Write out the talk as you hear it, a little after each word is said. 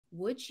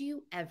would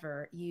you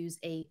ever use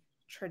a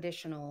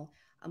traditional,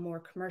 a more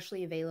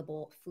commercially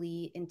available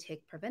flea and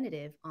tick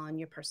preventative on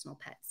your personal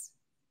pets?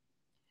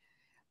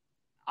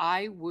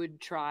 I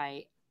would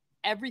try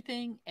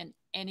everything and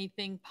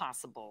anything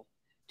possible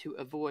to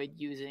avoid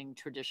using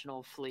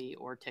traditional flea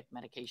or tick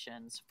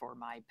medications for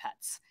my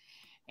pets.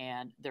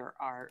 And they're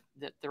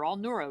all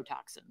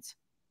neurotoxins.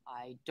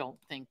 I don't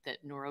think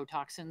that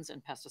neurotoxins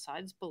and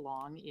pesticides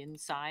belong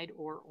inside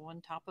or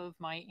on top of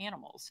my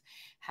animals.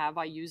 Have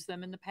I used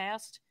them in the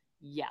past?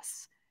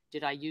 Yes.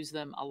 Did I use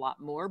them a lot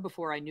more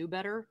before I knew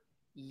better?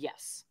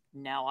 Yes.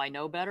 Now I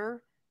know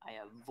better. I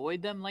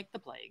avoid them like the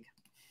plague.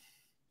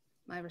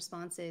 My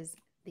response is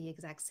the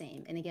exact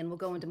same. And again, we'll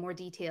go into more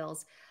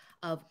details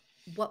of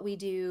what we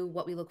do,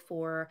 what we look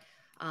for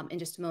in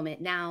just a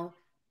moment. Now,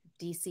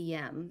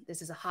 DCM,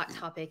 this is a hot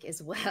topic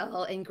as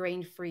well, and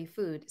grain free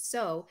food.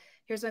 So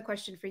here's my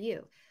question for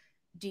you.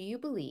 Do you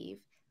believe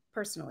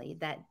personally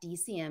that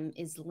DCM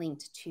is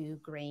linked to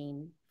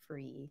grain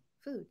free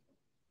food?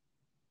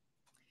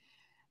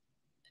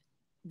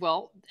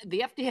 Well,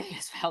 the FDA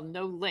has found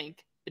no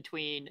link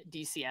between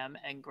DCM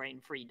and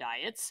grain free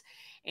diets.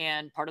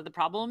 And part of the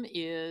problem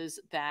is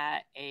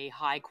that a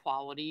high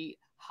quality,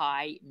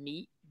 high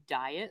meat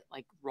diet,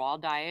 like raw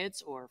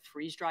diets or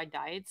freeze dried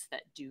diets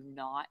that do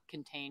not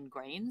contain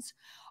grains,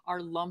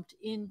 are lumped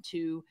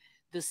into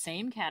the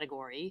same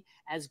category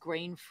as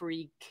grain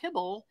free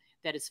kibble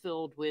that is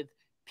filled with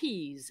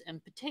peas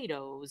and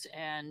potatoes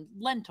and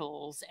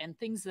lentils and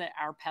things that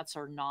our pets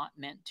are not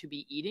meant to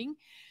be eating.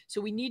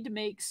 So we need to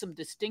make some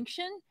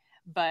distinction,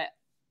 but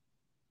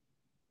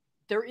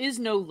there is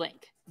no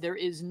link. There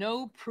is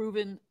no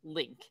proven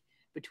link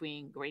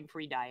between grain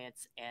free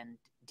diets and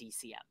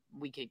DCM.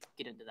 We could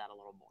get into that a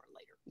little more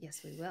later.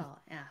 Yes, we will.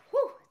 Yeah.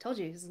 Whew, I told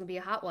you this is going to be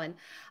a hot one.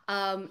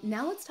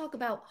 Now let's talk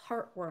about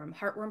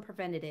heartworm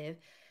preventative.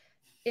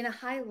 In a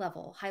high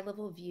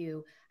level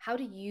view, how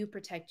do you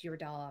protect your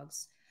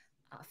dogs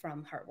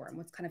from heartworm?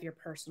 What's kind of your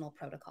personal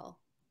protocol?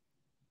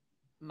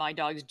 My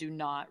dogs do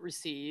not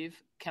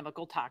receive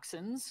chemical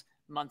toxins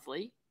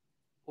monthly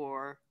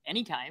or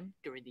anytime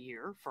during the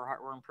year for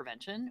heartworm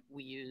prevention.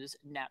 We use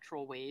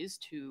natural ways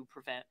to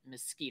prevent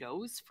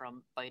mosquitoes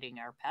from biting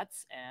our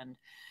pets, and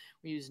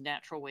we use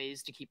natural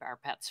ways to keep our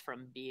pets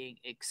from being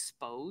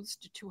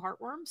exposed to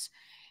heartworms.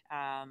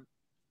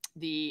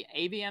 The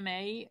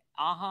AVMA,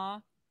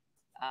 AHA,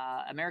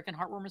 American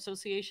Heartworm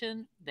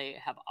Association, they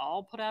have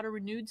all put out a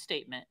renewed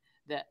statement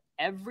that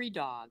every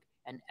dog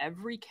and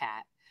every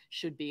cat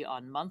should be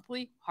on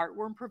monthly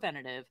heartworm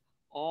preventative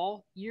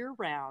all year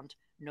round,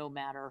 no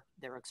matter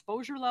their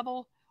exposure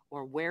level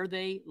or where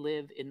they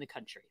live in the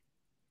country.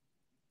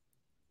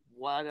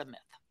 What a myth.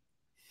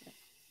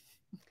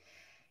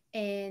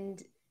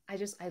 And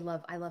I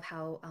love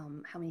how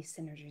many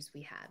synergies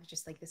we have,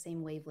 just like the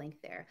same wavelength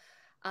there.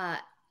 Uh,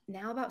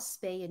 Now about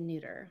spay and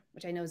neuter,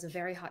 which I know is a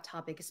very hot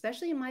topic,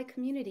 especially in my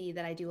community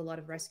that I do a lot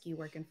of rescue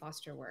work and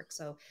foster work.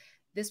 So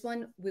this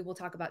one we will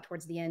talk about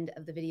towards the end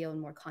of the video in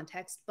more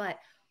context. But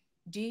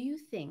do you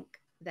think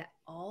that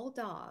all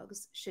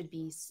dogs should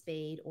be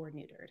spayed or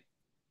neutered?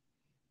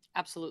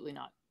 Absolutely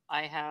not.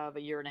 I have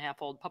a year and a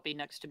half old puppy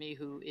next to me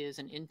who is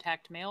an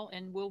intact male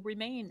and will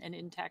remain an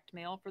intact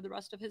male for the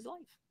rest of his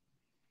life.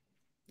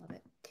 Love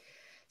it.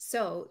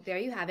 So there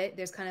you have it.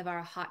 There's kind of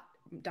our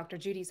Dr.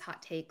 Judy's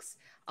hot takes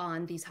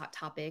on these hot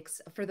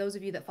topics. For those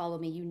of you that follow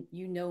me,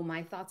 you know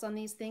my thoughts on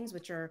these things,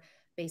 which are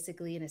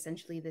basically and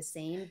essentially the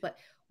same. But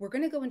we're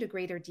going to go into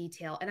greater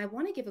detail, and I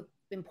want to give an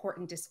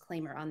important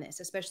disclaimer on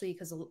this, especially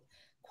because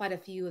quite a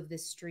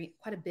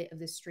bit of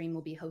this stream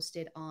will be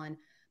hosted on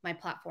my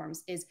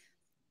platforms. Is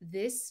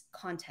this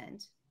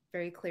content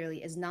very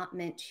clearly is not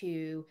meant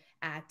to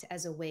act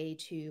as a way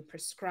to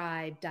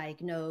prescribe,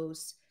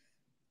 diagnose,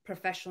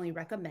 professionally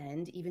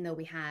recommend, even though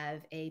we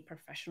have a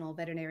professional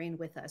veterinarian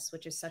with us,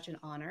 which is such an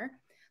honor.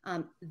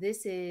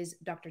 This is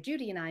Dr.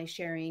 Judy and I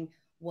sharing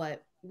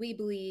what we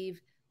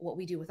believe, what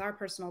we do with our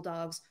personal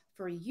dogs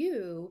for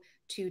you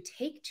to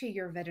take to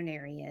your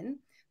veterinarian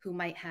who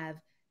might have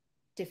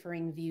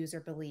differing views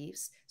or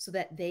beliefs so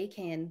that they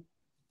can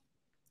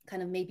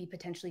kind of maybe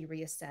potentially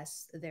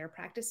reassess their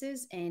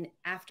practices. And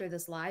after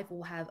this live,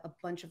 we'll have a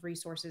bunch of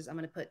resources. I'm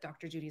going to put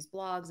Dr. Judy's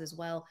blogs as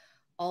well,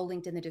 all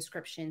linked in the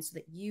description so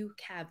that you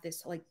have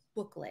this like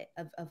booklet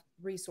of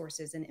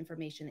resources and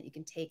information that you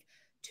can take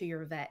to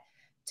your vet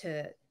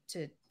to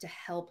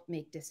help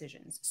make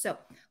decisions. So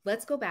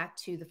let's go back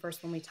to the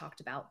first one we talked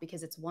about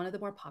because it's one of the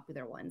more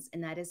popular ones,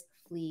 and that is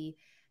flea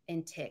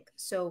and tick.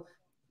 So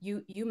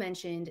you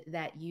mentioned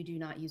that you do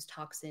not use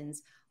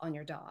toxins on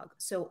your dog.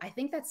 So I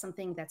think that's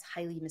something that's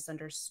highly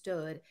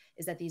misunderstood,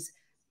 is that these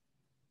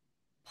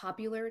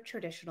popular,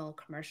 traditional,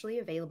 commercially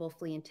available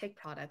flea and tick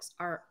products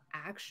are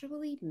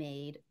actually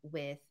made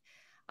with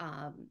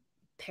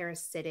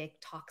parasitic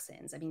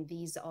toxins. I mean,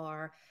 these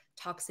are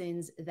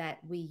toxins that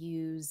we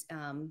use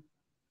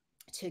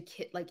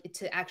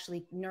to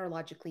actually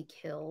neurologically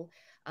kill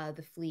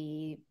the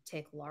flea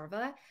tick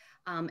larva.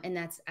 And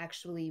that's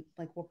actually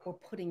like we're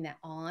putting that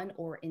on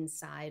or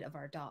inside of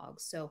our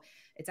dogs. So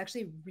it's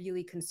actually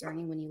really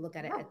concerning when you look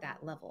at it at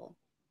that level.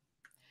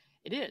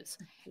 It is.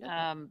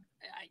 Absolutely.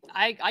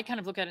 I kind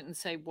of look at it and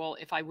say, well,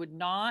 if I would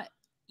not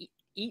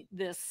eat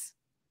this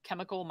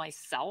chemical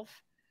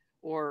myself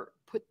or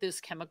put this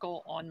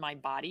chemical on my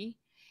body,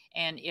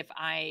 and if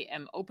I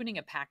am opening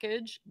a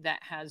package that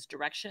has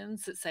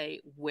directions that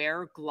say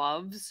wear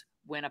gloves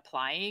when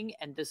applying,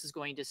 and this is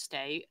going to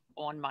stay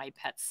on my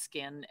pet's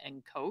skin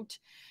and coat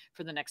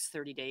for the next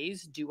 30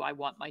 days, do I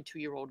want my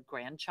 2-year-old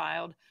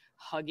grandchild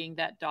hugging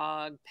that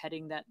dog,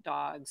 petting that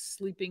dog,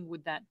 sleeping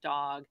with that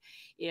dog?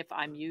 If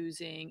I'm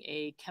using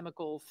a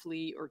chemical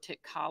flea or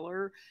tick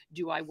collar,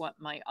 do I want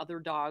my other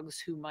dogs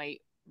who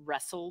might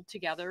wrestle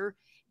together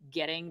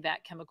getting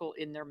that chemical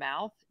in their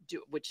mouth,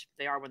 which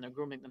they are when they're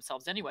grooming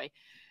themselves anyway?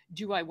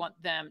 Do I want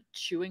them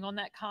chewing on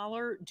that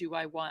collar? Do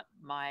I want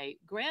my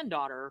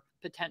granddaughter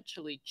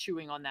potentially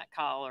chewing on that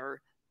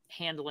collar,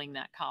 handling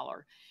that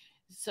collar?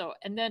 So,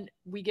 and then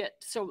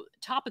so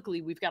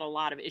topically, we've got a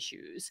lot of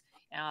issues.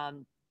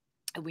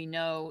 We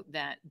know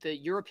that the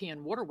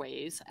European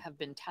waterways have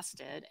been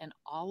tested, and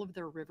all of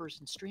their rivers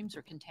and streams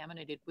are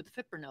contaminated with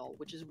fipronil,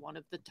 which is one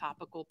of the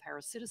topical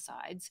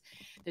parasiticides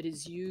that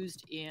is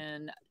used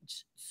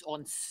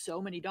on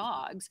so many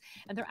dogs.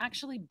 And they're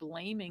actually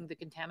blaming the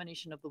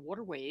contamination of the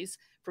waterways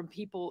from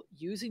people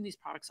using these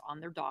products on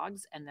their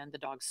dogs, and then the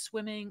dogs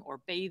swimming or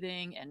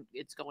bathing, and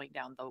it's going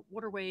down the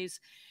waterways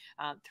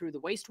through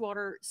the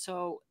wastewater.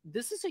 So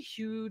this is a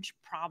huge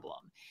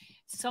problem.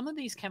 Some of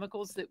these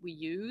chemicals that we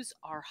use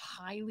are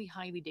highly,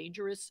 highly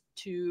dangerous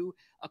to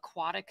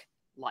aquatic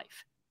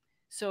life.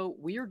 So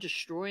we are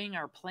destroying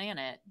our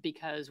planet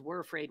because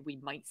we're afraid we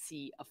might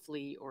see a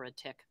flea or a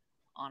tick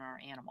on our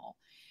animal.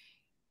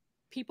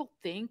 People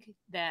think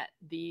that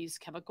these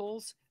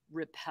chemicals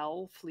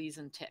repel fleas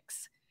and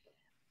ticks.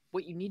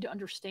 What you need to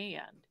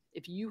understand,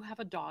 if you have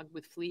a dog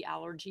with flea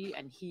allergy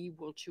and he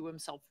will chew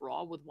himself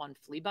raw with one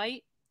flea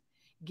bite,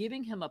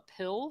 giving him a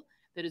pill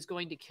that is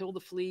going to kill the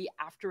flea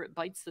after it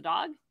bites the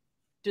dog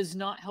does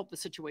not help the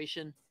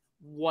situation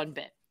one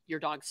bit. Your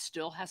dog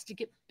still has to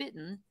get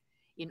bitten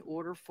in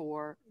order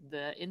for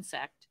the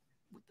insect,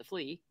 the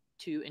flea,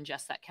 to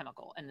ingest that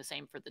chemical. And the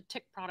same for the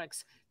tick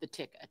products. The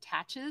tick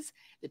attaches,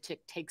 the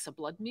tick takes a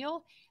blood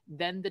meal,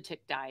 then the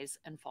tick dies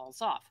and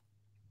falls off.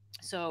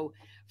 So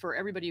for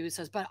everybody who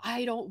says, but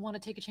I don't want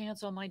to take a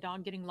chance on my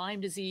dog getting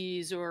Lyme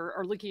disease or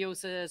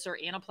ehrlichiosis or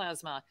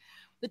anaplasma,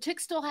 the tick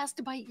still has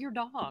to bite your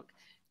dog.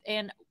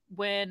 And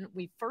when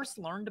we first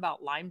learned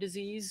about Lyme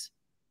disease,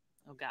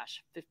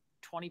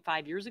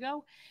 25 years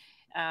ago,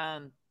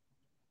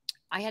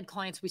 I had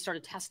clients, we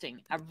started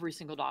testing every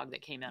single dog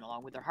that came in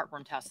along with their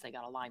heartworm test. They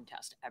got a Lyme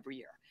test every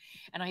year.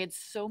 And I had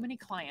so many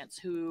clients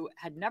who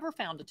had never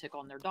found a tick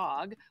on their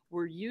dog,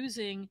 were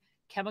using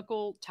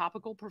chemical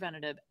topical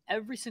preventative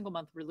every single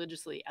month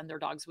religiously, and their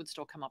dogs would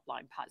still come up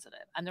Lyme positive.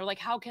 And they're like,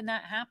 how can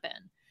that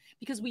happen?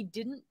 Because we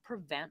didn't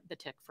prevent the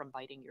tick from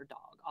biting your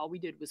dog. All we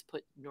did was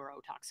put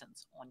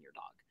neurotoxins on your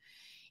dog.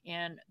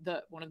 And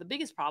one of the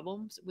biggest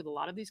problems with a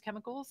lot of these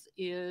chemicals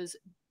is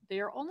they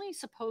are only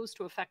supposed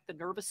to affect the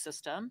nervous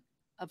system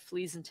of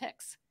fleas and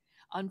ticks.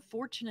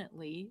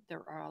 Unfortunately,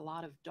 there are a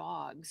lot of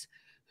dogs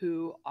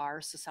who are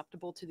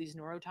susceptible to these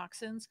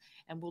neurotoxins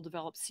and will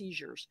develop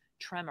seizures,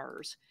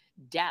 tremors,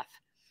 death,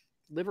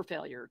 liver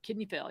failure,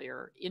 kidney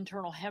failure,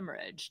 internal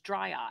hemorrhage,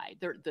 dry eye.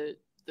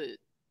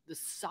 The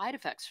side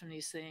effects from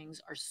these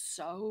things are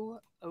so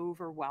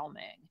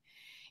overwhelming.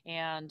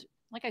 And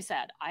like I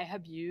said,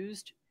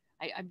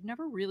 I've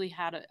never really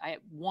had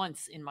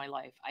once in my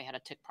life, I had a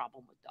tick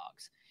problem with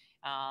dogs.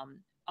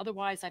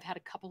 Otherwise, I've had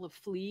a couple of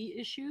flea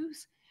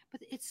issues,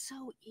 but it's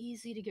so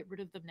easy to get rid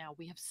of them now.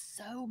 We have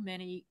so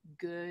many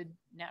good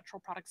natural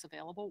products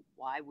available.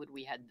 Why would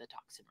we head the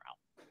toxin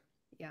route?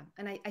 Yeah.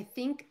 And I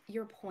think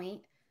your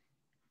point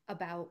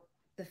about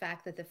the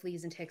fact that the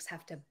fleas and ticks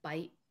have to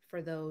bite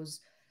for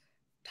those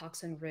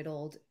toxin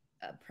riddled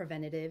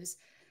preventatives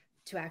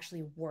to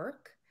actually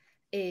work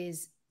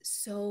is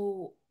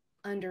so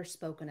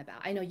underspoken about.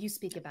 I know you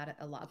speak about it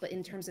a lot, but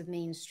in terms of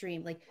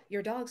mainstream, like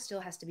your dog still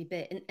has to be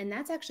bit. And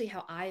that's actually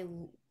how I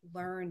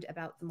learned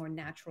about the more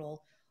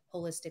natural,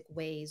 holistic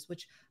ways,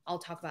 which I'll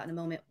talk about in a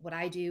moment, what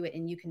I do,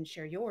 and you can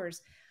share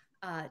yours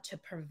to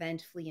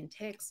prevent flea and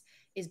ticks,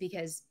 is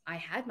because I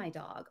had my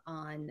dog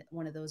on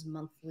one of those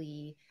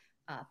monthly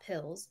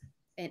pills,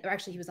 or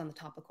actually he was on the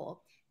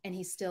topical, and he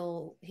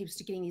was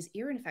getting these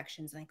ear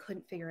infections and I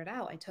couldn't figure it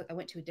out. I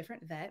went to a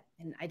different vet,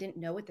 and I didn't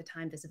know at the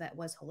time this vet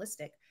was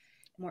holistic,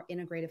 more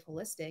integrative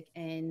holistic.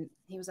 And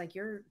he was like,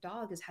 your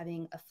dog is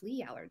having a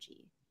flea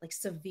allergy, like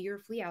severe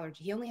flea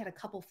allergy. He only had a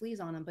couple fleas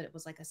on him, but it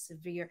was like a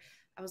severe,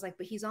 I was like,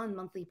 but he's on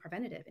monthly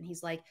preventative. And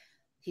he's like,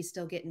 he's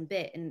still getting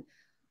bit. And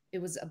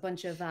it was a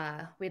bunch of,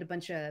 we had a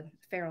bunch of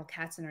feral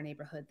cats in our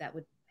neighborhood that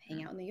would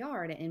hang out in the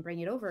yard and bring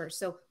it over.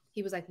 So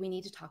he was like, we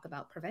need to talk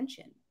about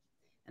prevention.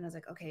 And I was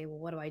like, okay, well,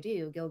 what do I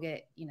do? Go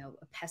get,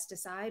 a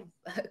pesticide,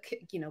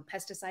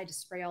 pesticide to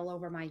spray all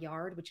over my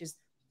yard, which is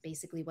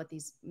basically what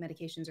these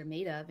medications are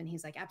made of. And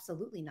he's like,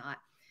 absolutely not.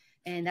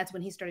 And that's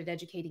when he started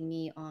educating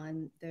me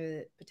on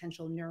the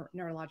potential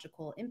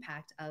neurological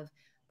impact of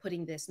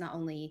putting this not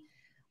only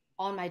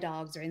on my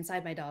dogs or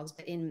inside my dogs,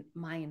 but in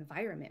my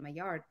environment, my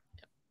yard.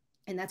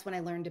 And that's when I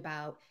learned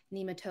about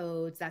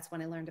nematodes. That's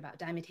when I learned about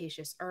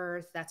diatomaceous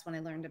earth. That's when I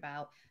learned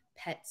about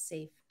pet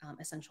safe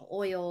essential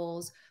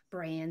oils,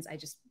 brands. I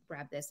just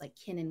grabbed this like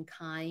Kin and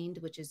Kind,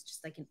 which is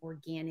just like an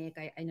organic.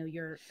 I know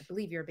I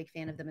believe you're a big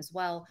fan of them as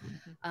well.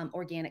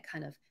 Organic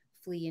kind of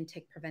flea and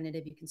tick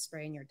preventative you can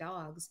spray in your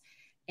dogs.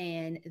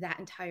 And that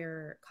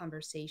entire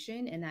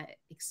conversation and that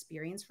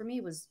experience for me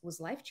was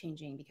life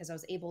changing, because I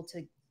was able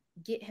to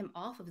get him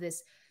off of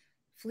this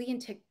flea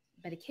and tick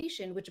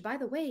medication, which by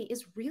the way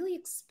is really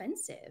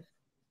expensive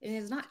and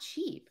it's not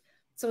cheap.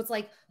 So it's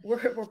like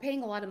we're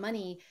paying a lot of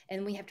money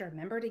and we have to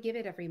remember to give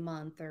it every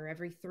month or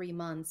every 3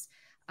 months.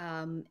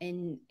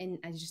 And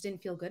I just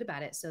didn't feel good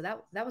about it. So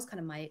that was kind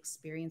of my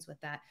experience with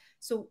that.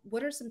 So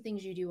what are some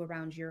things you do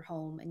around your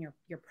home and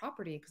your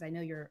property? Because I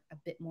know you're a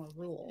bit more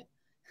rural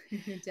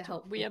to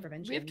help we with have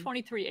prevention. we have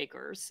 23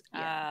 acres.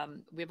 Yeah.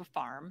 We have a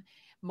farm.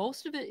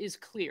 Most of it is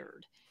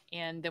cleared,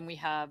 and then we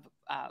have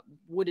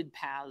wooded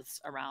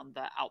paths around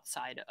the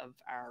outside of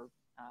our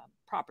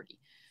property.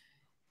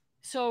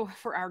 So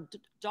for our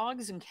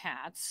dogs and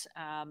cats,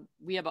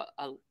 we have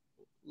a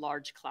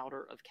large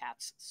clouder of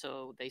cats,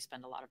 so they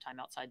spend a lot of time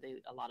outside.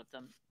 A lot of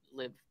them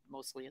live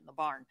mostly in the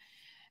barn.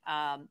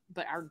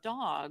 But our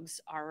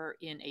dogs are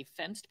in a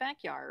fenced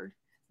backyard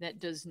that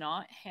does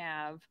not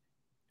have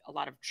a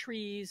lot of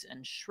trees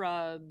and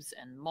shrubs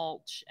and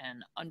mulch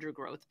and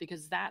undergrowth,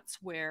 because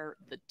that's where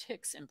the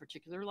ticks in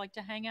particular like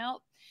to hang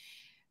out.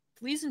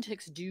 Fleas and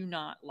ticks do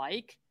not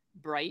like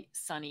bright,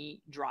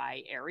 sunny,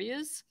 dry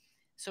areas.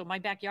 So my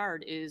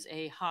backyard is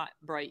a hot,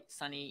 bright,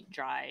 sunny,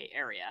 dry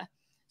area.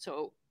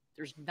 So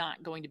there's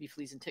not going to be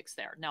fleas and ticks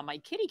there. Now, my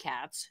kitty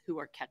cats, who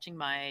are catching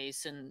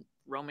mice and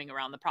roaming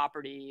around the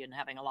property and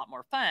having a lot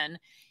more fun,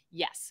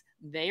 yes,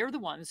 they are the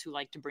ones who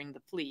like to bring the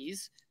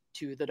fleas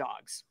to the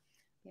dogs.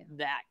 Yeah.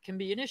 That can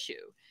be an issue.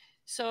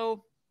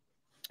 So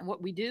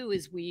what we do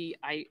is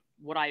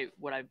what I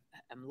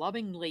am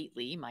loving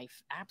lately, my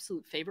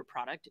absolute favorite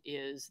product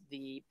is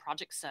the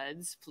Project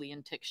Suds Flea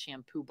and Tick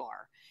Shampoo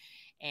Bar.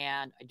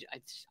 And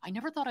I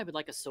never thought I would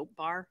like a soap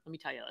bar. Let me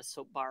tell you, a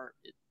soap bar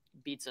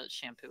beats a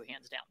shampoo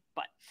hands down.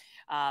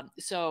 But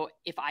so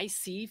if I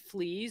see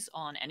fleas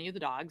on any of the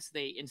dogs,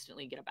 they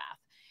instantly get a bath.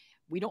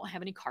 We don't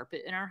have any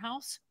carpet in our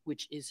house,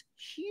 which is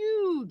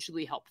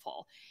hugely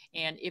helpful.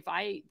 And if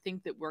I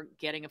think that we're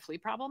getting a flea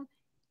problem,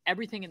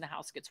 everything in the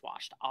house gets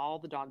washed. All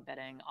the dog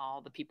bedding,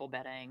 all the people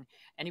bedding,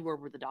 anywhere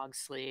where the dogs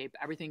sleep,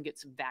 everything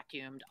gets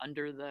vacuumed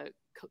under the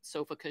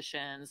sofa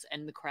cushions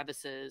and the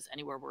crevices,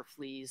 anywhere where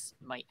fleas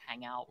might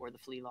hang out, or the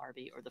flea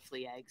larvae or the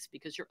flea eggs,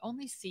 because you're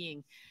only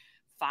seeing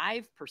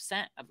 5%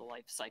 of the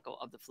life cycle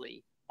of the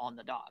flea on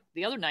the dog.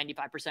 The other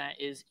 95%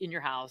 is in your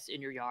house, in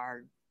your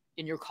yard,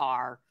 in your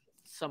car,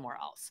 somewhere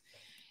else.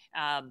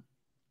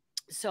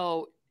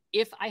 So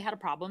if I had a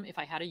problem, if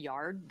I had a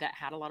yard that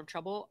had a lot of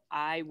trouble,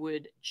 I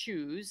would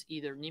choose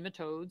either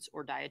nematodes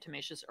or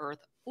diatomaceous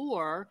earth,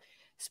 or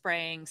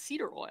spraying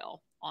cedar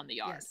oil on the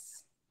yard.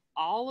 Yes.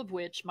 All of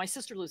which, my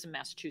sister lives in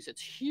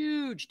Massachusetts,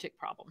 huge tick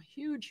problem,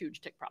 huge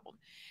tick problem.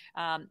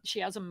 She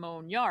has a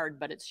mown yard,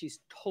 but she's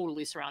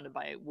totally surrounded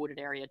by a wooded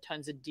area,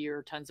 tons of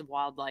deer, tons of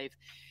wildlife.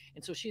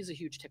 And so she has a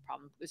huge tick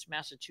problem, which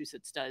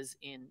Massachusetts does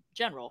in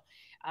general.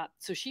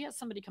 So she has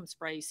somebody come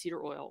spray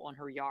cedar oil on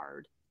her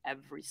yard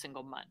every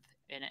single month.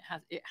 And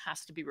it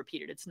has to be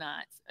repeated. It's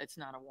not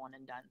a one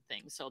and done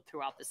thing. So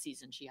throughout the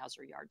season, she has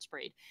her yard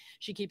sprayed.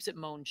 She keeps it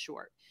mown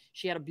short.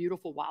 She had a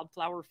beautiful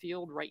wildflower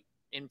field right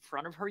in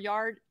front of her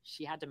yard.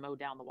 She had to mow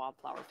down the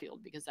wildflower field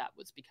because that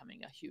was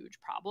becoming a huge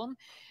problem.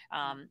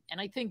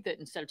 And I think that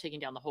instead of taking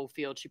down the whole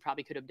field, she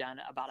probably could have done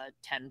about a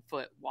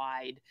 10-foot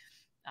wide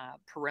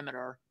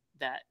perimeter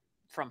that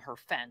from her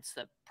fence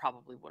that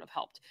probably would have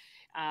helped.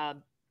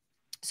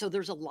 So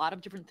there's a lot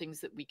of different things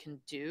that we can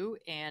do.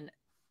 And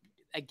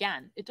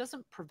again, it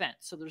doesn't prevent.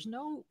 So there's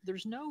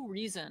no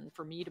reason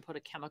for me to put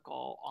a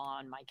chemical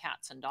on my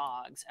cats and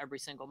dogs every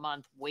single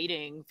month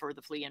waiting for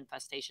the flea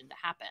infestation to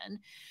happen.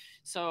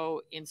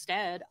 So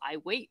instead, I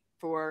wait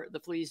for the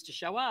fleas to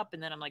show up,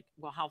 and then I'm like,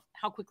 well,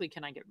 how quickly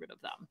can I get rid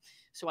of them?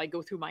 So I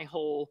go through my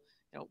whole,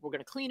 we're going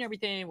to clean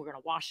everything. We're going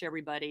to wash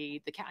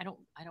everybody. The cat, I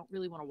don't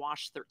really want to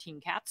wash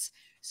 13 cats.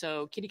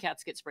 So kitty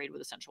cats get sprayed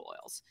with essential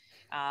oils.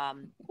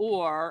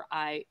 Or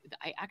I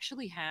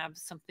actually have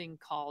something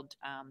called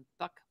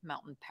Buck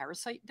Mountain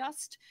Parasite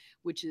Dust,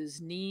 which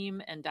is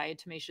neem and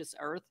diatomaceous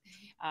earth.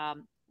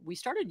 We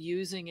started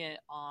using it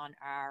on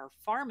our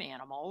farm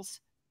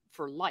animals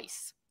for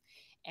lice.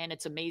 And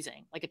it's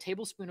amazing. Like a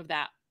tablespoon of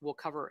that will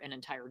cover an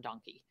entire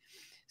donkey.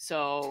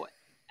 So,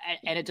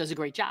 and it does a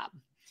great job.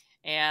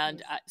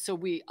 And so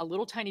a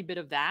little tiny bit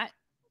of that.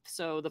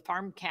 So the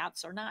farm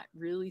cats are not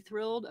really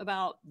thrilled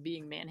about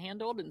being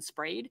manhandled and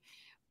sprayed,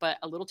 but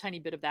a little tiny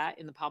bit of that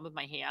in the palm of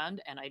my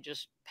hand, and I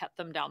just pet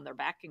them down their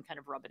back and kind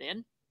of rub it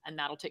in, and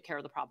that'll take care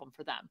of the problem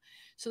for them.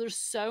 So there's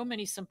so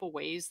many simple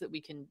ways that we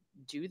can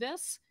do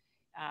this.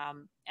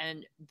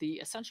 And the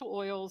essential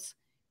oils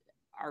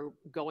are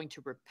going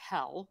to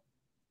repel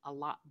a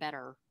lot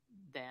better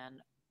than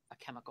a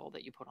chemical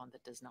that you put on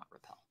that does not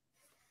repel.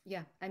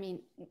 Yeah. I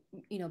mean,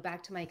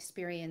 back to my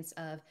experience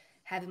of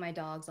having my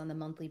dogs on the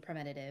monthly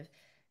preventative,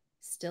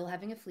 still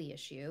having a flea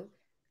issue.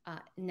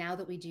 Now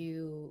that we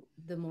do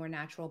the more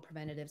natural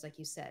preventatives, like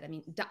you said, I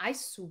mean, I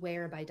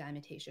swear by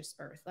diatomaceous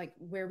earth. Like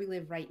where we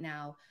live right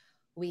now,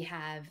 we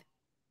have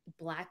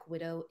black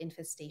widow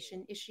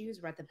infestation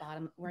issues. We're at the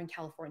bottom. We're in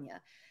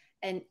California,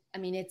 and I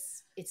mean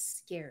it's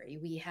scary.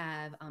 We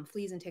have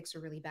fleas and ticks are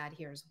really bad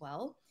here as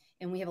well,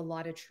 and we have a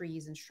lot of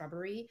trees and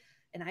shrubbery.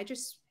 And I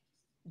just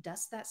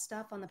dust that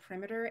stuff on the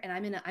perimeter. And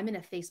I'm in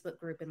a Facebook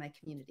group in my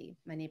community,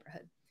 my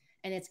neighborhood,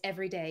 and it's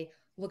every day.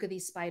 Look at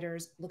these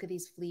spiders. Look at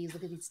these fleas.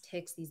 Look at these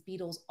ticks. These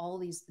beetles. All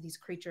these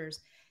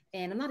creatures.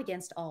 And I'm not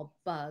against all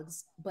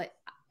bugs, but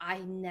I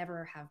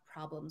never have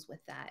problems with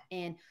that.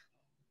 And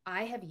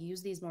I have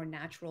used these more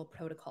natural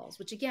protocols,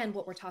 which again,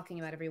 what we're talking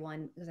about,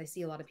 everyone, because I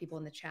see a lot of people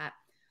in the chat,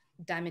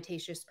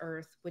 diatomaceous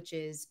earth, which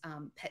is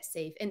pet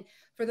safe. And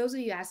for those of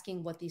you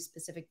asking what these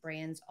specific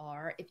brands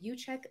are, if you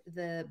check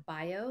the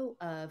bio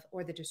of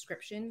or the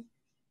description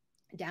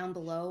down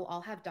below,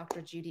 I'll have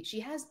Dr. Judy. She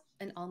has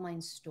an online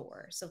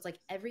store. So it's like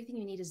everything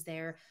you need is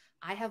there.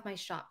 I have my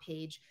shop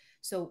page.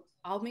 So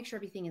I'll make sure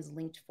everything is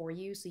linked for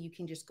you. So you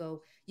can just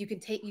go, you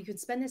can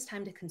spend this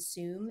time to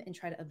consume and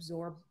try to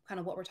absorb kind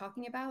of what we're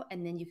talking about.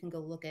 And then you can go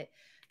look at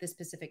the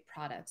specific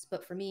products.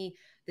 But for me,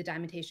 the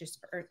diatomaceous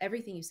earth,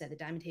 everything you said, the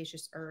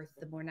diatomaceous earth,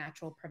 the more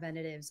natural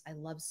preventatives, I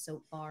love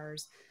soap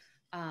bars,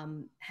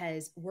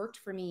 has worked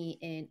for me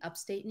in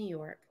upstate New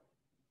York,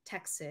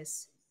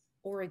 Texas,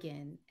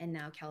 Oregon, and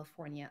now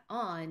California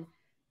on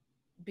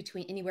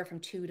between anywhere from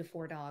 2 to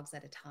 4 dogs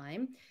at a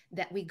time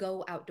that we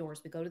go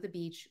outdoors. We go to the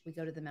beach, we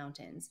go to the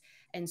mountains.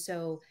 And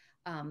so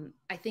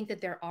I think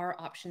that there are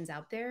options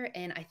out there.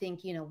 And I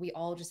think, we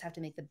all just have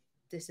to make the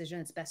decision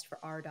that's best for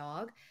our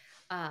dog.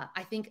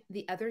 I think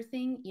the other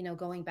thing,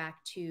 going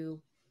back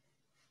to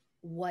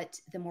what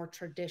the more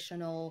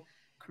traditional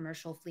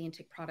commercial flea and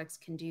tick products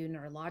can do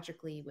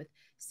neurologically with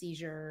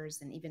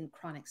seizures and even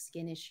chronic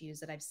skin issues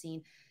that I've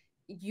seen,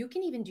 you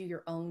can even do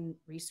your own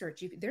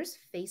research. There's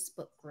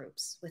Facebook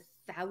groups with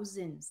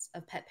thousands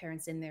of pet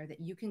parents in there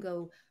that you can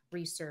go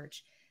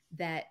research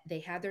that they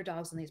had their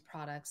dogs on these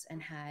products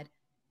and had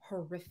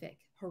horrific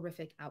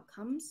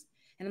outcomes.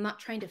 And I'm not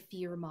trying to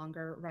fear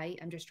monger, right?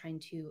 I'm just trying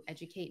to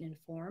educate and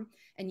inform.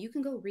 And you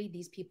can go read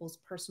these people's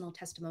personal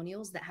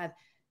testimonials that have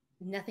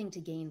nothing to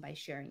gain by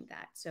sharing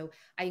that. So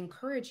I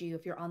encourage you,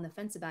 if you're on the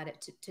fence about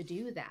it, to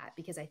do that,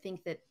 because I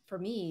think that for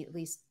me, at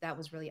least, that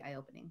was really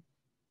eye-opening.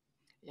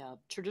 Yeah,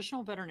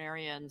 traditional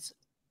veterinarians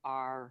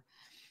are,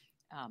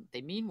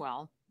 they mean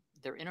well,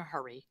 they're in a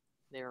hurry,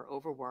 they're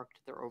overworked,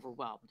 they're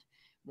overwhelmed.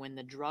 When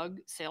the drug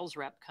sales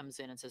rep comes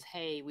in and says,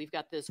 hey, we've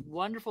got this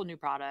wonderful new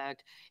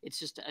product, it's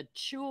just a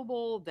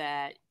chewable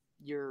that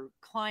your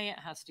client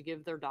has to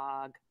give their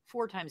dog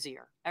 4 times a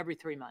year, every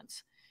 3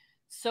 months.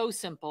 So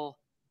simple.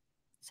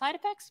 Side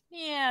effects?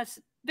 Yes,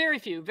 very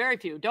few, very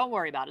few. Don't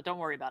worry about it. Don't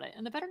worry about it.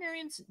 And the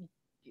veterinarians,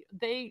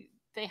 they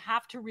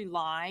have to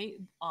rely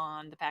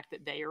on the fact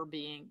that they are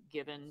being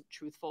given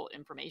truthful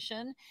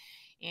information,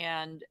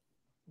 and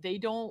they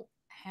don't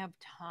have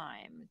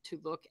time to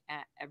look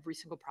at every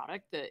single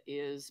product that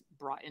is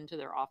brought into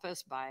their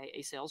office by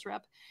a sales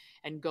rep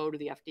and go to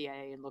the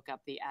FDA and look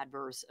up the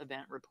adverse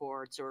event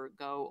reports, or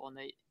go on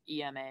the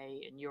EMA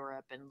in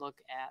Europe and look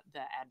at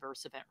the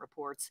adverse event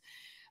reports,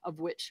 of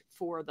which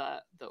for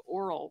the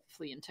oral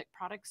flea and tick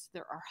products,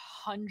 there are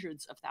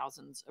hundreds of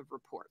thousands of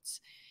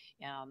reports.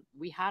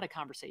 We had a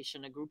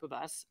conversation, a group of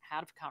us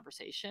had a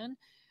conversation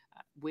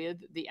with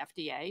the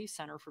FDA,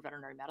 Center for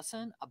Veterinary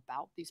Medicine,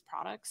 about these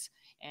products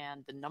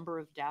and the number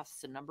of deaths,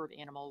 the number of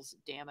animals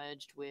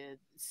damaged with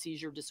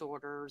seizure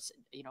disorders,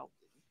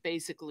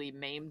 basically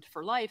maimed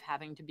for life,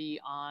 having to be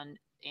on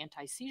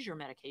anti-seizure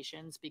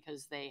medications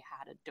because they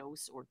had a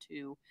dose or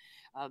two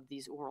of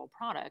these oral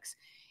products.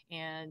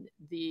 And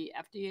the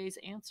FDA's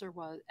answer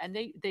was, and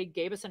they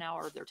gave us an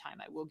hour of their time.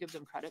 I will give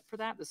them credit for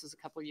that. This is a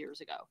couple of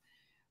years ago.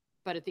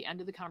 But at the end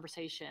of the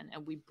conversation,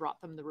 and we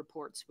brought them the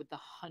reports with the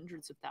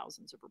hundreds of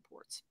thousands of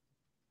reports,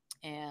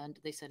 and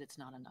they said it's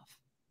not enough.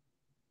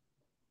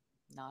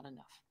 Not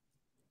enough.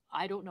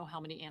 I don't know how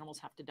many animals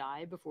have to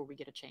die before we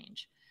get a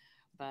change,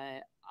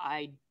 but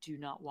I do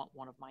not want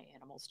one of my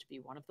animals to be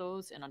one of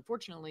those. And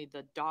unfortunately,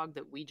 the dog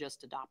that we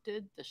just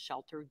adopted, the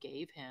shelter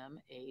gave him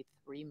a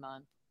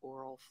 3-month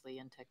oral flea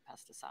and tick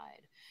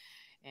pesticide.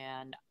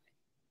 And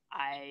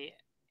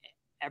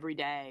every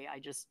day,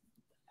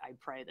 I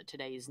pray that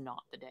today is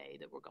not the day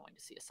that we're going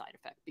to see a side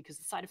effect, because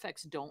the side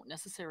effects don't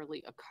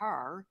necessarily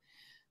occur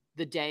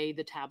the day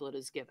the tablet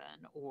is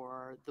given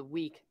or the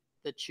week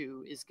the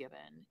chew is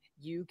given.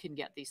 You can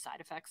get these side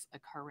effects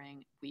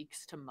occurring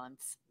weeks to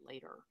months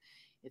later.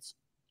 It's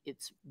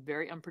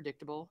very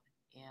unpredictable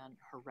and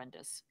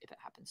horrendous if it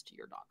happens to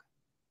your dog.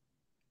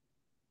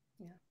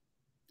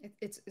 Yeah,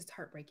 it's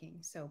heartbreaking.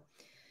 So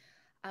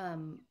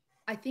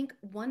I think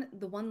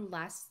the one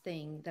last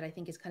thing that I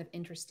think is kind of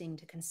interesting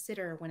to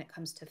consider when it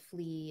comes to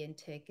flea and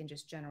tick and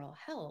just general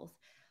health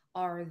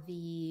are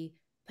the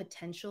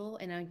potential,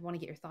 and I want to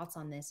get your thoughts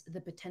on this, the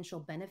potential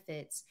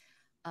benefits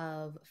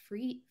of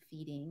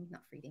feeding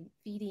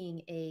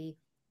a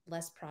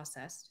less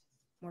processed,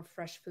 more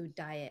fresh food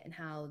diet, and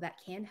how that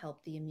can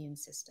help the immune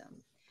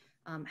system.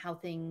 How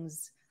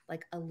things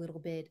like a little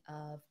bit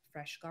of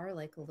fresh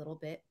garlic, a little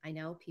bit, I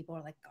know people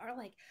are like,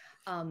 garlic,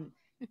 um,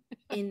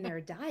 in their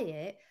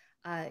diet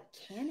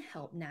can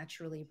help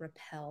naturally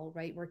repel,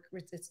 right?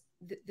 This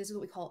is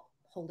what we call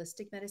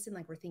holistic medicine.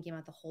 Like we're thinking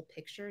about the whole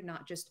picture,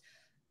 not just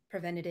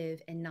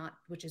preventative and not,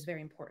 which is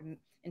very important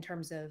in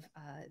terms of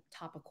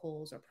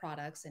topicals or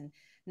products, and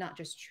not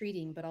just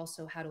treating, but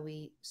also how do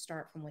we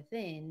start from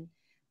within.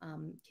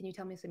 Can you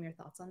tell me some of your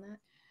thoughts on that?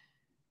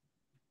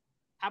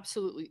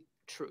 Absolutely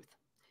truth.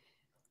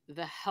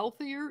 The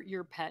healthier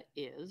your pet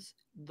is,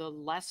 the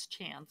less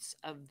chance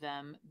of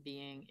them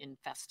being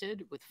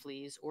infested with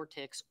fleas or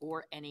ticks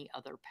or any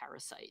other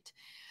parasite.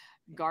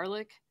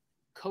 Garlic,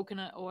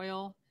 coconut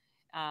oil,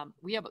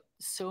 we have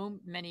so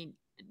many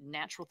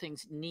natural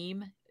things.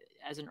 Neem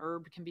as an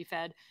herb can be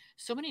fed.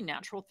 So many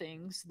natural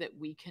things that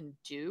we can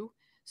do.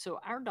 So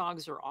our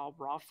dogs are all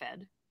raw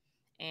fed.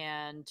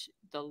 And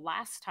the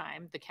last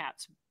time the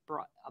cats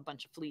brought a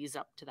bunch of fleas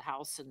up to the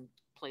house and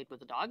played with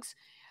the dogs,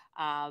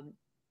 um,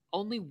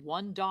 only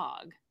one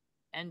dog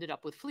ended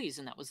up with fleas,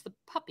 and that was the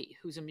puppy,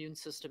 whose immune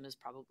system is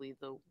probably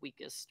the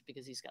weakest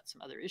because he's got some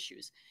other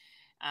issues.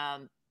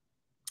 Um,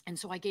 and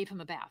so I gave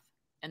him a bath,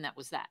 and that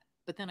was that.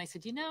 But then I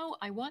said,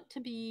 I want to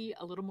be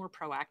a little more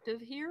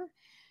proactive here.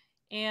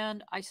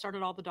 And I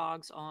started all the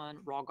dogs on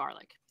raw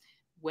garlic.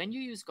 When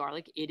you use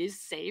garlic, it is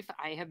safe.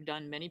 I have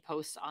done many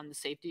posts on the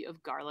safety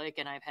of garlic,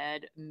 and I've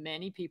had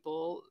many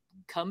people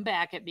come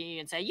back at me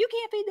and say, you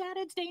can't feed that.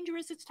 It's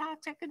dangerous. It's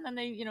toxic. And then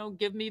they,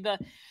 give me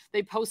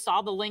they post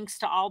all the links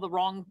to all the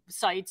wrong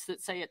sites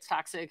that say it's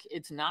toxic.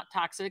 It's not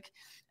toxic.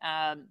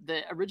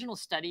 The original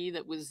study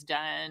that was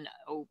done,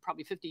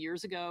 probably 50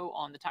 years ago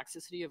on the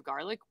toxicity of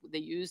garlic, they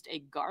used a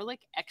garlic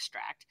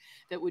extract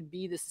that would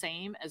be the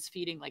same as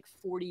feeding like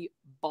 40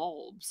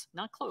 bulbs,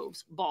 not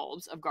cloves,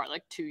 bulbs of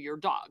garlic to your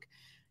dog.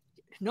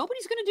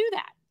 Nobody's going to do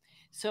that.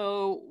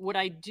 So what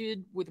I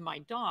did with my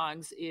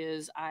dogs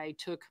is I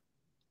took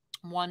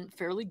one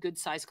fairly good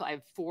size. I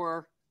have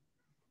four,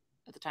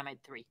 at the time I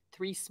had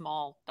three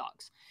small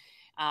dogs.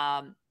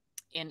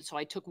 And so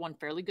I took one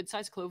fairly good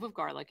sized clove of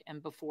garlic,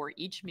 and before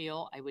each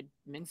meal, I would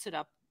mince it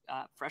up.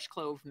 Fresh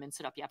clove,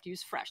 mince it up. You have to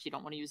use fresh. You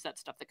don't want to use that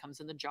stuff that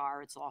comes in the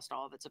jar. It's lost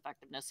all of its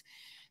effectiveness.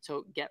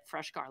 So get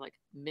fresh garlic,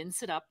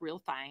 mince it up real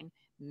fine,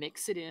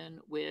 mix it in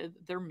with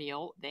their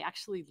meal. They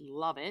actually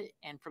love it.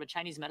 And from a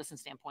Chinese medicine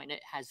standpoint,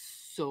 it has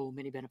so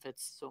many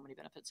benefits, so many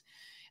benefits.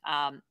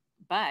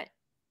 But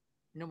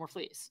no more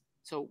fleas.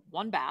 So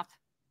one bath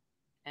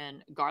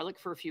and garlic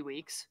for a few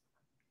weeks,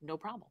 no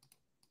problem.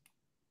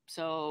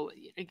 So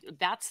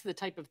that's the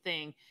type of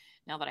thing.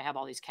 Now that I have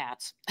all these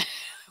cats,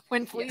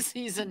 when flea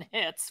season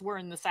hits, we're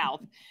in the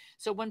South.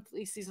 So when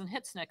flea season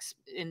hits next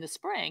in the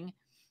spring,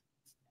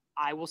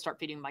 I will start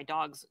feeding my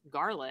dogs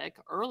garlic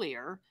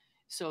earlier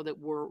so that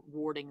we're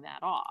warding that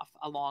off.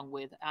 Along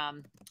with,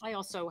 I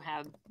also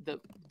have the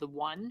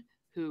one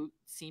who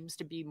seems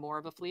to be more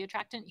of a flea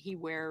attractant. He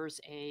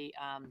wears a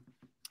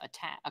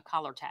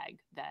collar tag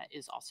that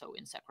is also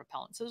insect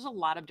repellent. So there's a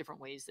lot of different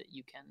ways that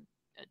you can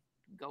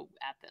go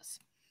at this.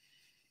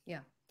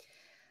 Yeah,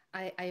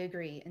 I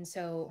agree. And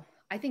so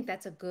I think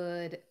that's a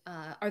good,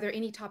 are there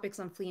any topics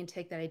on flea and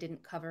tick that I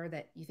didn't cover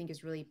that you think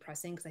is really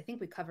pressing? Because I think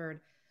we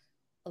covered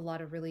a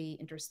lot of really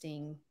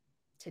interesting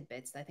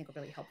tidbits that I think are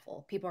really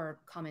helpful. People are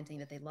commenting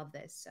that they love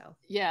this. So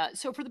yeah.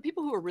 So for the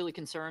people who are really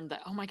concerned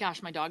that, oh my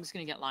gosh, my dog's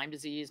going to get Lyme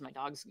disease, my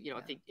dog's,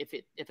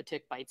 if a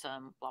tick bites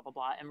him, blah, blah,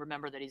 blah. And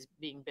remember that he's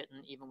being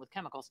bitten even with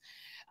chemicals.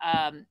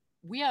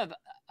 We have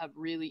a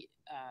really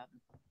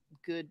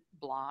good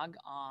blog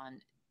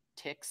on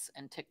ticks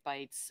and tick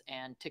bites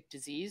and tick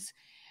disease.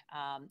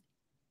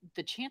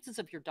 The chances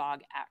of your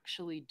dog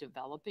actually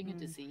developing a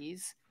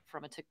disease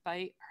from a tick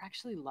bite are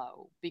actually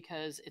low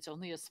because it's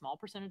only a small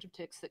percentage of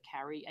ticks that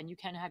carry, and you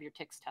can have your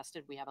ticks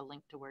tested. We have a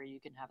link to where you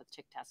can have a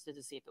tick tested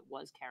to see if it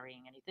was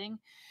carrying anything.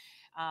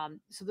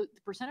 So the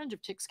percentage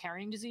of ticks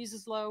carrying disease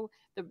is low.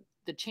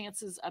 The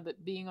chances of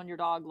it being on your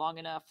dog long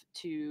enough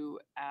to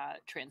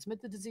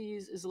transmit the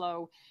disease is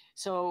low.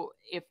 So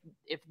if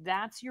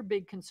that's your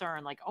big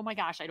concern, like, oh my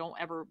gosh, I don't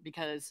ever,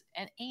 because,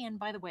 and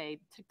by the way,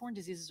 tick-borne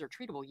diseases are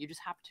treatable. You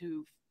just have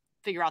to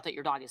figure out that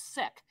your dog is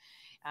sick.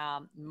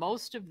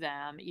 Most of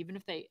them, even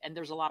if and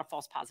there's a lot of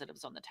false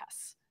positives on the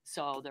tests.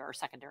 So there are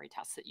secondary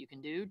tests that you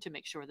can do to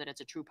make sure that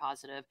it's a true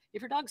positive.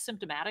 If your dog's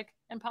symptomatic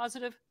and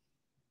positive,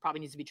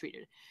 probably needs to be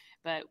treated.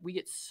 But we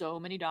get so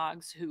many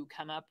dogs who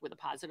come up with a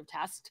positive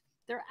test.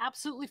 They're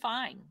absolutely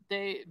fine.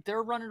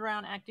 They're running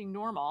around acting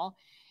normal.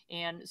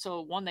 And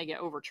so one, they get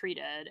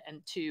overtreated,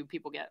 and two,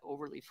 people get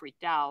overly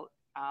freaked out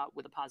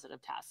with a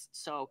positive test.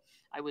 So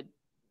I would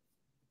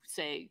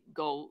say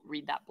go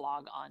read that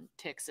blog on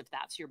ticks if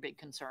that's your big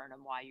concern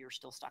and why you're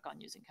still stuck on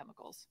using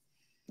chemicals.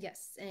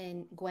 Yes.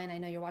 And Gwen, I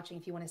know you're watching.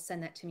 If you want to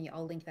send that to me,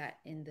 I'll link that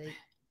in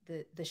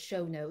the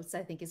show notes,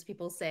 I think, as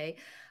people say.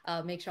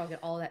 Make sure I'll get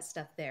all that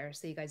stuff there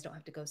so you guys don't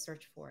have to go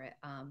search for it.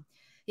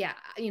 Yeah,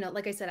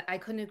 like I said, I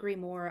couldn't agree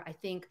more. I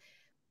think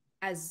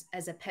as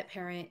a pet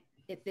parent,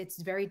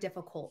 it's very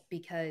difficult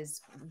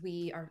because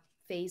we are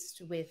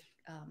faced with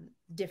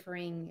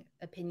differing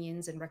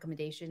opinions and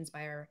recommendations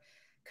by our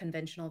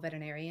conventional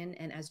veterinarian.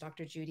 And as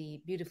Dr.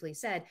 Judy beautifully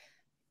said,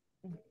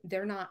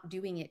 they're not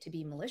doing it to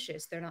be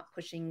malicious. They're not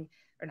pushing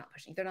or not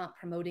pushing. They're not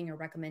promoting or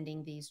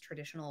recommending these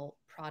traditional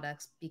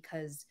products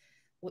because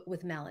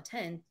with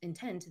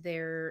intent.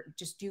 They're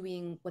just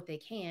doing what they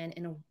can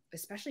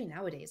especially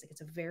nowadays. Like,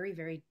 it's a very,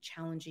 very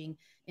challenging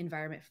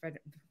environment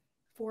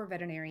for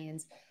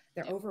veterinarians.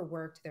 They're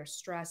overworked, they're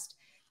stressed,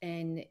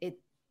 and it,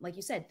 like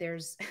you said,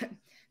 there's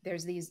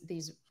there's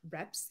these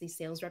reps, these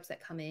sales reps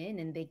that come in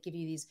and they give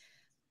you these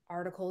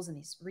articles and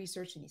these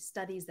research and these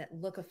studies that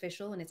look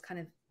official, and it's kind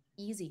of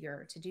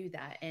easier to do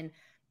that, and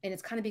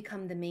it's kind of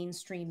become the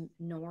mainstream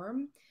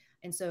norm.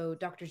 And so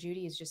Dr.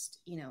 Judy is just,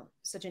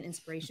 such an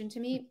inspiration to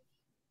me,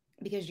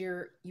 because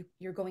you're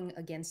going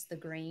against the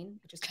grain,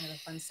 which is kind of a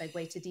fun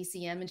segue to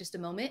DCM in just a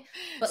moment.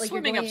 But like,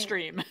 swimming you're going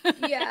upstream.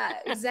 yeah,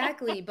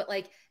 exactly. But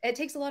like, it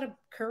takes a lot of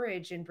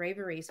courage and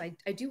bravery. So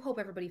I do hope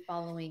everybody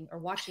following or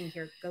watching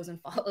here goes and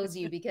follows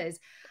you, because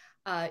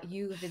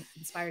you have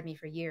inspired me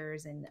for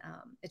years, and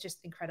it's just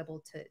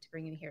incredible to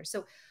bring you here.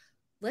 So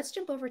let's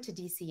jump over to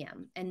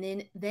DCM,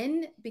 and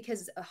then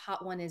because a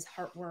hot one is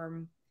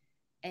heartworm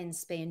and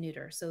spay and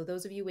neuter. So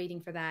those of you waiting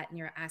for that and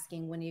you're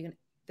asking when you're gonna,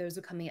 those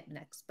are coming up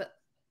next. But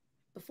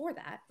before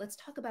that, let's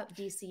talk about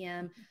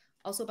DCM.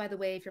 Also, by the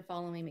way, if you're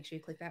following, make sure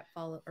you click that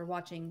follow, or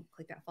watching,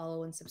 click that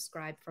follow and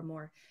subscribe for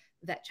more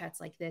vet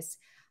chats like this.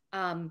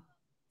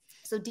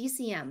 So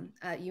DCM,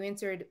 you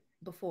answered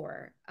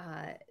before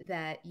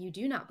that you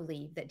do not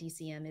believe that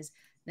DCM is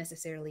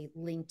necessarily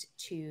linked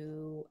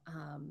to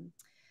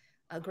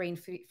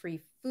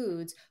grain-free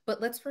foods.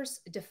 But let's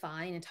first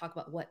define and talk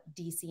about what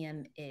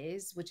DCM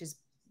is, which is,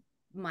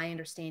 my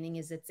understanding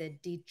is, it's a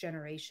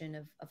degeneration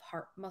of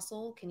heart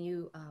muscle. Can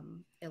you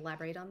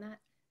elaborate on that?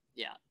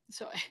 Yeah.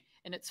 So,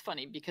 and it's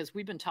funny because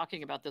we've been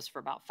talking about this for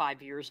about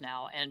 5 years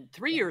now. And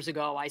 3 years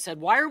ago, I said,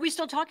 why are we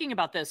still talking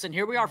about this? And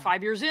here we are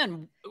 5 years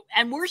in,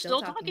 and we're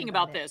still talking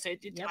about this. Yep.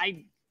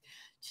 I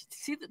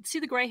see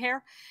the gray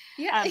hair.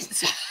 Yeah.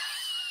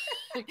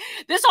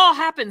 This all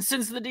happened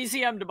since the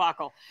DCM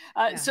debacle.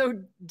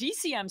 So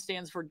DCM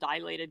stands for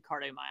dilated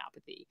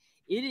cardiomyopathy.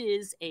 It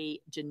is a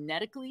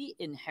genetically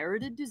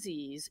inherited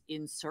disease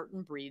in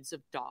certain breeds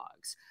of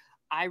dogs: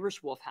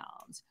 Irish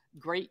Wolfhounds,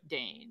 Great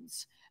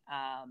Danes,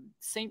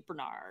 St.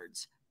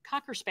 Bernards,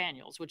 Cocker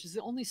Spaniels, which is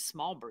the only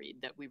small breed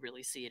that we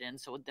really see it in.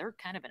 So they're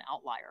kind of an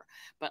outlier.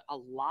 But a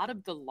lot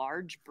of the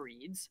large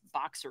breeds,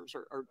 boxers,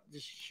 are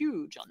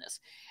huge on this.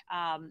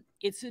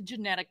 It's a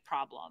genetic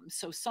problem.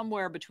 So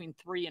somewhere between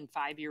 3 and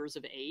 5 years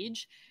of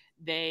age,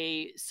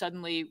 they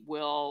suddenly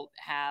will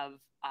have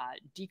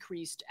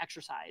decreased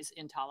exercise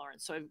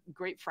intolerance. So a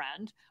great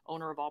friend,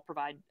 owner of All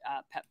Provide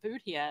Pet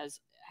Food, he has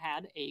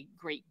had a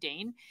Great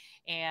Dane,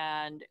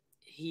 and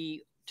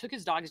he took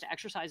his dogs to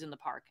exercise in the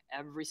park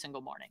every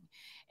single morning.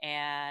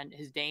 And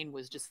his Dane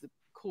was just the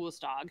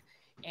coolest dog.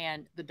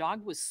 And the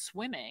dog was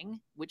swimming,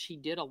 which he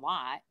did a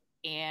lot,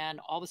 and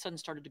all of a sudden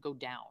started to go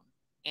down.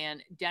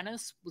 And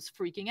Dennis was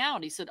freaking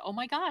out. He said, oh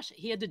my gosh,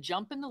 he had to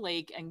jump in the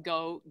lake and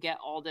go get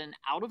Alden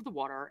out of the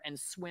water and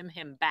swim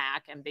him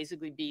back and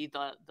basically be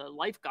the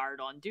lifeguard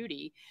on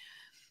duty.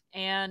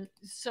 And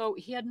so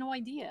he had no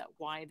idea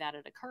why that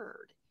had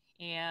occurred.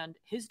 And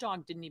his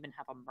dog didn't even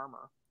have a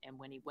murmur. And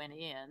when he went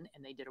in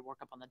and they did a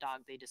workup on the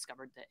dog, they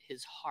discovered that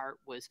his heart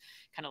was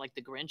kind of like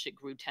the Grinch. It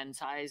grew 10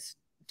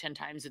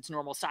 times its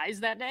normal size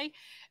that day,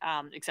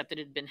 except that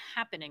it had been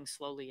happening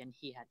slowly and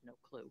he had no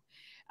clue.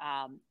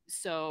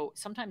 So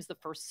sometimes the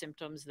first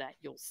symptoms that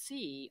you'll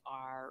see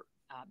are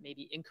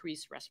maybe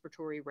increased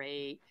respiratory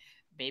rate,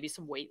 maybe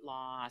some weight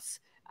loss,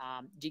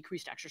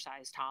 decreased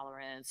exercise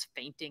tolerance,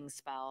 fainting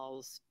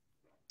spells.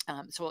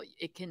 So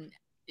it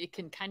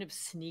can kind of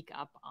sneak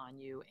up on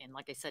you. And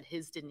like I said,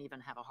 his didn't even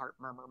have a heart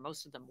murmur.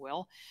 Most of them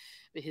will,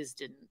 but his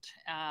didn't.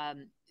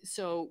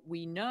 So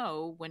we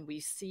know when we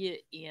see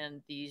it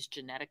in these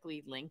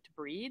genetically linked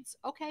breeds,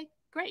 okay,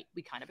 great.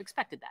 We kind of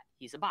expected that.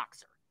 He's a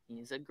boxer.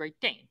 He's a Great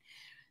Dane.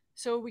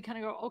 So we kind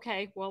of go,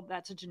 okay, well,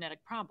 that's a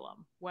genetic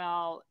problem.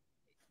 Well,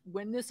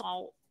 when this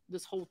whole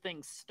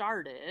thing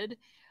started,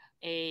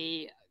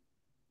 a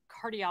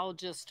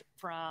cardiologist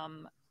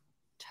from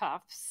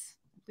Tufts,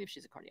 I believe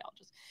she's a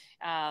cardiologist,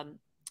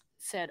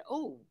 said,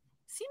 oh,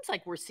 seems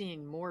like we're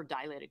seeing more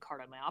dilated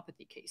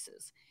cardiomyopathy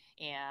cases.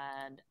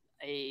 And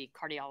a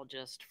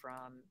cardiologist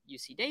from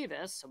UC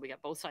Davis, so we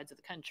got both sides of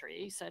the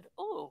country, said,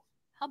 oh,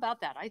 how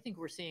about that? I think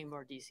we're seeing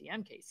more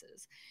DCM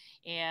cases.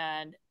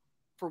 And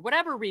for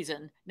whatever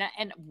reason,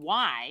 and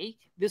why,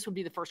 this would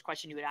be the first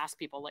question you would ask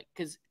people, like,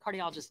 because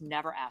cardiologists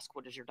never ask,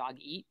 what does your dog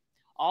eat?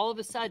 All of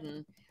a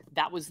sudden,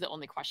 that was the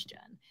only question.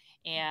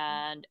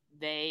 And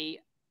they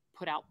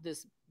put out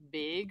this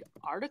big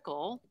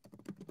article.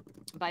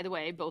 By the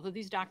way, both of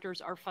these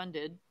doctors are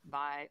funded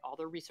by, all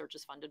their research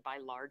is funded by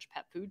large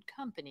pet food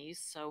companies.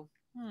 So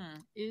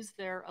is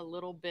there a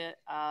little bit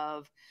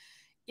of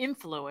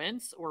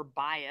influence or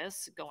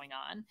bias going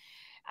on.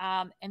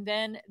 And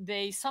then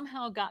they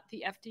somehow got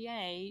the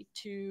FDA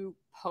to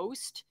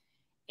post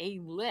a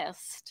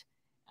list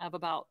of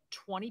about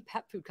 20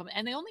 pet food companies,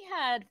 and they only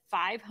had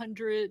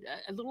 500,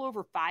 a little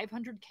over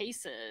 500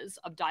 cases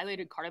of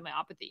dilated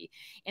cardiomyopathy.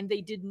 And they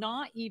did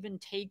not even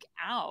take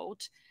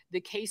out the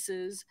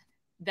cases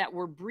that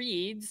were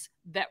breeds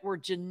that were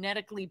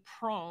genetically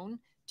prone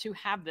to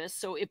have this.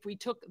 So if we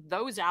took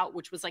those out,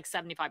 which was like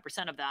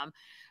 75% of them,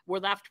 we're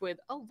left with,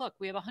 oh, look,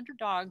 we have 100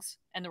 dogs,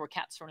 and there were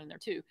cats thrown in there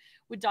too,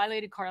 with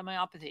dilated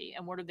cardiomyopathy.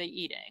 And what are they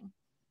eating?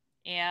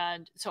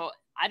 And so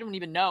I don't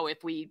even know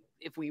if we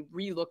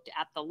re-looked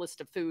at the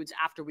list of foods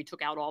after we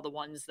took out all the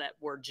ones that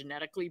were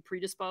genetically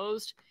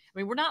predisposed. I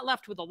mean, we're not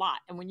left with a lot.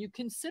 And when you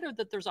consider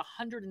that there's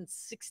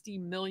 160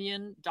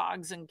 million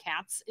dogs and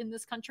cats in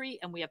this country,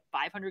 and we have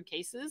 500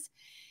 cases,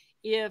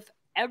 if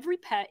every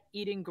pet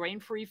eating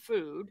grain-free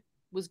food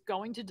was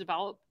going to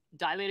develop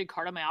dilated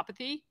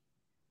cardiomyopathy,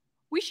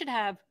 we should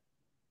have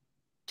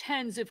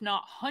tens, if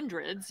not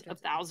hundreds of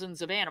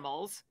thousands of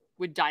animals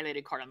with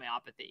dilated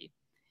cardiomyopathy.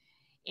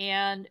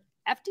 And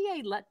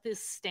FDA let this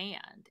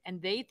stand,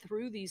 and they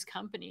threw these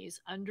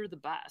companies under the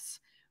bus,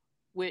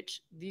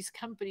 which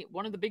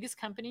one of the biggest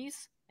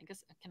companies, I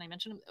guess, can I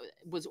mention them,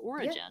 was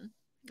Origin.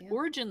 Yeah. Yeah.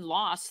 Origin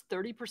lost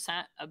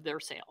 30% of their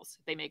sales.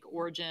 They make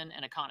Origin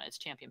and Akana, it's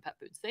Champion Pet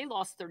Foods. They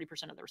lost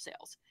 30% of their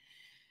sales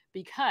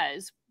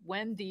because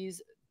when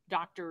these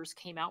doctors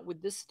came out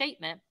with this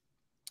statement,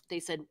 they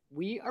said,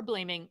 we are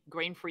blaming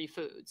grain-free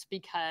foods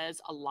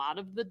because a lot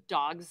of the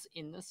dogs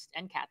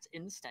and cats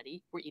in the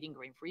study were eating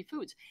grain-free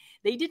foods.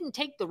 They didn't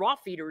take the raw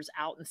feeders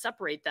out and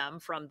separate them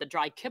from the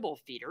dry kibble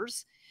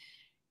feeders.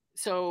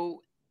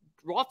 So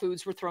raw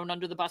foods were thrown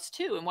under the bus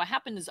too. And what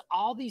happened is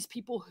all these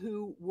people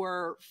who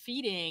were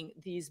feeding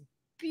these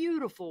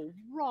beautiful,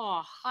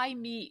 raw, high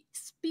meat,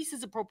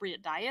 species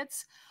appropriate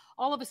diets,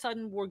 all of a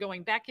sudden we're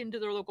going back into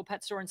their local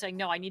pet store and saying,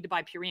 no, I need to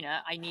buy Purina.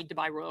 I need to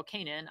buy Royal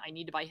Canin. I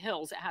need to buy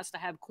Hills. It has to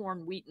have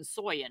corn, wheat, and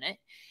soy in it.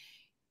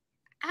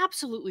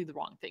 Absolutely the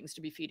wrong things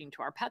to be feeding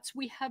to our pets.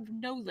 We have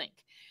no link.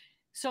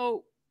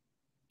 So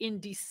in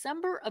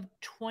December of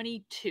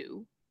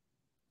 22,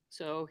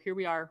 so here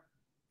we are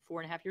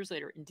 4.5 years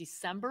later, in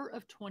December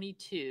of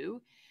 22,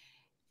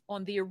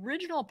 on the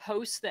original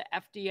post that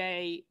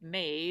FDA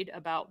made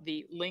about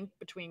the link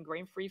between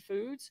grain-free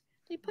foods,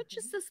 they put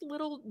just this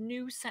little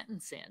new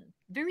sentence in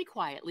very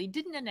quietly,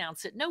 didn't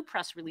announce it, no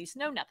press release,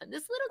 no nothing.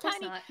 This little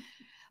tiny,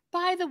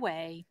 by the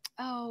way,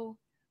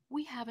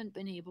 we haven't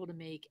been able to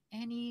make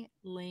any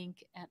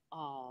link at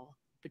all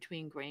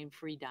between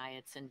grain-free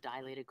diets and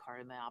dilated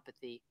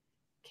cardiomyopathy.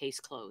 Case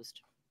closed.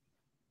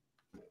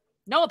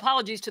 No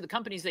apologies to the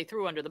companies they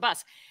threw under the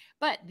bus.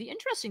 But the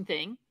interesting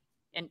thing,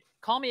 and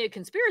call me a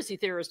conspiracy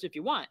theorist if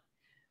you want,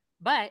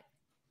 but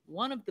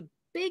one of the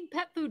big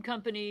pet food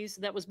companies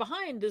that was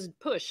behind this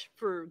push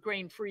for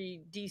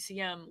grain-free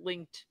DCM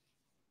linked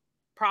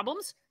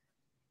problems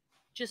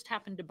just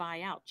happened to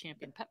buy out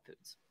Champion Pet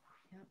Foods.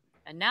 Yep.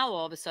 And now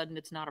all of a sudden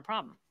it's not a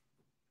problem.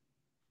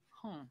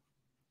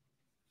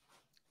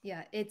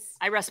 Yeah,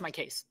 I rest my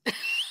case.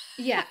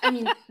 Yeah, I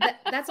mean,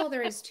 that's all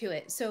there is to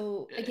it.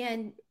 So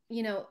again,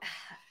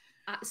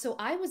 so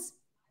I was,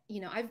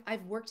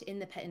 I've worked in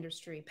the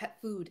pet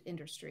food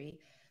industry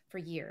for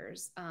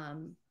years.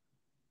 And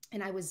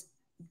I was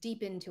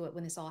deep into it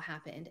when this all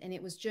happened. And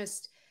it was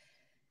just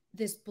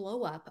this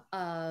blow up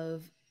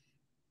of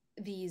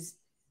these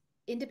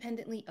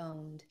independently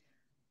owned,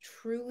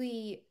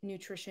 truly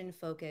nutrition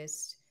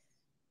focused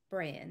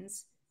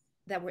brands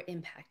that were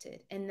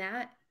impacted. And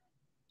that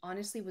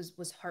honestly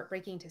was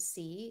heartbreaking to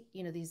see,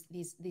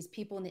 these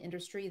people in the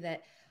industry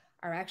that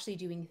are actually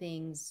doing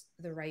things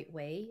the right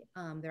way.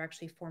 They're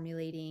actually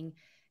formulating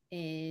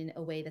in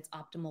a way that's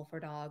optimal for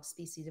dogs,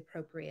 species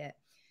appropriate.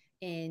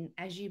 And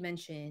as you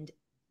mentioned,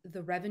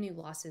 the revenue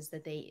losses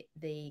that they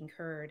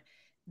incurred,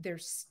 they're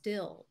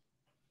still,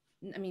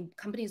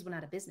 companies went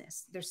out of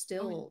business. They're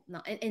still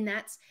not, and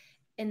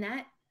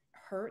that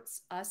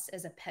hurts us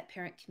as a pet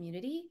parent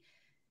community,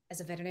 as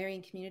a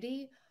veterinarian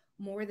community,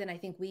 more than I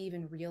think we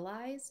even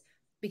realize,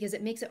 because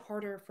it makes it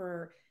harder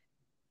for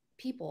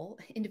people,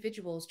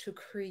 individuals, to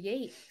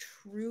create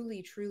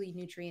truly, truly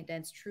nutrient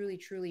dense, truly,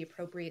 truly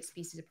appropriate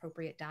species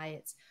appropriate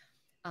diets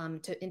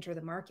to enter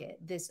the market.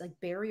 This like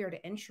barrier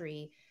to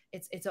entry,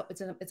 it's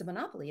a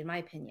monopoly in my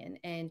opinion.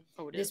 And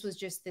this was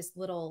just this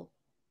little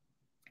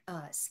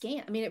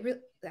scam.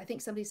 I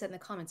think somebody said in the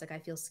comments, like, I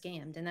feel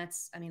scammed. And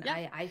that's,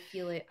 yeah. I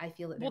feel it.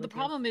 Well, the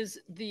problem is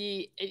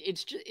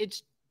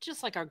it's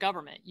just like our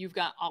government. You've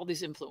got all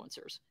these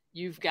influencers,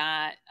 you've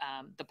got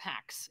the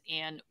PACs,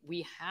 and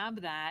we have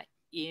that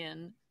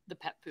in the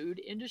pet food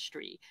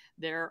industry.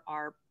 There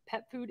are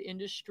pet food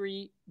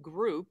industry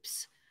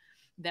groups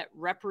that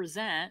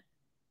represent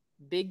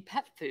big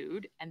pet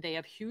food, and they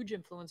have huge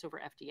influence over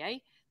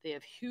FDA. They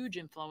have huge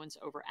influence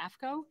over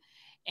AAFCO.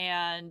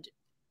 And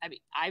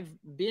I've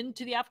been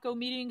to the AAFCO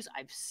meetings.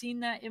 I've seen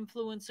that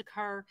influence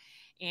occur.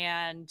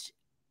 And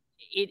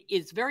it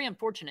is very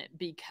unfortunate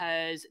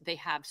because they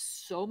have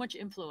so much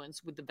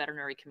influence with the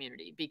veterinary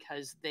community,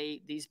 because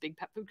these big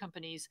pet food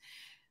companies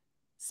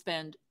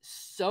spend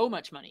so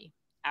much money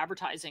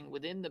advertising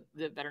within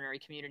the veterinary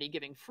community,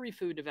 giving free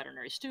food to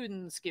veterinary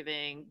students,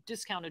 giving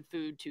discounted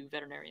food to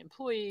veterinary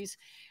employees.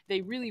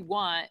 They really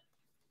want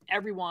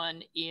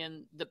everyone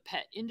in the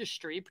pet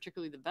industry,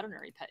 particularly the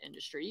veterinary pet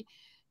industry,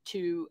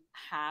 to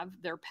have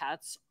their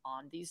pets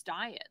on these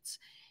diets.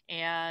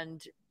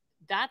 And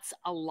that's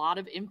a lot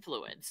of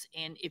influence.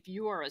 And if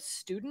you are a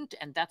student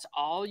and that's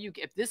all you,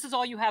 if this is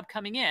all you have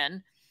coming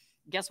in,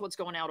 guess what's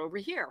going out over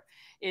here?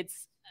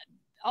 It's,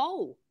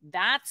 oh,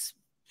 that's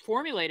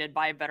formulated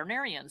by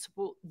veterinarians.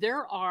 Well,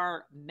 there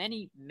are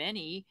many,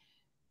 many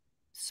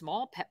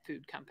small pet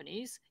food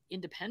companies,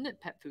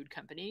 independent pet food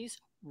companies,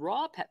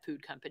 raw pet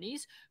food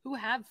companies who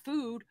have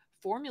food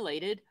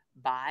formulated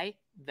by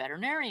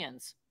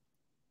veterinarians.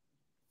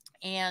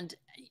 And,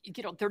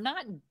 you know, they're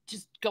not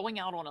just going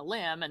out on a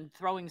limb and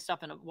throwing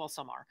stuff in a, well,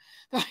 some are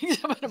throwing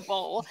stuff in a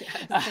bowl.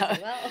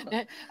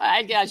 Well,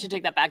 I should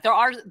take that back.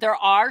 There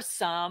are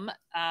some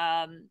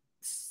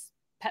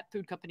pet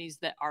food companies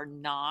that are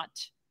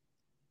not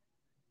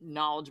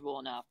knowledgeable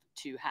enough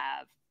to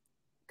have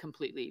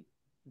completely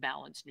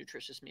balanced,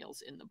 nutritious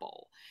meals in the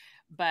bowl.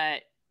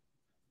 But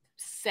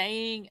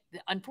saying,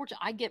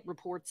 unfortunately, I get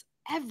reports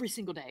every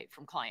single day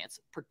from clients,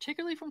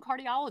 particularly from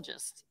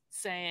cardiologists,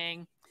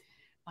 saying,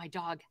 my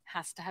dog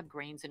has to have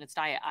grains in its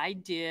diet. I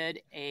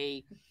did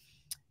a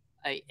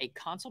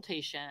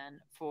consultation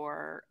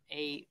for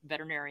a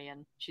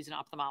veterinarian. She's an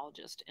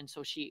ophthalmologist. And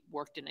so she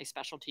worked in a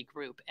specialty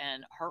group,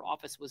 and her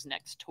office was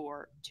next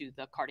door to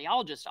the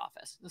cardiologist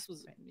office. This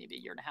was maybe a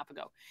year and a half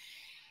ago.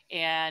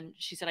 And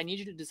she said, I need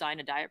you to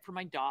design a diet for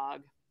my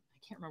dog.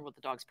 I can't remember what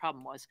the dog's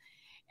problem was.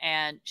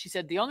 And she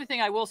said, the only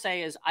thing I will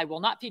say is I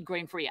will not feed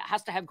grain-free. It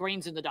has to have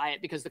grains in the diet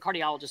because the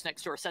cardiologist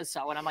next door says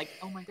so. And I'm like,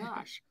 oh my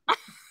gosh.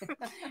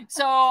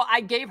 So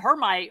I gave her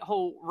my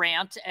whole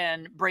rant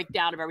and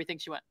breakdown of everything.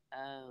 She went,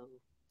 oh.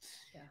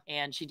 Yeah.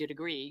 And she did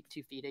agree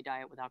to feed a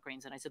diet without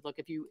grains. And I said, look,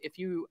 if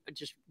you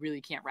just really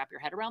can't wrap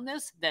your head around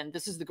this, then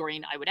this is the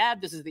grain I would add.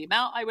 This is the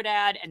amount I would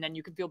add. And then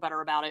you can feel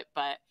better about it.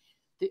 But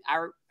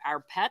our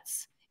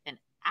pets, and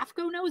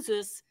AFCO knows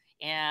this,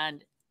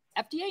 and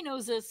FDA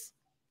knows this,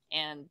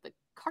 and the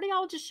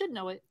cardiologist should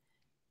know it.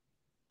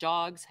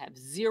 Dogs have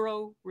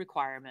zero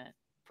requirement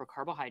for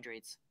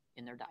carbohydrates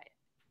in their diet.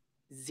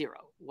 Zero.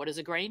 What is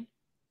a grain?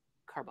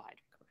 Carbohydrate.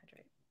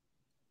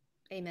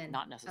 Amen.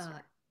 Not necessary.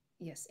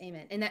 Yes,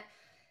 amen. And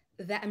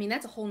that I mean,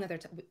 that's a whole nother.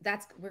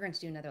 We're going to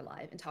do another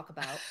live and talk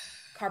about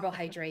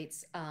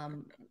carbohydrates.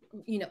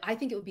 You know, I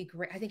think it would be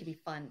great. I think it'd be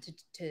fun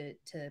to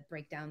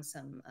break down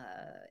some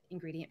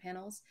ingredient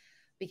panels,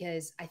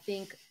 because I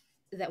think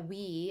that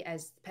we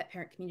as pet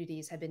parent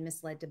communities have been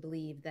misled to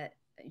believe that,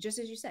 just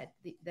as you said,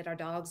 that our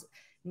dogs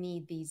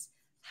need these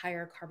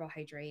higher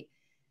carbohydrate,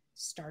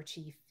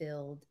 starchy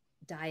filled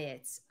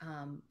diets,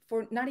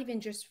 for not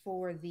even just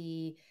for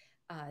the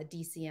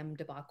DCM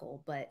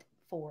debacle, but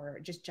for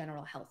just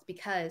general health.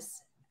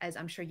 Because, as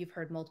I'm sure you've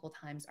heard multiple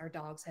times, our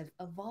dogs have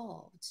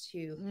evolved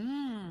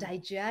to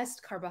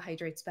digest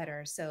carbohydrates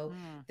better. So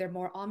they're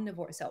more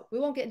omnivore. So we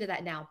won't get into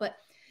that now, but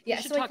yeah,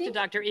 you should talk to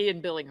Dr.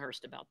 Ian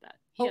Billinghurst about that.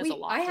 He has a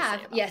lot to say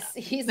about yes, that.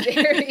 He's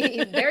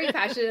very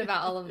passionate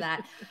about all of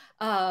that.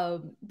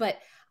 But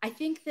I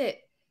think that,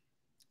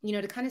 you know,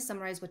 to kind of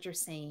summarize what you're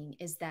saying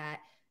is that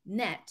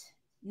net,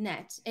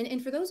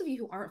 and for those of you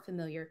who aren't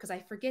familiar, because I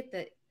forget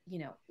that, you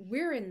know,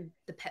 we're in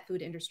the pet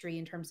food industry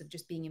in terms of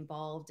just being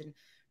involved and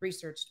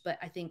researched, but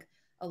I think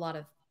a lot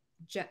of,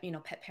 you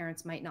know, pet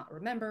parents might not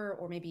remember,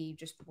 or maybe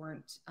just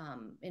weren't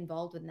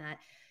involved in that.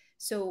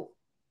 So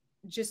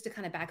just to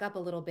kind of back up a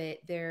little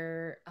bit,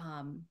 there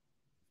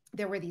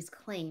were these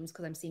claims,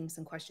 because I'm seeing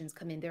some questions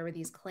come in. There were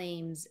these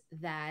claims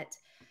that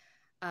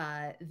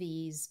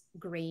these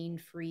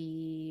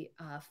grain-free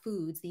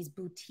foods, these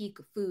boutique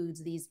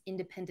foods, these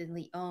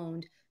independently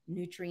owned,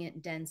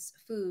 nutrient-dense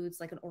foods,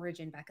 like an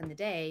Origin back in the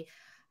day,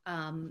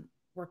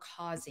 were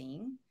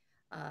causing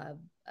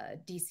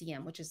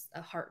DCM, which is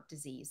a heart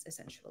disease,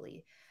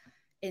 essentially,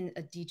 in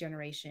a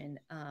degeneration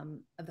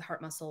of the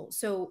heart muscle.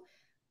 So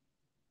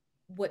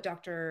what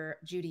Dr.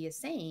 Judy is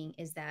saying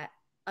is that,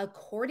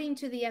 according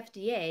to the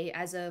FDA,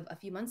 as of a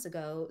few months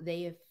ago,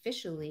 they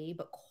officially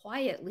but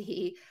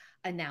quietly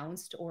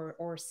announced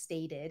or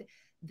stated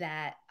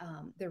that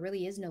there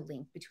really is no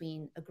link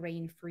between a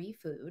grain-free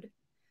food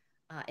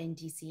and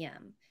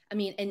DCM. I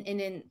mean, and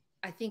then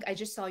I think I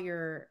just saw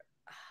your,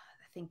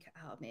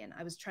 oh man,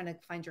 I was trying to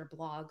find your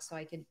blog so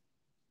I could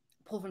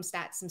pull some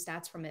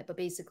stats from it. But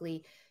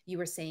basically, you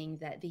were saying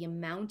that the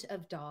amount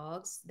of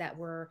dogs that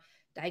were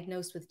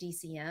diagnosed with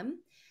DCM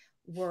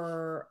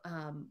were,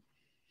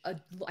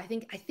 I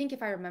think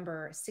if I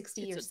remember,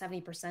 60 or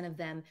 70% of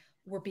them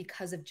were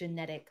because of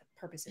genetic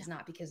purposes,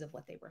 not because of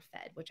what they were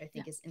fed, which I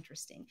think is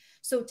interesting.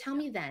 So tell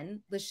me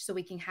then, so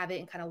we can have it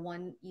in kind of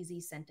one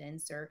easy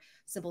sentence or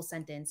simple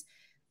sentence.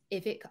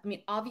 I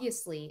mean,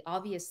 obviously,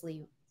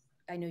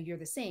 I know you're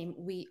the same.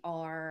 We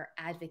are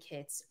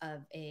advocates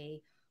of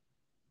a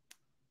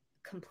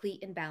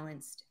complete and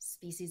balanced,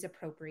 species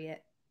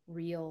appropriate,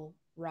 real,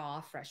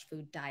 raw, fresh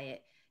food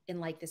diet in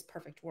like this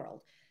perfect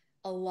world.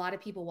 A lot of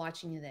people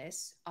watching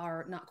this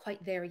are not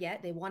quite there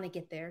yet. They want to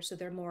get there. So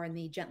they're more in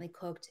the gently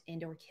cooked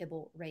and or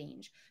kibble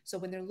range. So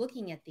when they're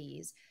looking at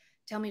these,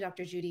 tell me,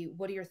 Dr. Judy,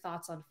 what are your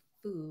thoughts on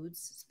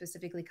foods,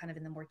 specifically kind of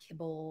in the more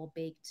kibble,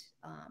 baked,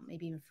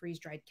 maybe even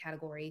freeze-dried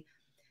category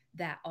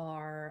that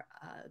are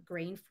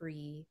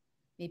grain-free,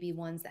 maybe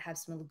ones that have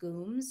some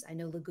legumes. I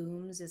know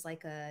legumes is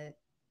like a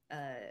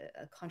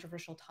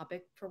controversial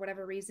topic for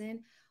whatever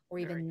reason, or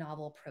Very. even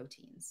novel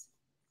proteins.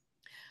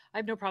 I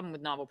have no problem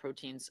with novel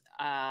proteins.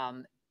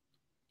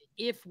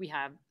 If we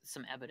have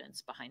some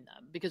evidence behind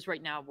them, because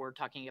right now we're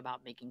talking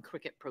about making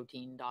cricket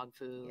protein dog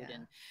food Yeah.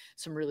 and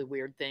some really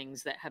weird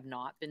things that have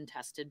not been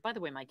tested. By the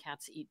way, my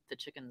cats eat the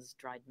chicken's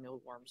dried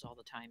mealworms all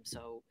the time.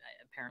 So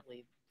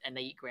apparently, and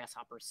they eat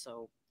grasshoppers.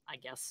 So I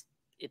guess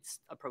it's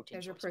a protein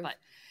There's your source,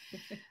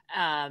 proof. but,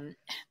 and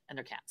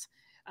they're cats.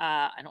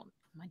 I don't,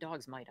 my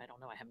dogs might, I don't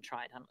know. I haven't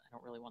tried. I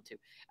don't really want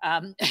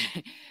to.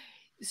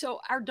 So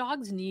our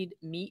dogs need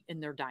meat in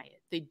their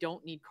diet. They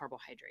don't need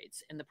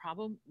carbohydrates. And the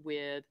problem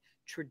with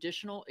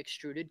traditional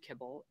extruded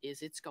kibble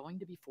is it's going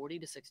to be 40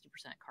 to 60%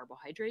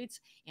 carbohydrates.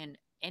 And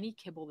any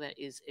kibble that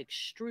is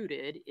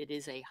extruded, it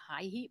is a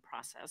high heat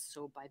process.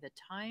 So by the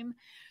time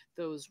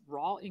those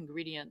raw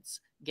ingredients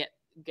get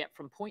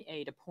from point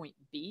A to point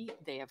B,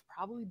 they have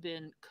probably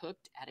been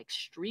cooked at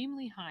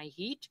extremely high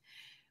heat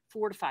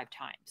 4 to 5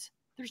 times.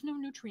 There's no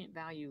nutrient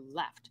value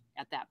left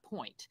at that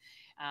point.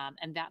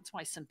 And that's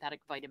why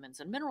synthetic vitamins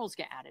and minerals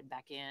get added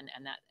back in,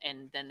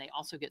 and then they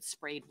also get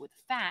sprayed with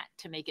fat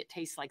to make it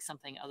taste like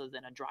something other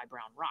than a dry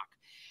brown rock.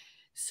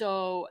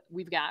 So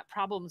we've got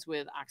problems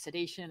with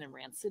oxidation and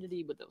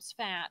rancidity with those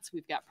fats.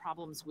 We've got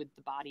problems with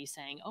the body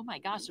saying, oh my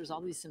gosh, there's all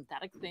these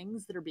synthetic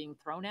things that are being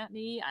thrown at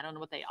me. I don't know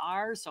what they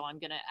are. So I'm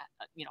going to,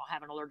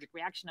 have an allergic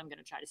reaction. I'm going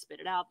to try to spit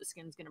it out. The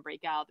skin's going to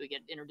break out. We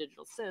get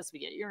interdigital cysts. We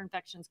get ear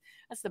infections.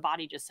 That's the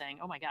body just saying,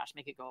 oh my gosh,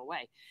 make it go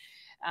away.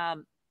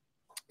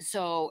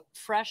 So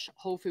fresh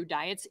whole food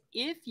diets,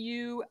 if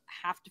you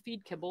have to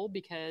feed kibble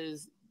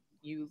because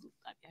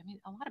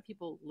a lot of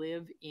people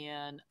live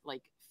in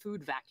like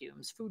food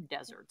vacuums, food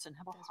deserts, and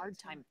have a hard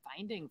time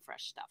finding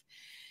fresh stuff.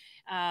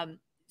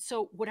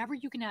 So whatever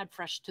you can add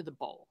fresh to the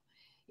bowl,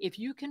 if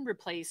you can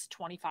replace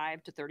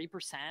 25 to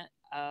 30%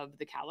 of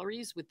the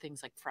calories with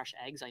things like fresh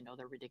eggs, I know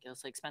they're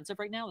ridiculously expensive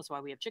right now. That's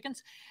why we have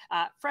chickens.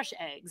 Fresh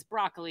eggs,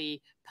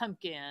 broccoli,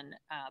 pumpkin,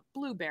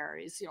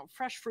 blueberries,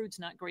 fresh fruits,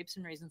 not grapes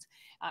and raisins,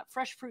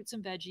 fresh fruits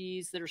and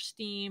veggies that are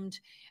steamed,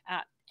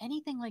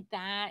 anything like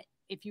that.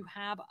 If you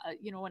have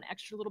an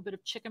extra little bit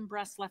of chicken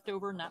breast left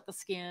over, not the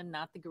skin,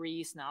 not the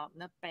grease, not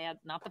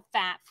the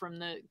fat from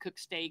the cooked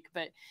steak,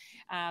 but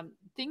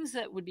things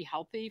that would be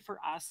healthy for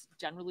us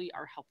generally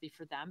are healthy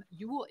for them.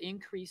 You will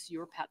increase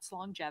your pet's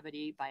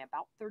longevity by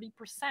about 30%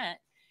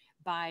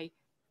 by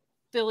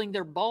filling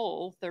their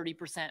bowl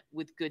 30%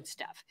 with good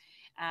stuff.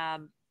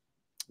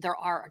 There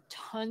are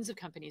tons of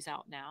companies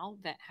out now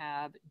that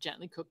have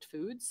gently cooked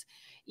foods.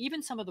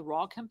 Even some of the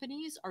raw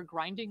companies are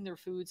grinding their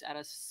foods at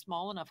a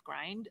small enough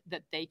grind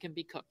that they can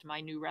be cooked. My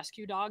new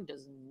rescue dog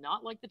does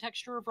not like the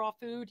texture of raw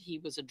food. He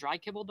was a dry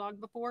kibble dog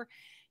before.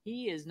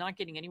 He is not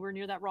getting anywhere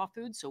near that raw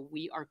food. So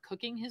we are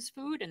cooking his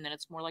food, and then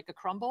it's more like a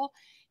crumble.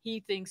 He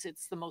thinks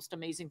it's the most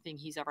amazing thing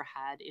he's ever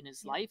had in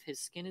his life. His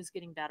skin is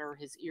getting better.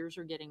 His ears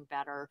are getting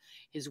better.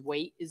 His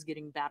weight is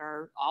getting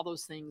better. All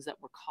those things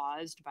that were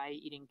caused by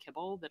eating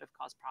kibble that have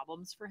caused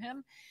problems for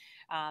him.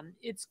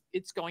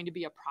 It's going to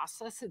be a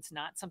process. It's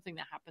not something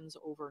that happens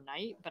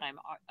overnight, but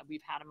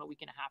we've had him a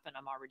week and a half, and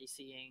I'm already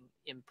seeing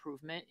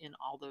improvement in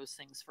all those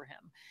things for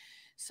him.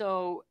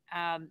 So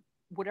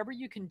whatever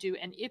you can do,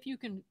 and if you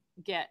can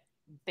get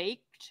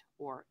baked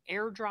or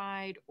air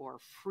dried or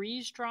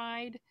freeze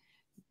dried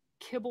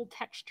kibble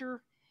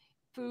texture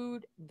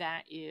food,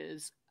 that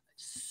is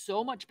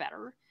so much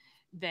better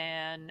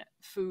than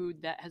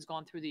food that has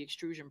gone through the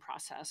extrusion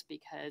process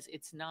because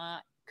it's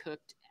not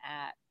cooked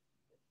at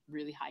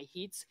really high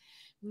heats.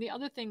 And the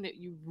other thing that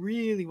you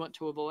really want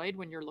to avoid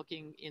when you're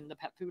looking in the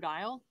pet food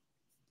aisle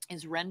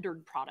is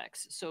rendered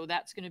products. So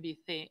that's going to be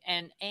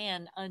and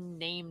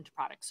unnamed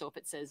products. So if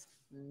it says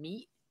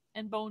meat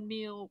and bone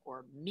meal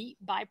or meat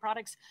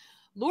byproducts,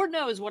 Lord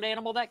knows what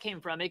animal that came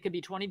from. It could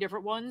be 20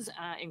 different ones,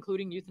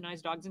 including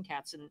euthanized dogs and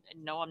cats. And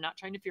no, I'm not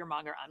trying to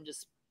fearmonger. I'm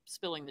just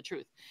spilling the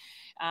truth.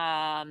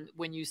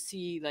 When you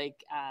see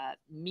like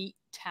meat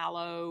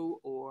tallow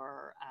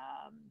or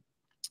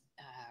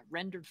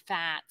rendered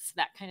fats,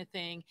 that kind of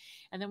thing.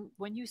 And then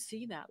when you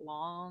see that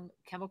long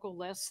chemical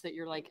list that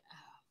you're like,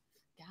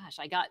 oh, gosh,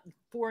 I got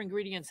 4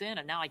 ingredients in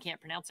and now I can't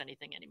pronounce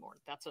anything anymore.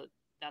 That's a,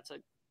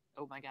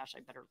 oh my gosh, I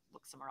better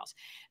look somewhere else.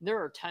 There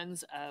are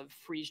tons of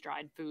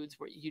freeze-dried foods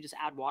where you just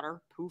add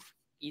water, poof,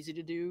 easy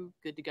to do,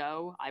 good to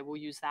go. I will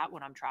use that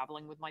when I'm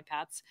traveling with my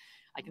pets.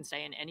 I can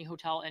stay in any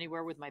hotel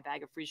anywhere with my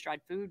bag of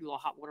freeze-dried food, a little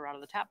hot water out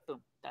of the tap,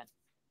 boom, done.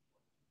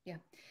 Yeah.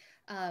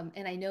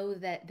 And I know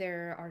that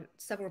there are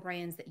several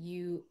brands that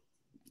you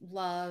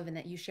love and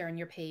that you share on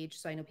your page.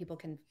 So I know people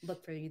can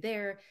look for you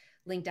there.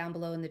 link down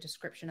below in the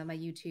description of my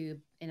YouTube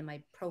and in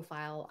my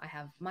profile, I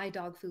have my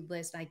dog food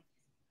list. I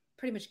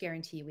pretty much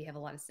guarantee we have a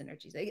lot of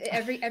synergies. Like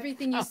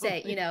everything you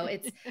say, you know,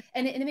 it's,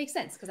 and it makes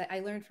sense because I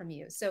learned from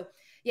you. So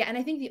yeah. And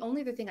I think the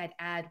only other thing I'd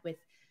add with,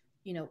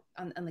 you know,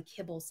 on the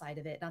kibble side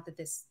of it, not that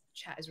this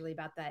chat is really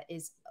about that,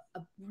 is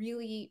a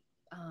really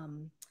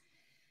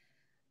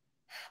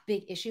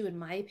big issue, in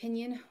my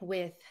opinion,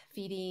 with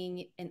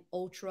feeding an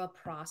ultra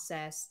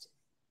processed,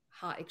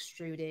 hot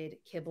extruded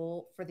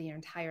kibble for the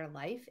entire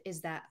life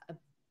is that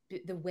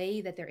the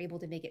way that they're able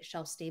to make it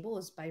shelf stable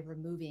is by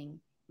removing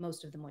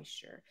most of the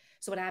moisture.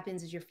 So what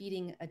happens is you're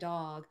feeding a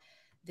dog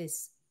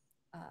this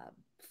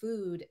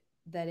food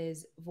that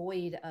is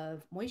void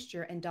of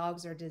moisture, and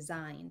dogs are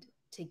designed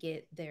to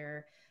get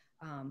their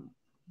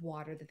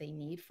water that they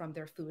need from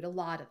their food, a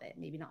lot of it,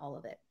 maybe not all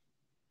of it.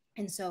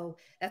 And so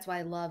that's why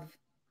I love,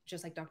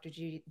 just like Dr.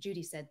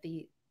 Judy said,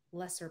 the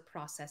lesser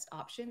processed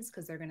options,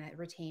 because they're going to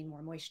retain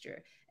more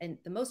moisture, and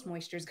the most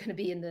moisture is going to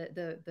be in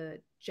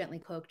the gently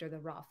cooked or the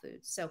raw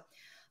foods. So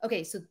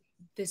okay, so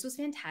this was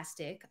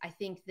fantastic. I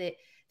think that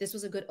this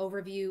was a good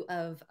overview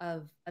of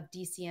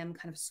DCM,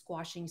 kind of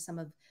squashing some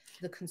of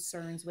the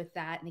concerns with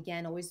that. And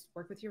again, always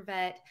work with your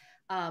vet.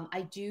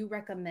 I do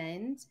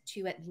recommend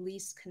to at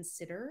least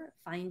consider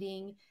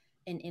finding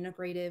an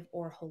integrative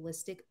or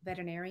holistic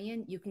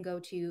veterinarian. You can go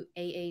to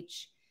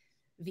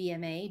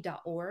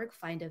ahvma.org,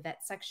 find a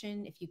vet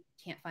section if you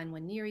can't find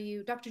one near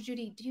you. Dr.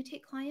 Judy, do you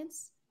take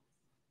clients?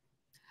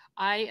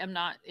 I am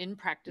not in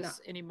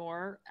practice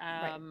anymore.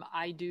 Right.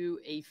 I do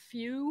a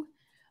few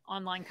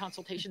online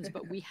consultations,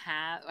 but we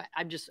have,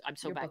 I'm so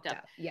You're backed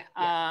up. Yeah.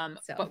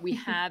 So. But we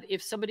have,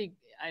 if somebody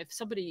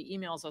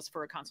emails us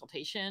for a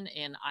consultation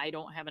and I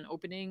don't have an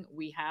opening,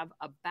 we have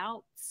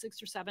about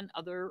 6 or 7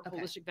 other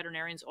holistic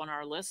veterinarians on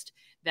our list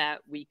that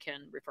we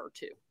can refer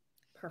to.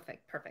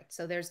 Perfect.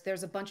 So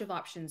there's a bunch of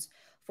options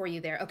for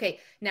you there. Okay.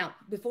 Now,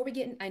 before we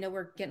get in, I know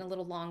we're getting a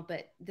little long,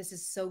 but this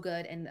is so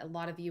good. And a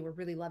lot of you are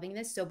really loving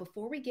this. So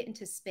before we get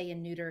into spay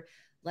and neuter,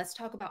 let's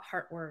talk about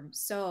heartworm.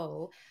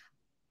 So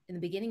in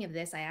the beginning of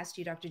this, I asked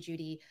you, Dr.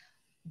 Judy,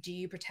 do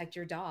you protect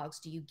your dogs?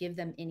 Do you give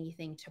them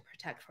anything to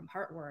protect from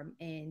heartworm?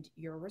 And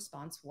your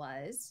response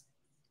was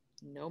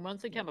no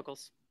monthly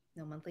chemicals.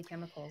 No monthly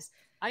chemicals.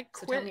 I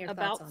quit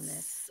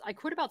I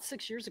quit about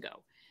 6 years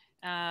ago.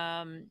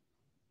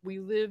 We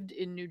lived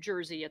in New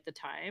Jersey at the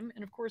time.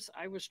 And of course,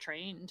 I was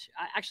trained.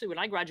 Actually, when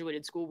I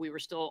graduated school, we were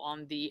still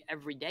on the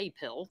everyday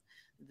pill,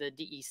 the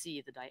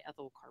DEC, the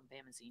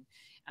diethylcarbamazine,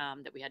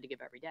 that we had to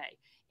give every day.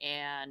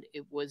 And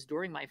it was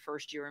during my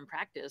first year in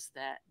practice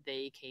that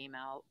they came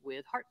out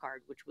with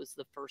HeartGuard, which was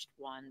the first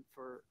one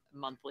for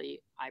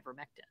monthly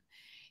ivermectin.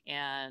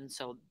 And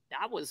so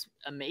that was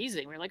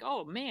amazing. We were like,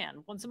 oh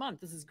man, once a month,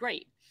 this is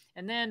great.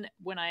 And then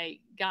when I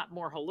got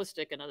more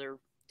holistic another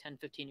 10,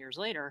 15 years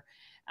later,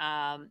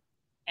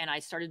 and I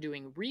started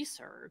doing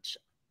research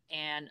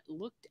and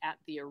looked at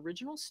the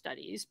original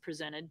studies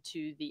presented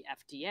to the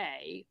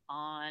FDA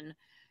on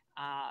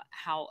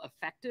how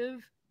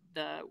effective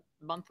the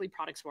monthly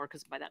products were,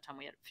 because by that time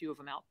we had a few of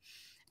them out.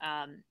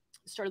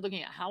 Started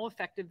looking at how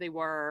effective they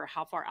were,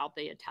 how far out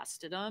they had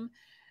tested them.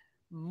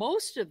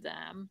 Most of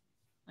them,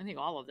 I think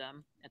all of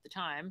them at the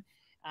time,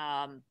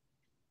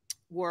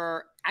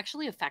 were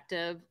actually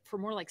effective for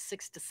more like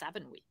 6 to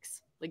 7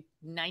 weeks, like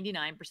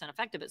 99%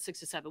 effective at 6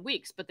 to 7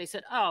 weeks. But they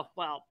said, oh,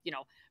 well, you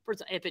know,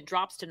 if it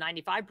drops to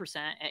 95%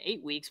 at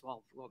 8 weeks,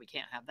 well, we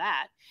can't have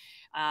that.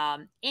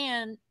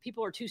 And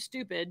people are too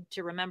stupid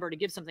to remember to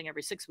give something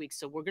every 6 weeks.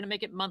 So we're going to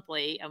make it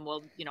monthly. And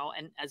we'll, you know,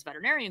 and as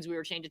veterinarians, we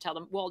were trained to tell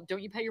them, well,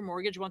 don't you pay your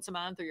mortgage once a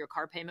month or your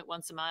car payment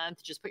once a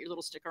month? Just put your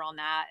little sticker on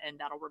that and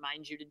that'll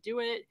remind you to do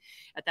it.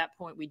 At that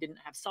point, we didn't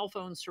have cell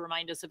phones to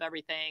remind us of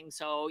everything.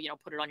 So, you know,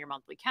 put it on your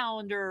monthly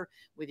calendar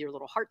with your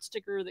little heart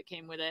sticker that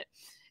came with it.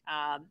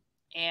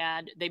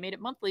 And they made it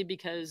monthly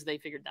because they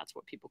figured that's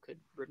what people could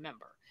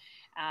remember.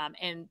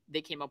 And they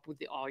came up with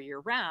the all year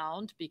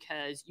round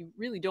because you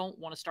really don't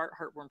want to start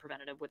heartworm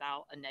preventative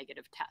without a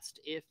negative test.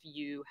 If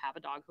you have a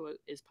dog who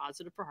is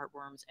positive for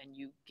heartworms and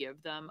you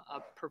give them a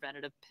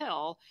preventative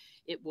pill,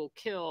 it will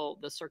kill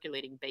the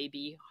circulating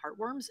baby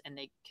heartworms and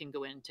they can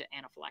go into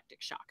anaphylactic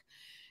shock.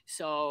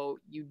 So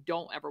you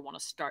don't ever want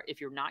to start, if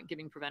you're not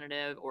giving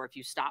preventative or if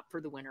you stop for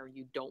the winter,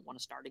 you don't want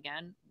to start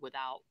again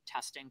without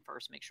testing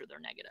first, make sure they're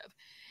negative.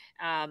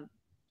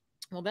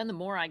 Well, then the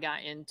more I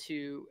got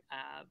into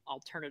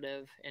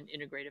alternative and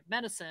integrative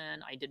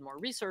medicine, I did more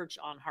research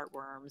on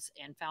heartworms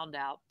and found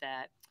out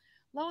that,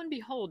 lo and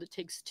behold, it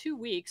takes 2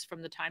 weeks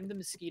from the time the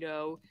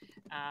mosquito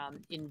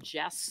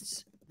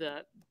ingests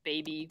the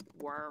baby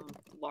worm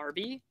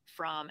larvae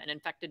from an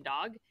infected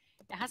dog.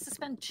 It has to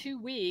spend 2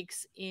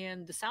 weeks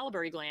in the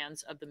salivary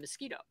glands of the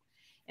mosquito.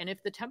 And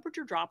if the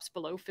temperature drops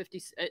below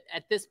 50,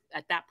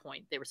 at that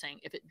point, they were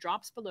saying if it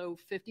drops below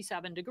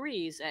 57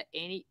 degrees at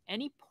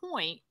any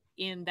point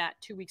in that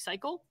 2 week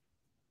cycle,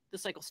 the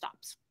cycle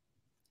stops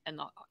and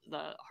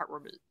the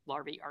heartworm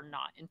larvae are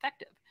not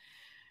infective.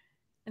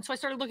 And so I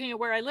started looking at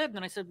where I lived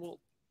and I said, well,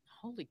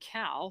 holy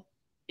cow,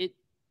 it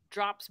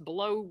drops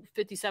below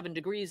 57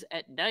 degrees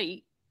at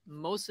night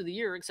most of the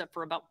year except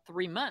for about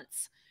 3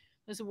 months.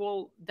 I said,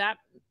 well, that's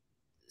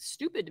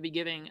stupid to be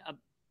giving a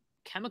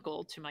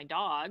chemical to my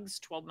dogs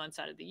 12 months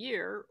out of the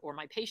year, or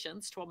my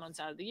patients 12 months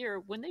out of the year,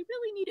 when they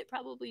really need it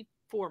probably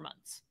 4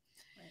 months.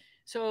 Right.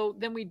 So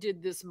then we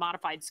did this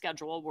modified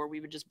schedule where we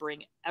would just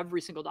bring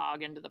every single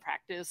dog into the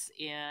practice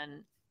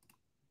in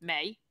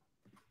May,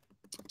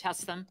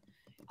 test them,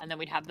 and then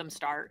we'd have them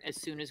start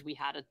as soon as we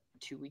had a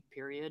 2-week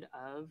period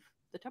of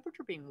the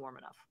temperature being warm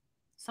enough.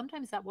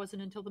 Sometimes that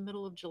wasn't until the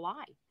middle of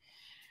July.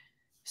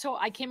 So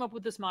I came up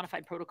with this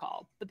modified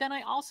protocol. But then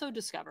I also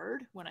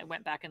discovered, when I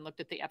went back and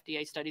looked at the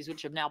FDA studies,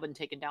 which have now been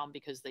taken down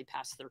because they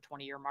passed their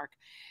 20-year mark,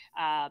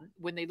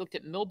 when they looked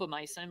at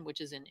milbemycin,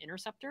 which is an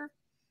interceptor,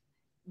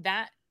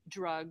 that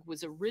drug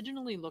was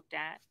originally looked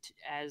at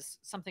as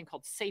something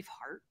called Safe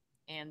Heart.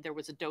 And there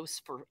was a dose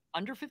for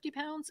under 50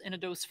 pounds and a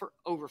dose for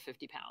over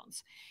 50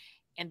 pounds.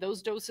 And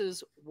those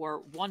doses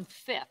were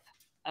 1/5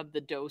 of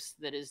the dose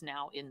that is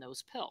now in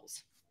those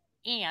pills.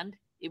 And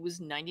it was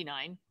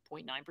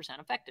 99.9%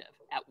 effective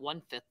at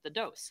 1/5 the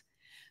dose.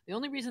 The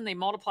only reason they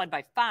multiplied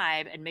by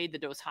 5 and made the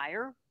dose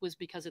higher was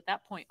because at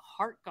that point,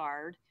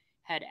 HeartGuard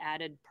had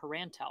added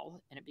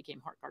Parentel, and it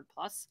became HeartGuard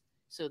Plus,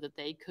 so that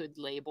they could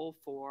label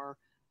for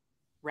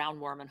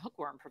roundworm and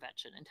hookworm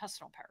prevention,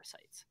 intestinal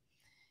parasites.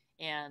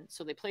 And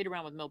so they played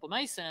around with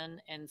milbemycin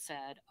and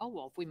said, oh,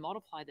 well, if we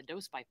multiply the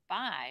dose by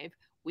 5,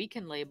 we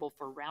can label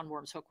for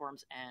roundworms,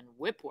 hookworms, and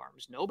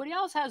whipworms. Nobody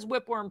else has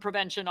whipworm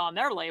prevention on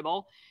their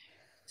label.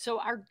 So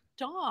our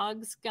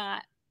dogs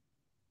got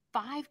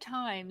 5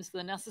 times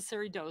the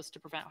necessary dose to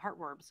prevent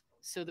heartworms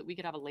so that we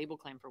could have a label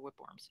claim for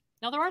whipworms.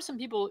 Now, there are some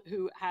people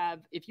who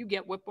have, if you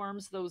get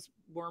whipworms, those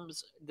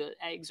worms, the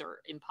eggs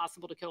are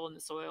impossible to kill in the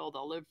soil.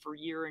 They'll live for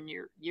year in,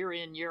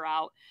 year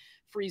out,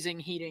 freezing,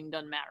 heating,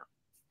 doesn't matter.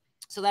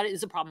 So that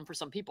is a problem for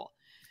some people.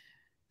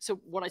 So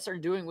what I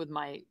started doing with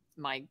my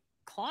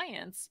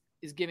clients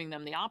is giving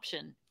them the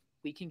option.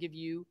 We can give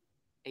you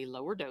a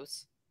lower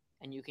dose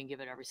and you can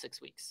give it every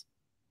 6 weeks.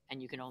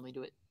 And you can only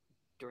do it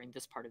during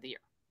this part of the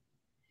year,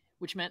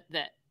 which meant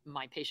that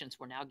my patients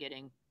were now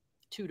getting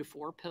 2 to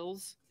 4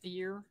 pills a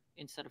year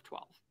instead of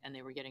 12, and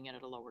they were getting it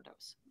at a lower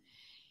dose.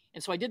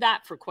 And so I did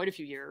that for quite a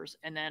few years.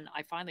 And then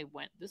I finally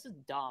went, this is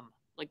dumb.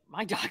 Like,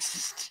 my dogs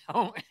just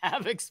don't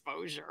have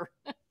exposure.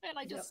 And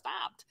I just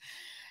stopped.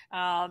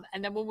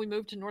 And then when we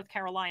moved to North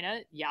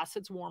Carolina, yes,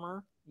 it's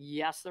warmer.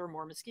 Yes, there are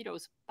more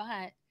mosquitoes.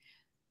 But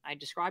I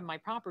described my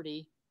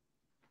property.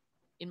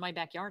 In my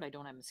backyard, I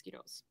don't have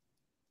mosquitoes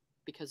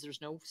because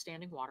there's no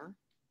standing water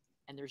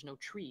and there's no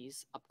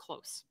trees up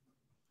close.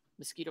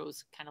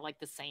 Mosquitoes kind of like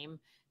the same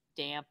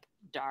damp,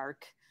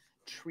 dark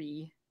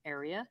tree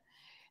area.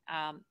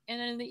 And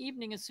then in the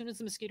evening, as soon as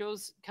the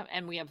mosquitoes come,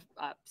 and we have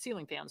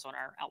ceiling fans on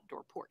our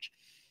outdoor porch.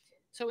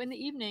 So in the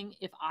evening,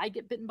 if I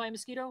get bitten by a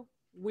mosquito,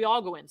 we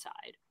all go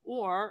inside.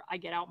 Or I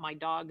get out my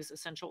dog's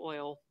essential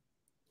oil,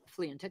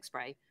 flea and tick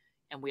spray,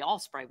 and we all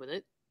spray with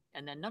it.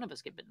 And then none of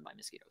us get bitten by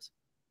mosquitoes.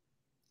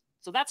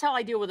 So that's how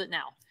I deal with it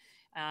now.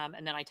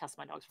 And then I test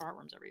my dogs for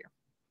heartworms every year.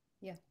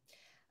 Yeah.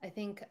 I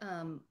think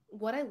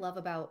what I love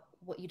about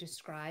what you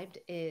described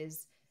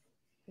is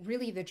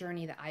really the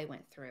journey that I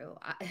went through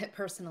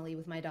personally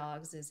with my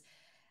dogs, is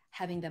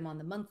having them on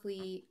the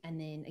monthly. And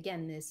then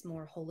again, this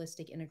more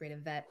holistic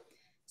integrative vet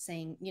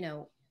saying, you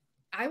know,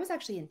 I was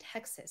actually in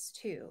Texas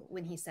too,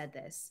 when he said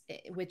this,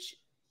 which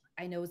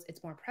I know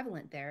it's more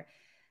prevalent there,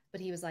 but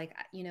he was like,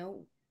 you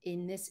know,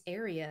 in this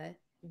area,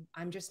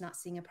 I'm just not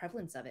seeing a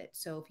prevalence of it.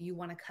 So if you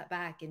want to cut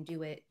back and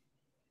do it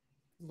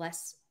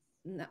less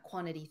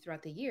quantity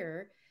throughout the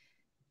year,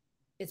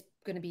 it's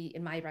going to be,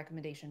 in my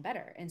recommendation,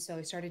 better. And so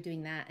I started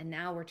doing that. And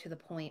now we're to the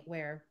point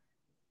where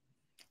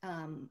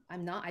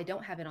I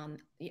don't have it on,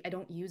 I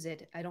don't use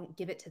it. I don't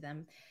give it to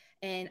them.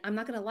 And I'm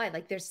not going to lie,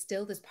 like there's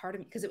still this part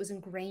of me, because it was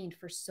ingrained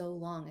for so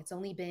long. It's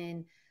only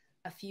been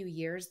a few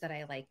years that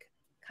I like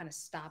kind of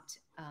stopped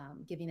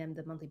giving them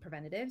the monthly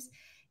preventatives.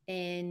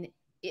 And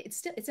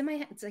it's in my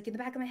head. It's like in the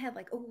back of my head,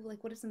 like, oh,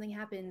 like what if something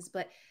happens?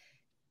 But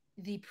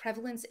the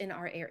prevalence in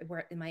our area,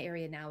 where in my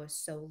area now, is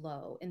so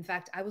low. In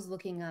fact, I was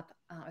looking up,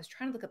 I was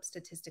trying to look up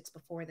statistics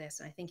before this,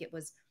 and I think it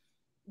was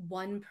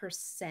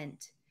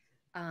 1%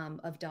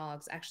 of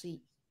dogs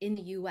actually in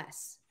the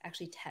US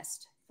actually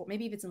test for,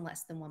 maybe if it's in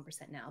less than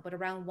 1% now, but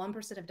around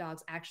 1% of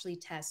dogs actually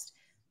test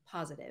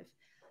positive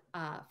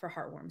for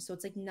heartworms. So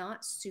it's like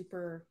not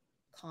super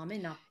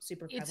common, not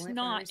super prevalent. It's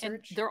not, and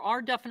there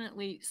are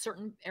definitely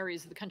certain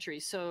areas of the country.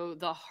 So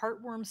the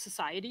Heartworm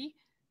Society,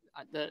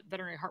 the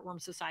Veterinary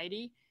Heartworm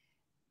Society,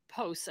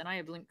 posts, and I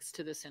have links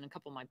to this in a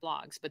couple of my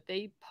blogs, but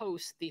they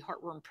post the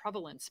heartworm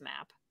prevalence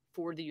map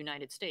for the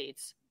United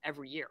States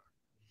every year.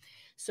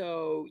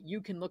 So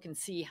you can look and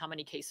see how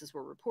many cases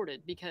were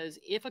reported, because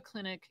if a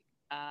clinic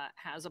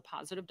has a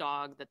positive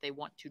dog that they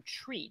want to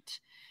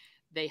treat,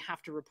 they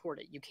have to report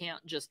it. You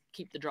can't just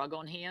keep the drug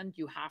on hand.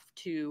 You have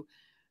to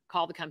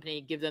call the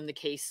company, give them the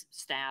case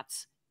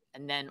stats,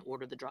 and then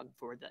order the drug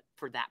for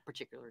that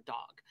particular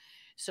dog.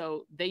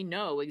 So they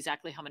know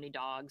exactly how many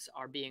dogs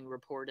are being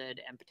reported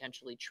and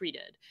potentially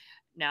treated.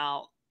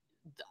 Now,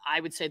 I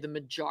would say the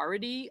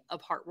majority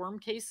of heartworm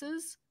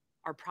cases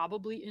are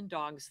probably in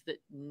dogs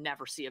that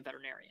never see a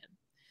veterinarian.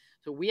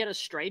 So we had a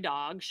stray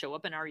dog show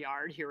up in our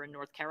yard here in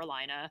North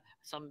Carolina,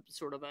 some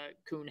sort of a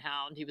coon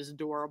hound. He was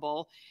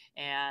adorable.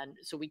 And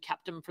so we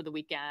kept him for the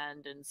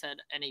weekend and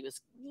and he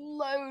was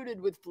loaded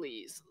with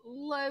fleas,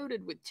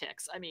 loaded with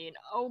ticks. I mean,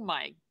 oh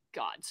my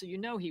God. So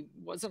he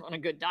wasn't on a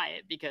good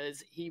diet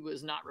because he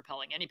was not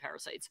repelling any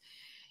parasites.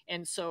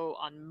 And so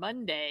on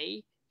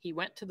Monday, he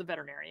went to the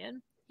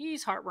veterinarian.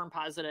 He's heartworm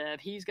positive.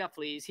 He's got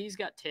fleas. He's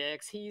got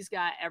ticks. He's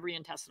got every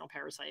intestinal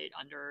parasite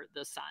under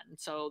the sun.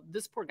 So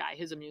this poor guy,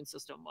 his immune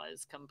system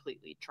was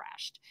completely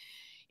trashed.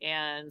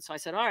 And so I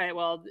said, all right,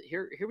 well,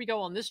 here we go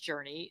on this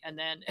journey. And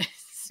then as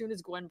soon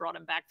as Gwen brought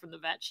him back from the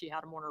vet, she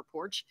had him on her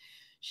porch.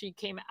 She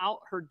came out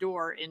her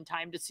door in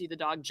time to see the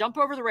dog jump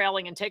over the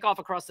railing and take off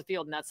across the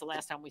field. And that's the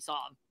last time we saw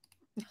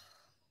him.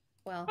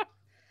 Well,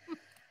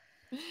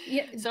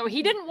 yeah. So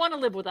he didn't want to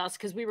live with us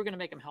because we were going to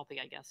make him healthy,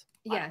 I guess.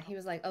 Yeah, he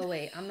was like, "Oh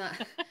wait, I'm not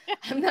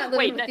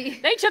living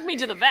with they took me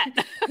to the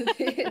vet.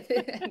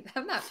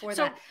 I'm not for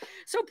that."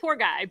 So poor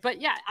guy. But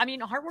yeah, I mean,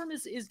 heartworm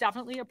is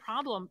definitely a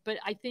problem. But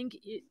I think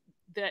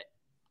that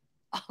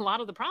a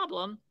lot of the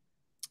problem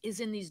is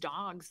in these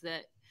dogs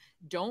that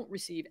don't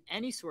receive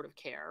any sort of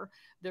care.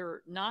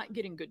 They're not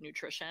getting good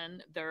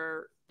nutrition.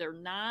 They're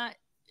not.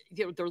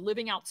 They're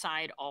living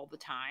outside all the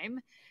time.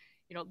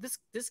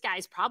 This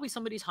guy's probably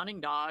somebody's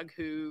hunting dog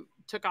who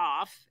took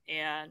off.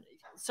 And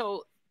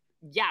so,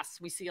 yes,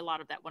 we see a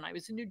lot of that. When I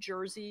was in New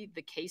Jersey,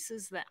 the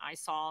cases that I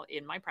saw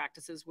in my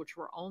practices, which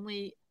were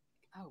only,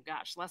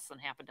 less than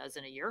half a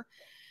dozen a year,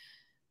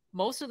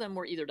 most of them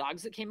were either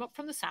dogs that came up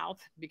from the south,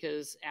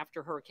 because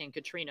after Hurricane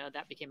Katrina,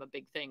 that became a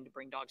big thing to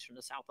bring dogs from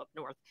the south up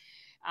north.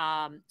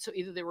 So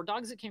either they were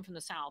dogs that came from the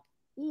south,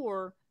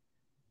 or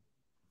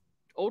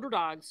older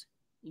dogs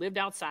lived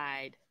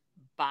outside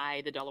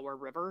by the Delaware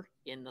River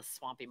in the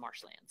swampy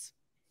marshlands.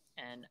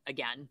 And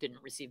again,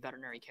 didn't receive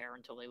veterinary care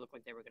until they looked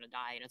like they were going to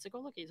die. And it's like,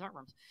 oh, look, he's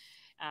heartworms.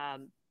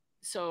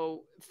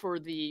 So for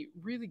the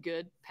really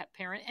good pet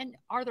parent, and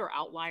are there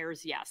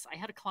outliers? Yes. I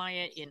had a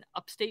client in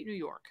upstate New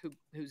York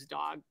whose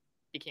dog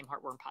became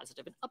heartworm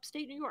positive in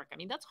upstate New York. I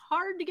mean, that's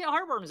hard to get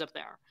heartworms up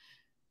there,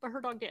 but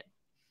her dog did.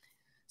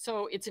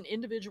 So it's an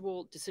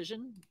individual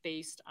decision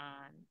based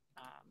on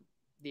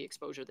the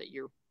exposure that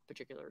your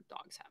particular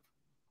dogs have.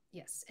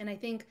 Yes. And I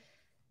think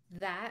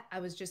that I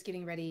was just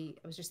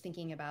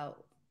thinking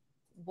about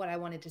what I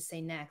wanted to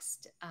say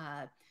next,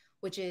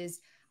 which is,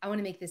 I want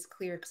to make this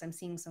clear because I'm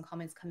seeing some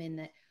comments come in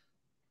that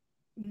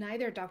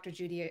neither Dr.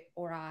 Judy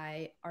or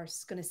I are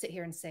going to sit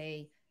here and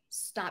say,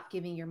 stop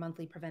giving your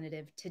monthly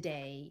preventative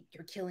today.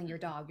 You're killing your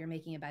dog. You're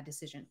making a bad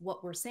decision.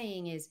 What we're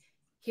saying is,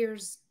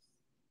 here's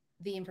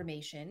the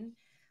information.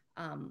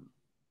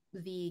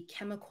 The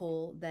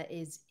chemical that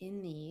is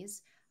in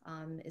these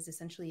is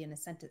essentially an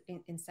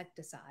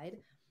insecticide.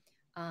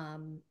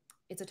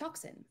 It's a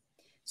toxin.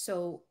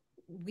 So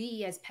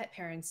we as pet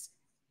parents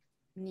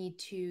need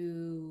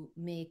to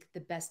make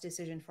the best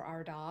decision for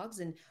our dogs.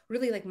 And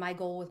really, like, my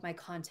goal with my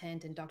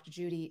content, and Dr.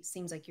 Judy,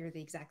 seems like you're the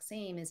exact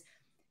same, is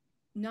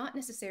not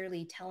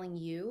necessarily telling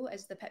you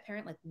as the pet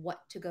parent like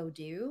what to go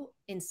do,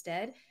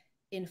 instead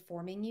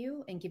informing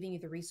you and giving you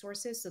the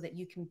resources so that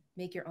you can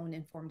make your own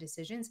informed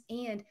decisions,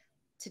 and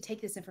to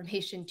take this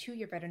information to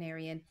your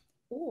veterinarian,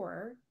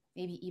 or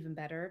maybe even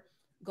better,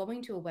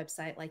 going to a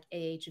website like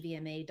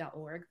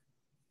ahvma.org.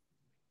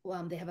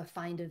 They have a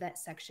find a vet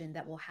section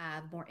that will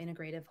have more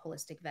integrative,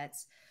 holistic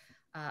vets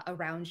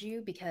around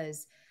you,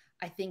 because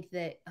I think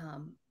that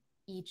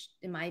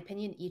in my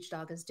opinion, each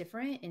dog is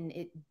different, and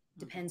it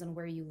depends on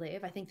where you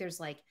live. I think there's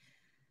like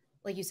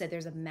you said,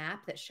 there's a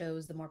map that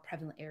shows the more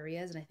prevalent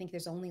areas. And I think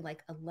there's only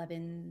like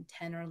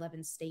 10 or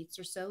 11 states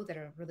or so that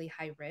are really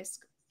high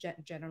risk,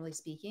 generally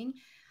speaking.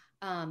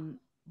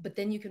 But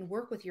then you can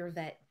work with your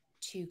vet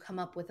to come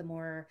up with a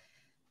more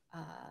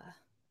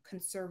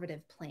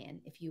conservative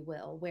plan, if you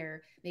will,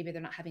 where maybe they're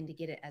not having to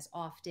get it as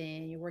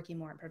often. You're working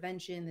more on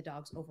prevention, the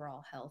dog's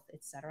overall health,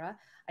 etc.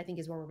 I think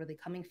is where we're really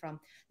coming from.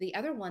 The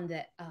other one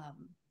that,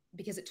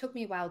 because it took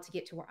me a while to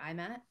get to where I'm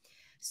at.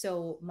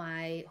 So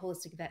my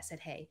holistic vet said,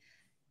 hey,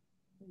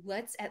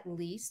 let's at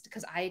least,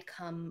 because I had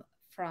come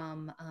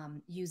from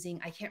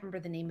using, I can't remember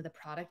the name of the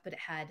product, but it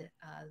had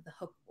the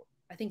hook,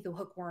 I think the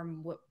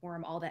hookworm,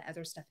 worm, all that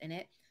other stuff in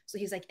it. So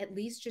he's like, at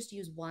least just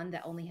use one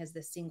that only has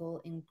the single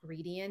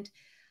ingredient.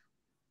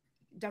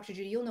 Dr.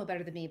 Judy, you'll know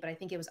better than me, but I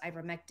think it was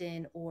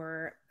ivermectin,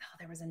 or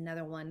there was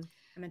another one.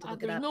 I meant to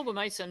look it up. There's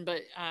milbemycin,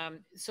 but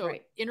so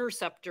right.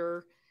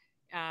 Interceptor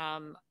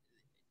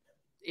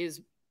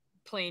is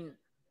plain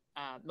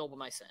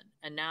milbemycin,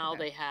 and now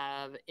they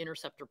have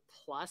Interceptor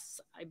Plus,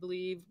 I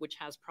believe, which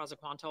has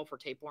praziquantel for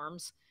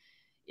tapeworms.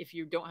 If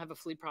you don't have a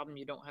flea problem,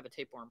 you don't have a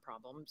tapeworm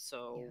problem.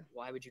 So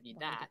why would you need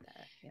that?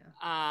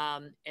 Yeah.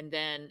 And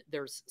then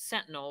there's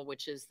Sentinel,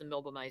 which is the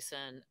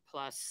milbemycin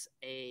plus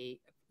a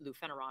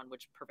lufeneron,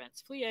 which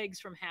prevents flea eggs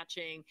from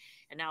hatching.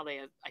 And now they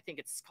have, I think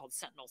it's called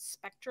Sentinel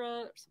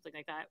Spectra or something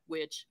like that,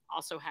 which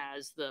also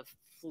has the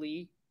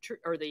flea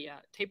or the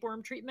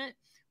tapeworm treatment.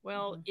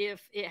 Well,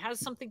 if it has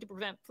something to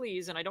prevent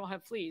fleas and I don't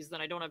have fleas,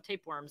 then I don't have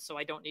tapeworms, so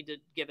I don't need to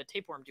give a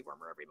tapeworm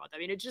dewormer every month. I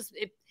mean,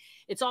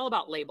 it's all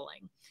about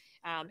labeling.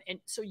 And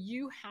so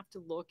you have to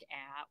look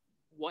at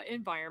what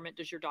environment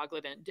does your dog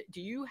live in.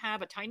 Do you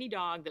have a tiny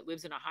dog that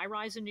lives in a high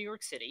rise in New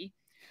York City?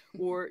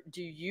 Or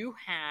do you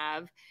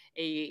have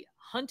a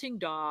hunting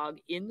dog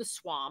in the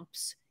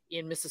swamps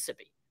in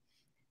Mississippi?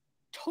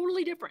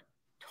 Totally different.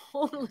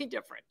 Totally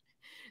different.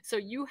 So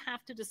you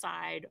have to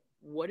decide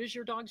what is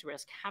your dog's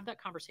risk, have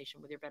that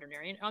conversation with your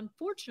veterinarian.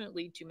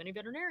 Unfortunately, too many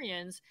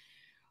veterinarians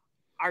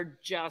are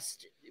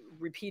just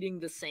repeating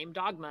the same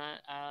dogma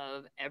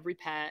of every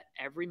pet,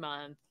 every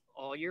month,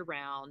 all year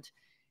round.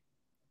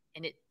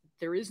 And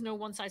there is no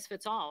one size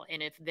fits all.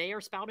 And if they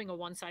are spouting a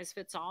one size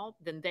fits all,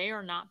 then they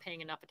are not paying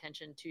enough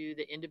attention to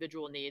the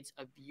individual needs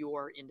of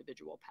your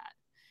individual pet.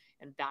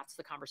 And that's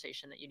the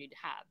conversation that you need to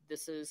have.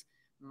 This is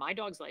my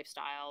dog's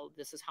lifestyle.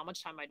 This is how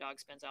much time my dog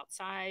spends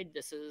outside.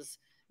 This is,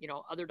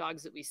 other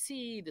dogs that we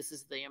see. This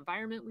is the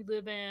environment we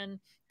live in.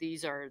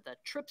 These are the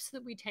trips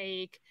that we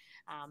take.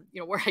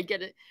 Where I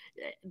get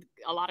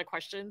a lot of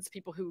questions,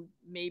 people who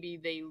maybe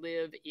they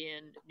live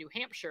in New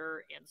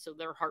Hampshire and so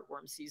their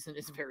heartworm season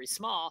is very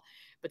small,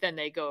 but then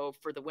they go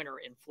for the winter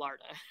in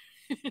Florida.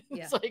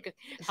 It's like,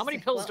 how many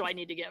pills do I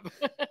need to give?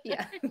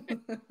 Yeah.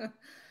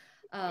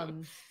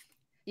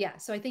 Yeah.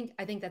 So I think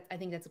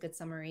that's a good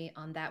summary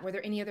on that. Were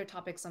there any other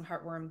topics on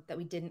heartworm that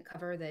we didn't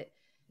cover that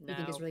you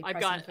think is really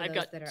pressing for those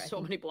that are? I've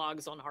got many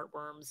blogs on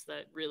heartworms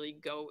that really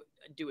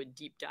do a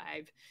deep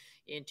dive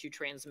into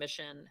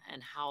transmission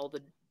and how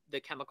the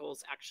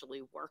chemicals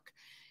actually work,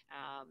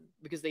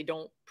 because they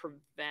don't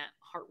prevent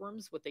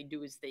heartworms. What they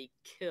do is they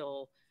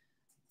kill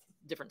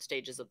different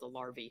stages of the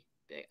larvae,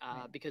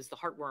 because the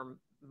heartworm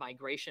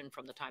migration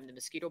from the time the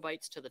mosquito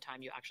bites to the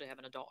time you actually have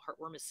an adult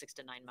heartworm is 6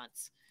 to 9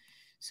 months.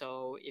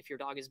 So if your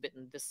dog is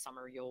bitten this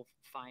summer, you'll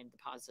find the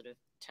positive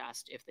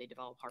test if they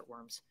develop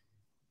heartworms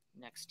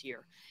next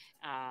year.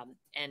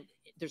 And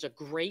there's a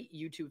great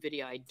YouTube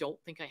video. I don't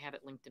think I have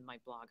it linked in my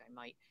blog. I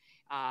might,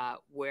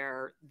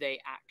 where they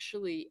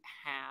actually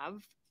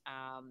have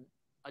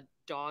a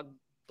dog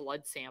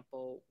blood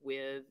sample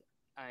with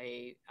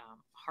a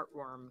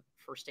heartworm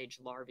first stage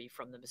larvae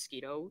from the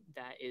mosquito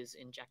that is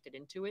injected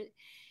into it.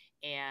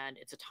 And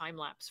it's a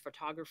time-lapse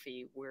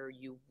photography where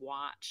you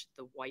watch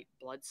the white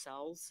blood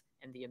cells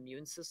and the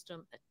immune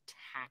system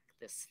attack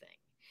this thing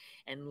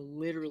and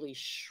literally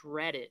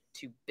shred it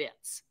to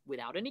bits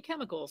without any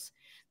chemicals.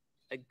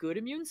 A good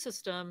immune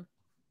system,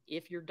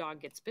 if your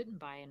dog gets bitten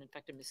by an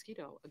infected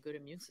mosquito, a good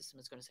immune system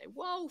is going to say,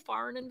 whoa,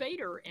 foreign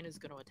invader, and is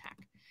going to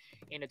attack.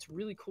 And it's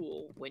really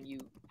cool when you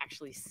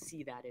actually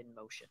see that in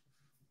motion.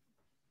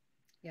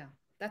 Yeah,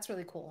 that's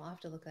really cool. I'll have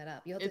to look that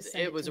up.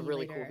 It was a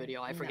really cool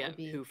video. I forget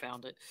who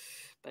found it,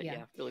 but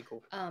yeah, really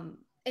cool.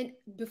 And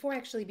before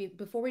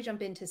we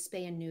jump into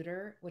spay and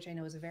neuter, which I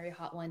know is a very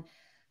hot one,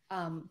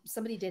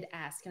 somebody did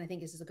ask, and I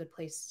think this is a good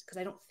place because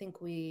I don't think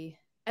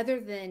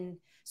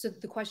so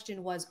the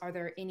question was, are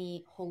there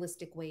any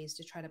holistic ways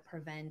to try to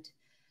prevent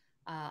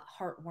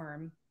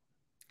heartworm?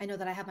 I know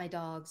that I have my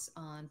dogs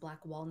on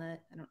black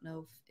walnut. I don't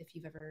know if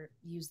you've ever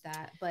used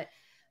that, but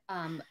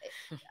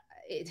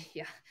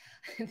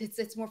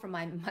it's more from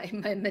my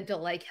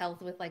mental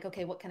health with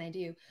okay, what can I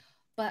do?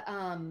 But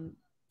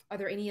are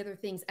there any other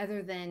things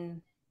other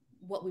than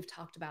what we've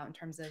talked about in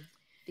terms of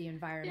the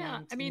environment? Yeah,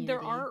 I mean,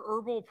 there are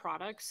herbal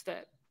products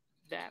that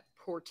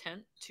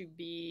portend to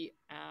be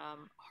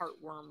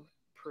heartworm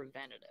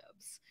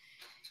preventatives.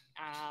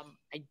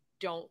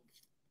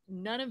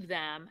 None of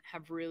them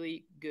have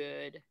really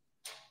good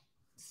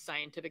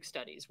scientific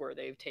studies where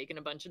they've taken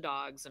a bunch of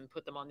dogs and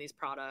put them on these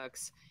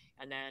products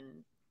and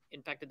then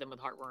infected them with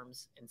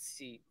heartworms and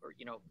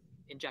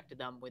injected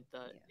them with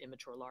the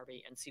immature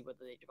larvae and see whether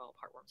they develop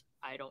heartworms.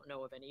 I don't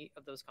know of any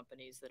of those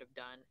companies that have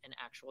done an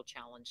actual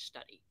challenge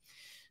study.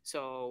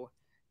 So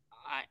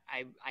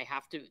I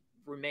have to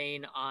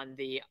remain on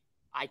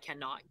I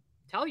cannot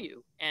tell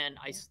you, and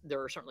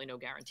there are certainly no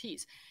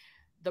guarantees.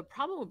 The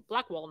problem with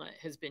black walnut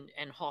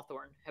and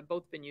hawthorn have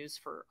both been used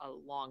for a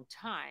long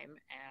time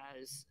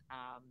as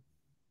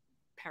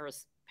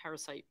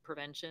parasite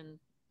prevention,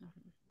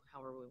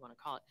 however we want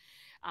to call it.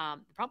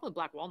 The problem with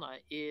black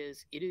walnut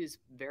is it is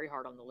very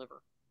hard on the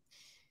liver.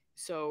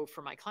 So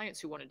for my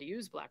clients who wanted to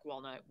use black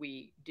walnut,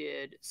 we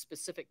did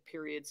specific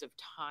periods of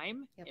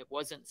time. Yep. It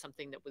wasn't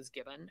something that was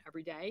given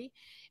every day.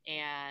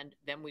 And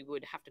then we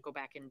would have to go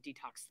back and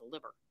detox the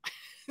liver.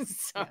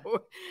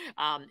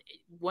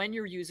 When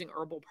you're using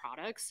herbal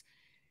products,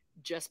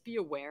 just be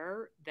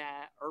aware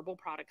that herbal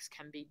products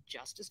can be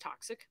just as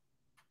toxic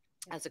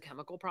as a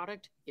chemical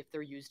product if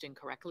they're used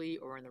incorrectly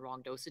or in the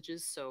wrong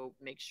dosages. So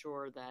make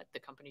sure that the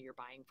company you're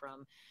buying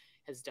from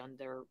has done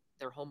their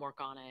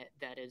homework on it,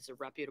 that is a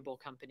reputable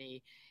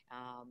company.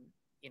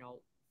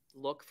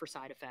 Look for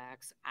side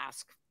effects,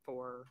 ask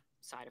for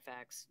side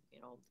effects,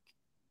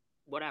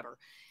 whatever.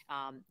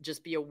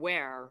 Just be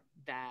aware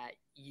that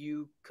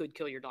you could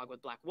kill your dog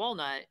with black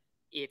walnut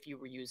if you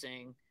were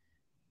using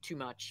too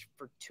much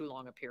for too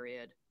long a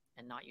period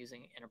and not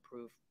using an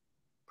approved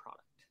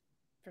product.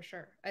 For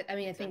sure. I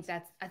mean, Makes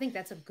sense. I think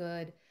that's a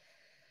good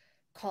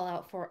call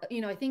out for,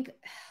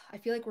 I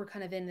feel like we're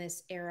kind of in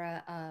this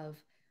era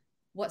of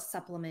what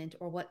supplement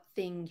or what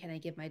thing can I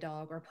give my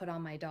dog or put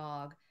on my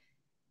dog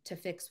to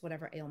fix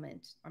whatever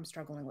ailment I'm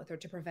struggling with or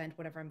to prevent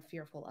whatever I'm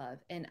fearful of.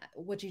 And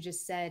what you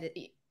just said,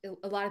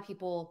 a lot of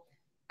people,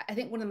 I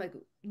think one of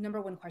the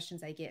number one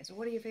questions I get is,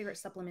 what are your favorite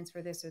supplements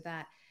for this or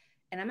that?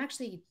 And I'm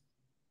actually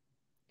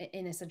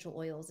in essential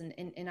oils,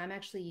 and I'm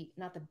actually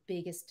not the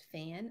biggest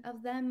fan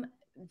of them,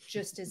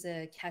 just as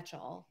a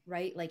catch-all,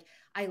 right? Like,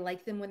 I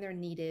like them when they're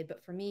needed,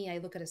 but for me, I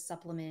look at a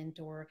supplement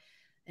or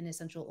an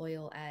essential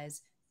oil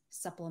as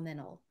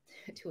supplemental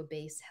to a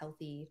base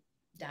healthy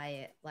Yeah.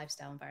 diet,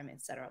 lifestyle, environment,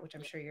 etc., which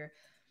I'm Yeah. sure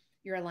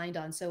you're aligned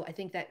on. So I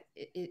think that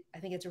I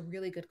think it's a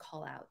really good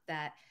call out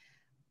that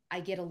I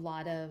get a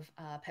lot of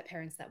pet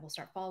parents that will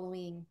start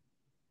following,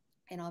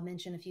 and I'll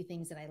mention a few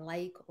things that I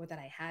like or that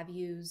I have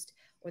used,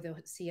 or they'll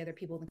see other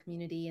people in the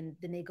community and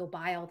then they go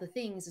buy all the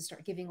things and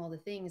start giving all the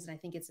things. And I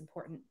think it's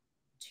important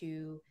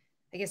to,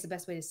 I guess the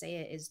best way to say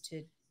it is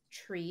to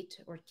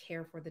treat or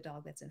care for the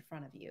dog that's in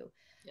front of you.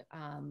 Yeah.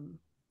 Um,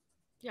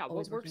 Yeah, what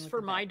Always working works with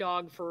for the my vet.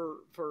 dog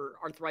for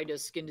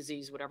arthritis, skin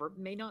disease, whatever,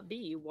 may not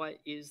be what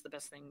is the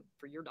best thing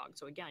for your dog.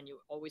 So again, you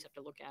always have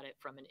to look at it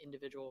from an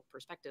individual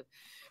perspective.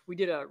 We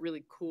did a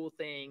really cool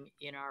thing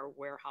in our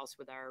warehouse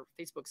with our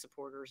Facebook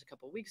supporters a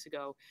couple of weeks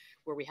ago,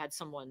 where we had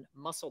someone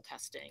muscle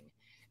testing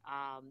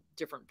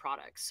different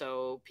products.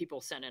 So people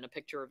sent in a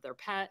picture of their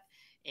pet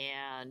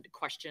and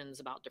questions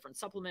about different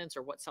supplements,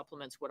 or what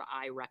supplements would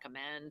I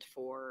recommend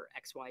for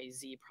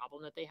XYZ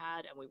problem that they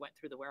had. And we went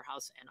through the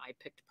warehouse and I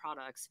picked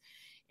products,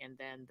 and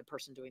then the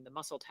person doing the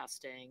muscle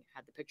testing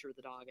had the picture of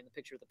the dog and the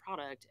picture of the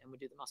product, and would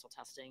do the muscle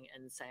testing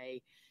and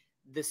say,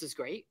 this is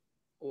great,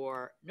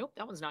 or nope,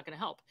 that one's not going to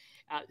help.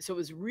 So it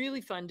was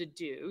really fun to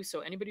do.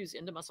 So anybody who's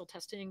into muscle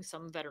testing,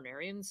 some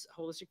veterinarians,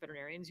 holistic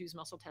veterinarians, use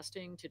muscle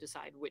testing to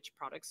decide which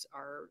products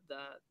are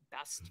the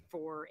best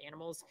for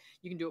animals.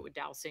 You can do it with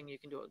dowsing, you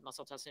can do it with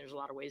muscle testing. There's a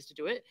lot of ways to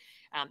do it.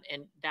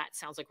 And that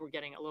sounds like we're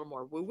getting a little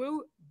more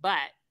woo-woo,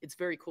 but it's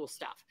very cool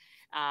stuff.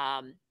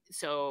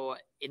 So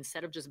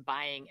instead of just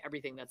buying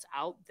everything that's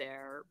out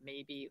there,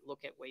 maybe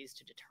look at ways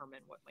to determine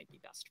what might be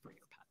best for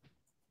your pet.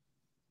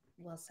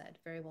 Well said.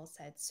 Very well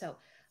said. So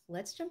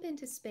let's jump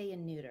into spay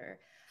and neuter,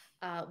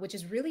 which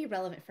is really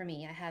relevant for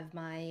me. I have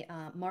my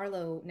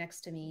Marlowe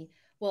next to me.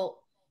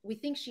 Well, we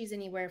think she's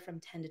anywhere from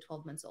 10 to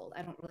 12 months old.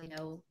 I don't really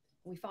know.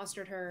 We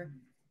fostered her.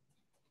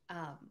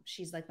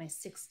 She's like my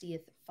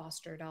 60th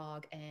foster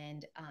dog,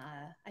 and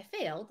I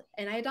failed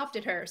and I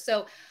adopted her.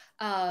 So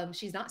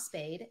she's not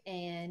spayed.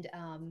 And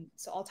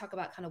so I'll talk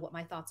about kind of what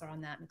my thoughts are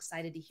on that. I'm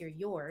excited to hear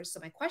yours.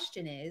 So my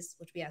question is,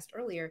 which we asked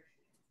earlier,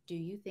 do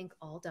you think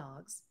all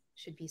dogs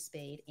should be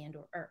spayed and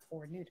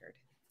or neutered?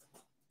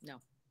 No,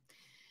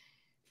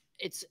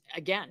 it's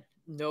again,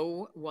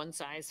 no one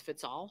size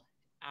fits all.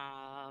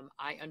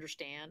 I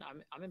understand.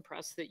 I'm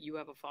impressed that you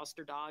have a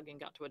foster dog and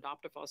got to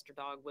adopt a foster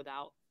dog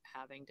without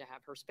having to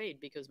have her spayed,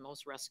 because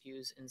most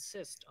rescues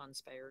insist on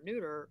spay or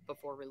neuter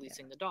before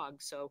releasing the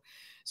dog. So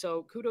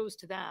kudos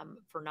to them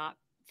for not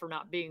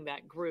being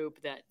that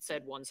group that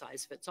said one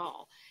size fits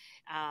all.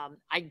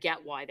 I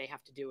get why they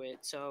have to do it.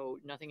 So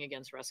nothing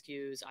against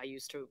rescues. I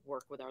used to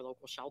work with our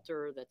local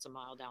shelter that's a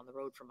mile down the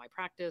road from my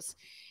practice,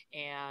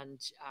 and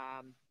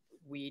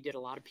we did a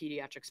lot of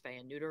pediatric spay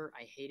and neuter.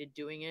 I hated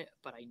doing it,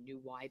 but I knew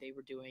why they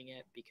were doing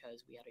it,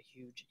 because we had a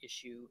huge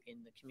issue in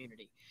the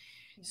community,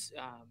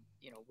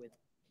 with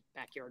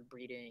backyard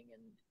breeding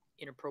and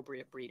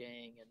inappropriate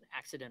breeding and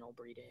accidental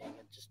breeding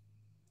and just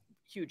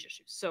huge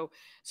issues. So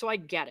I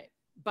get it,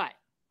 but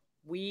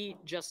we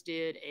just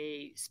did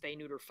a spay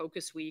neuter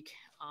focus week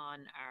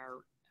on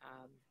our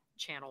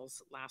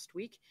channels last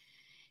week,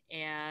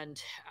 and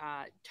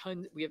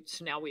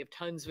now we have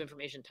tons of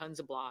information, tons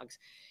of blogs,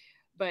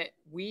 but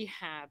we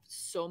have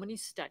so many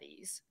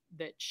studies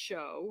that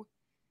show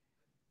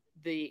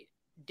the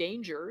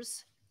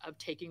dangers of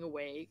taking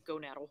away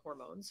gonadal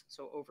hormones,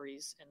 so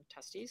ovaries and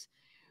testes.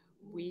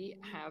 We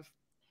have,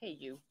 hey,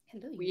 you.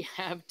 Hello, you. We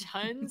have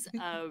tons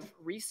of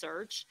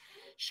research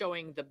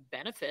showing the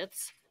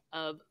benefits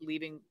of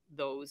leaving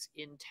those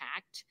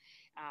intact.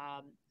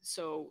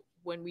 So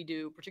when we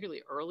do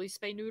particularly early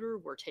spay neuter,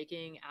 we're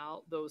taking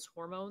out those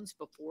hormones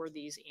before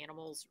these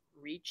animals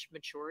reach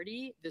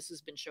maturity. This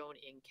has been shown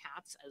in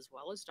cats as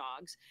well as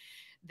dogs,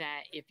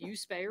 that if you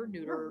spay or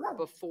neuter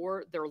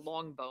before their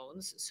long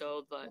bones,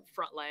 so the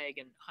front leg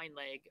and hind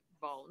leg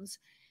bones,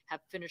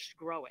 have finished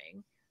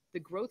growing, the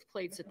growth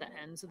plates at the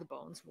ends of the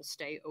bones will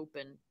stay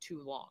open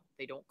too long.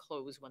 They don't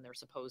close when they're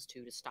supposed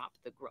to stop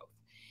the growth.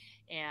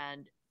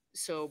 And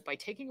so by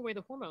taking away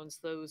the hormones,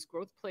 those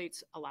growth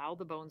plates allow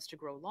the bones to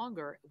grow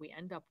longer. We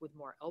end up with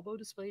more elbow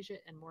dysplasia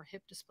and more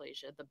hip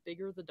dysplasia. The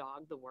bigger the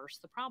dog, the worse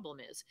the problem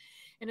is.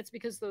 And it's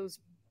because those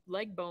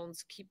leg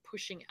bones keep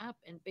pushing up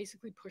and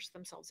basically push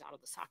themselves out of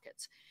the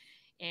sockets.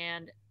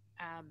 And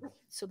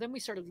so then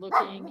we started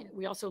looking,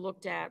 we also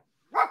looked at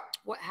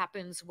What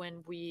happens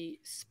when we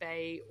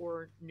spay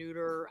or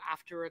neuter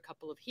after a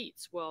couple of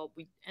heats? Well,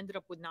 we ended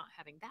up with not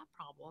having that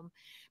problem,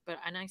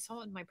 and I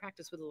saw it in my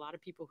practice with a lot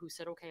of people who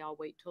said, okay, I'll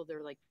wait till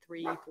they're like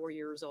 3, 4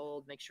 years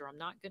old, make sure I'm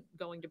not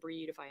going to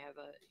breed if I have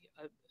a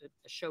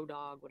show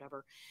dog,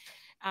 whatever.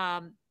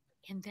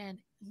 And then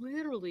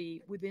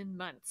literally within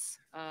months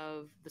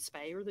of the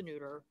spay or the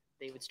neuter,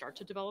 they would start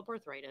to develop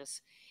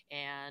arthritis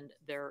and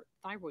their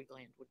thyroid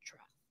gland would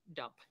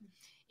dump.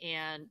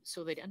 And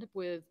so they'd end up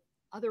with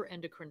other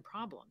endocrine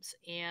problems.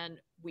 And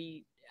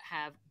we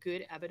have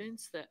good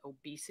evidence that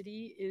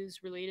obesity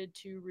is related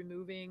to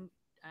removing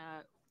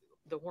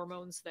the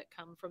hormones that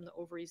come from the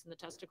ovaries and the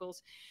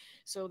testicles.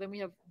 So then we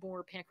have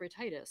more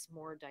pancreatitis,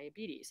 more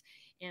diabetes.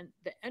 And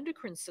the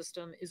endocrine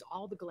system is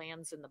all the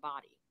glands in the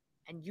body.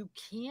 And you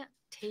can't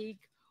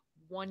take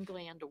one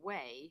gland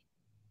away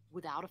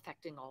without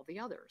affecting all the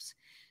others.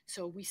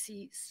 So we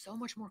see so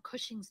much more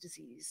Cushing's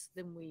disease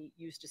than we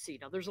used to see.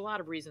 Now, there's a lot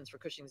of reasons for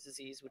Cushing's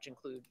disease, which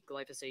include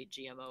glyphosate,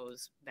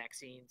 GMOs,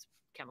 vaccines,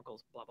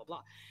 chemicals, blah, blah,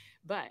 blah.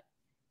 But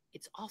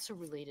it's also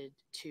related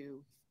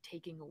to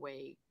taking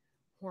away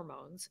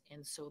hormones.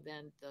 And so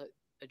then the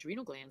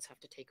adrenal glands have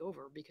to take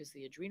over because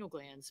the adrenal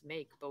glands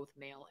make both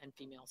male and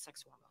female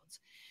sex hormones.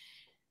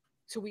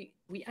 So we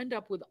end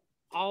up with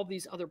all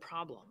these other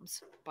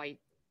problems by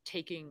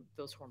taking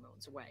those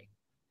hormones away.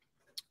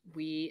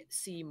 We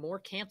see more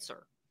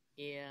cancer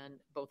in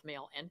both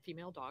male and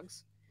female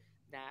dogs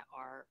that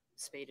are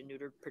spayed and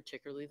neutered,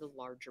 particularly the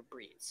larger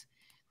breeds.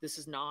 This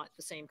is not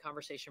the same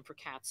conversation for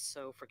cats.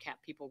 So for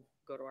cat people,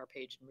 go to our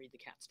page and read the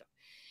cat stuff.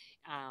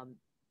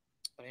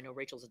 But I know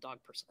Rachel's a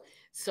dog person.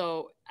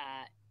 So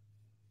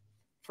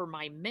for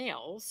my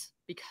males,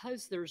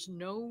 because there's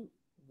no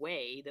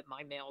way that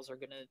my males are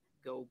going to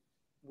go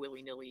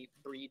willy-nilly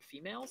breed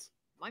females,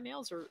 my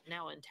males are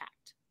now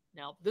intact.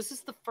 Now, this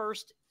is the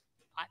first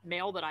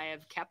male that I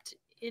have kept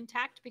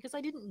intact because I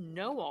didn't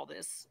know all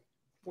this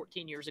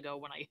 14 years ago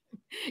when I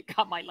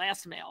got my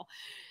last male.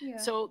 Yeah.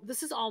 So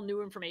this is all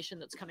new information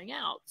that's coming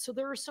out. So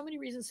there are so many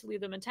reasons to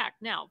leave them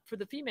intact. Now, for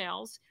the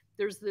females,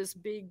 there's this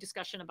big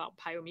discussion about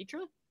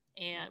pyometra,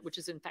 which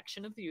is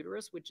infection of the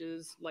uterus, which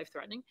is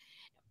life-threatening,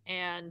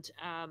 and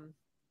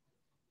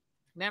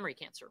mammary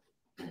cancer.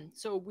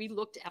 So we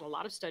looked at a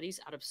lot of studies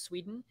out of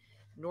Sweden,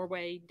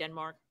 Norway,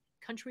 Denmark,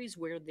 countries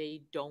where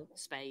they don't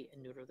spay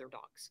and neuter their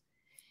dogs,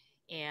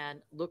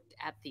 and looked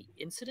at the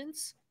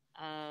incidence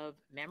of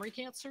mammary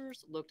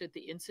cancers, looked at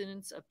the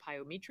incidence of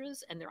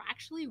pyometras, and there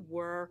actually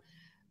were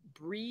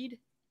breed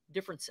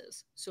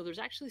differences. So there's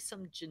actually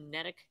some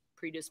genetic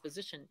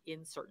predisposition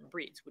in certain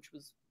breeds, which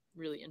was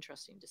really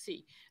interesting to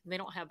see. And they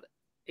don't have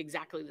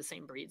exactly the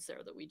same breeds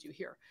there that we do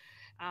here.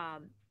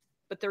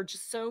 But there are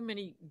just so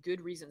many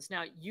good reasons.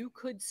 Now, you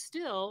could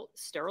still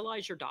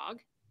sterilize your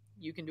dog.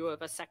 You can do a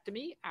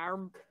vasectomy.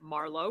 Our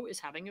Marlowe is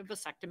having a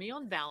vasectomy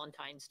on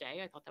Valentine's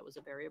Day. I thought that was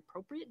a very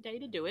appropriate day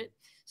to do it.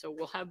 So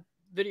we'll have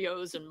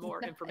videos and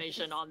more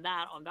information on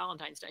that on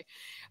Valentine's Day.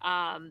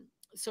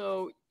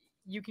 So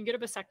you can get a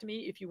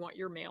vasectomy if you want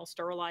your male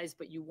sterilized,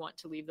 but you want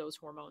to leave those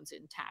hormones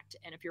intact.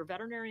 And if your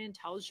veterinarian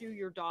tells you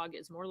your dog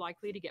is more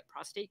likely to get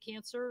prostate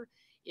cancer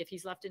if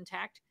he's left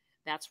intact,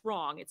 that's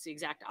wrong. It's the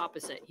exact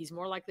opposite. He's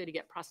more likely to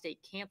get prostate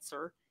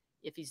cancer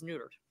if he's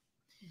neutered.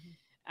 Mm-hmm.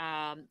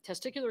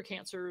 Testicular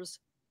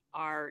cancers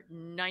are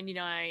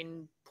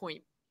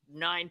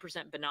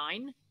 99.9%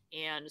 benign.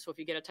 And so if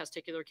you get a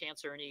testicular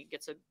cancer and he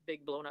gets a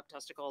big blown up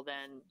testicle,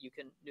 then you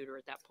can neuter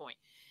at that point.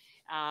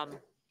 And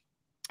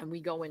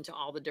we go into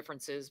all the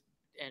differences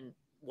and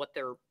what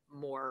they're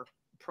more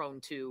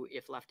prone to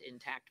if left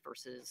intact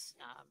versus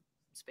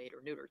spayed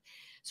or neutered.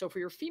 So for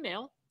your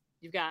female,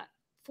 you've got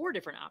 4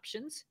 different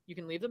options. You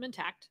can leave them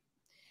intact.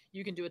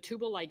 You can do a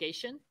tubal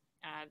ligation,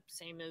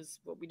 same as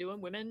what we do in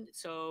women.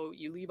 So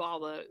you leave all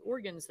the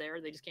organs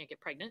there. They just can't get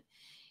pregnant.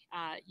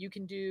 You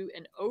can do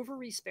an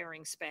ovary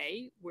sparing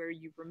spay where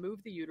you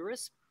remove the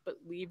uterus but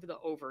leave the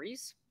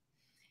ovaries.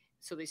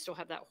 So they still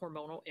have that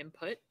hormonal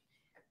input.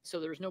 So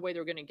there's no way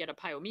they're going to get a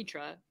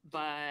pyometra,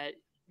 but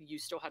you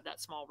still have that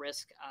small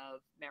risk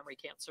of mammary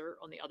cancer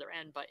on the other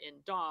end. But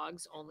in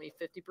dogs, only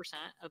 50%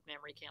 of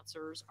mammary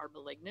cancers are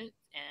malignant.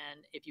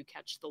 And if you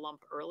catch the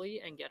lump early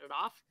and get it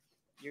off,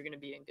 you're going to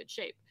be in good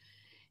shape.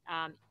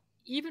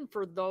 Even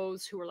for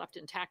those who are left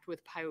intact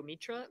with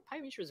pyometra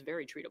is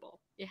very treatable.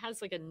 It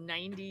has like a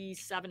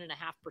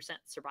 97.5%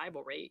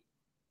 survival rate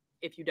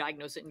if you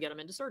diagnose it and get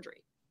them into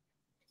surgery.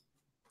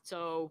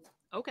 So,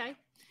 okay.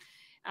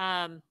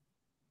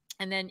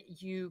 And then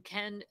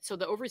so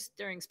the ovary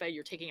sparing spay,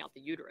 you're taking out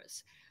the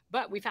uterus.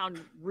 But we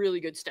found really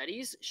good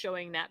studies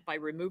showing that by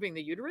removing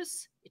the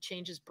uterus, it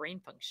changes brain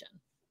function.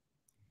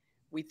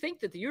 We think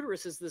that the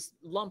uterus is this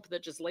lump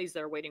that just lays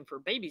there waiting for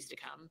babies to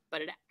come,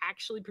 but it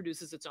actually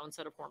produces its own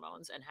set of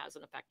hormones and has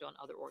an effect on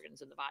other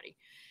organs in the body.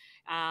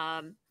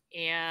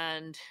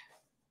 And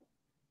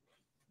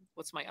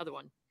what's my other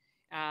one?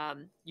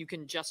 You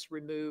can just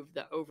remove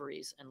the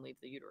ovaries and leave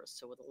the uterus.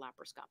 So with a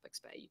laparoscopic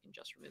spay, you can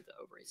just remove the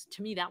ovaries.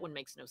 To me, that one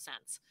makes no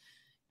sense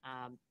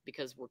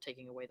because we're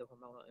taking away the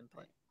hormonal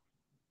input.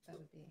 That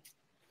would be.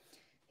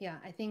 Yeah,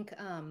 I think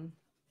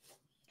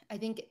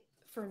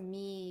for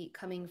me,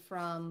 coming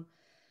from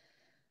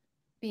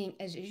being,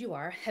 as you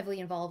are, heavily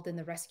involved in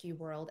the rescue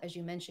world, as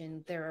you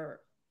mentioned, there are,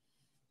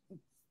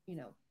 you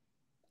know,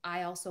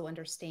 I also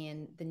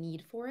understand the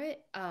need for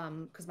it,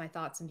 because my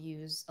thoughts and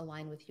views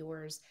align with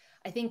yours.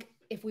 I think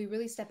if we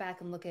really step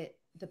back and look at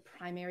the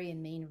primary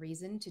and main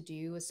reason to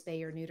do a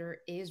spay or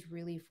neuter is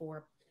really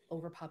for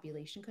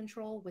overpopulation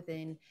control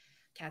within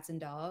cats and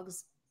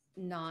dogs,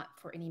 not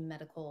for any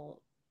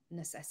medical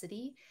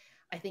necessity.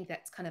 I think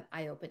that's kind of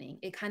eye opening.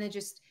 It kind of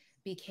just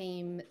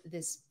became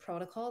this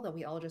protocol that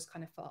we all just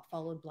kind of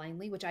followed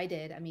blindly, which I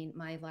did. I mean,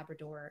 my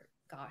Labrador,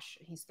 gosh,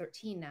 he's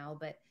 13 now,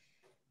 but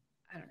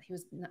I don't know, he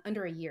was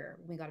under a year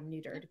when we got him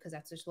neutered because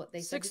that's just what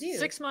they said to do.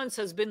 6 months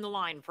has been the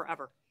line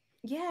forever.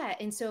 Yeah.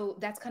 And so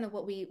that's kind of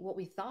what we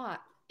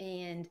thought.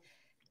 And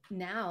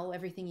now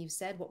everything you've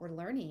said, what we're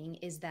learning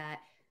is that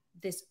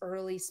this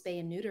early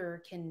spay and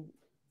neuter can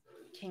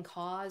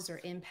cause or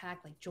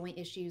impact like joint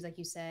issues, like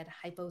you said,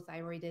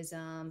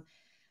 hypothyroidism,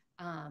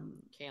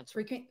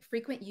 cancer,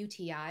 frequent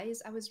UTIs.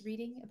 I was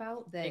reading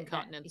about that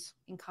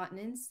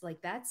incontinence,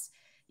 like that's,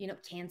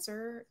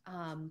 cancer.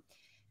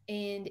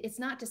 And it's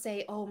not to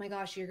say, oh my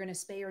gosh, you're going to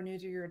spay or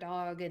neuter your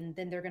dog and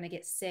then they're going to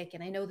get sick.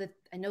 And I know that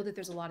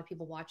there's a lot of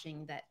people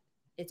watching that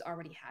it's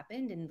already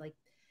happened, and like,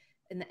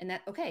 and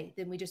that, okay,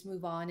 then we just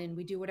move on and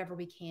we do whatever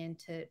we can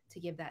to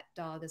give that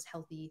dog as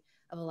healthy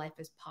of a life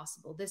as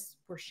possible. This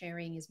we're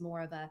sharing is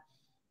more of a,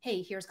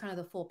 hey, here's kind of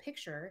the full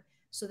picture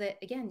so that,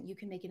 again, you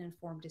can make an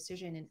informed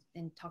decision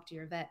and talk to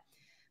your vet.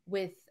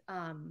 With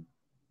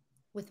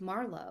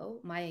Marlowe,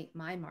 my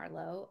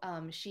Marlowe,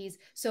 she's,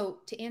 so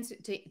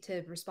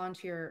to respond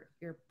to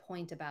your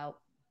point about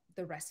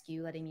the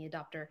rescue letting me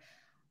adopt her.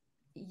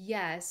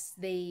 Yes,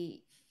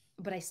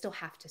 but I still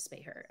have to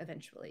spay her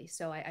eventually.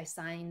 So I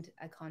signed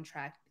a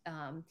contract.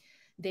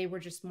 They were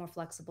just more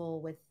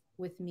flexible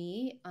with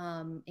me,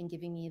 and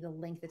giving me the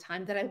length of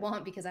time that I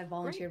want because I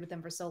volunteered with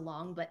them for so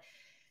long. But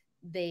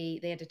they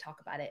had to talk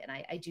about it, and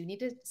I do need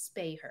to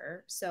spay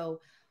her.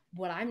 So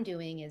what I'm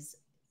doing is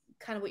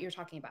kind of what you're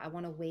talking about. I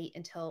want to wait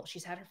until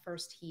she's had her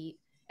first heat.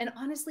 And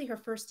honestly, her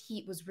first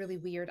heat was really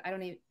weird. I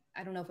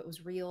don't know if it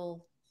was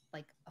real,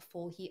 like a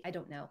full heat. I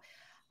don't know.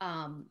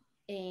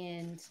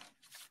 And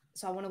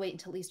so I want to wait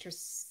until at least her,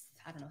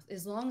 I don't know,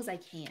 as long as I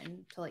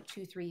can, to like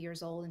 2-3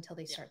 years old, until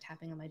they start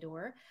tapping on my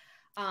door.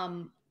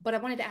 But I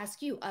wanted to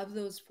ask you, of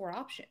those 4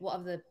 options, well,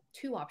 of the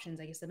 2 options,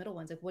 I guess the middle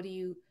ones, like what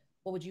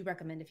would you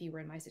recommend if you were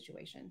in my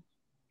situation?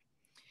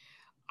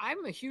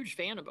 I'm a huge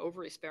fan of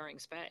ovary sparing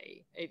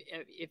spay.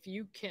 If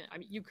you can, I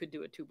mean, you could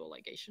do a tubal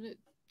ligation.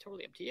 It's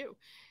totally up to you.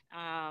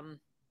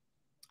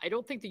 I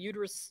don't think the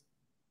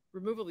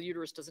removal of the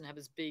uterus doesn't have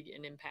as big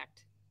an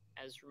impact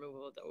as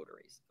removal of the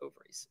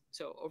ovaries.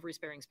 So ovary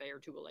sparing spay or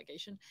tubal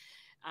ligation.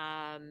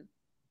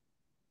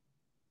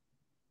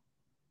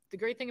 The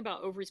great thing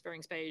about ovary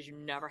sparing spay is you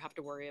never have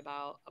to worry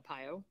about a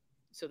PIO.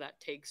 So that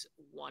takes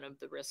one of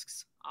the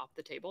risks off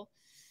the table.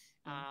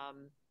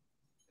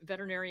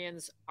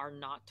 Veterinarians are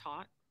not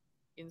taught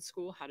in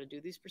school how to do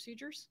these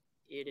procedures.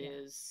 It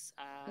is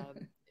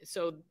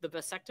so the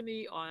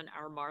vasectomy on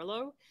our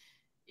Marlowe,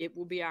 it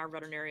will be our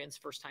veterinarian's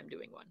first time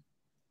doing one.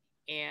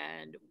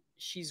 And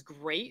she's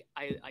great.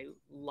 I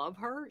love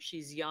her.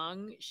 She's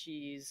young,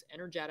 she's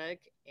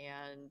energetic,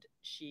 and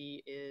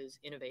she is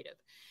innovative,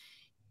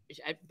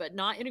 but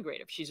not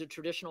integrative. She's a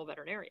traditional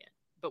veterinarian.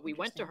 But we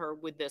went to her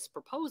with this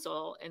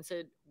proposal and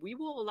said, we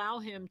will allow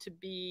him to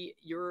be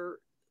your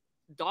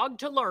dog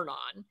to learn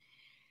on,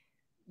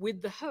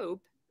 with the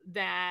hope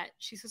that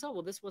she says, oh,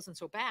 well, this wasn't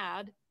so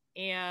bad.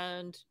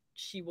 And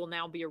she will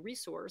now be a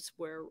resource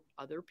where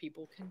other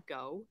people can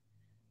go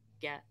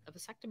get a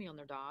vasectomy on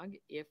their dog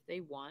if they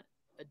want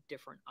a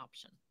different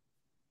option.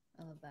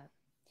 I love that.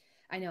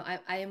 I know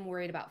I am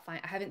worried about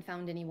I haven't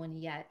found anyone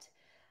yet.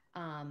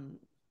 Fun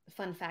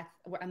fact,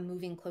 I'm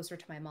moving closer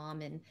to my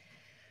mom in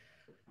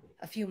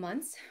a few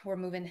months. We're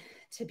moving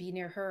to be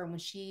near her. And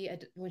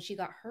when she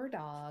got her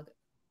dog,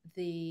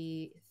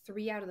 the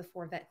 3 out of the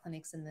 4 vet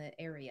clinics in the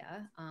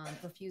area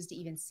refused to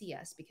even see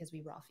us because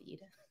we raw feed.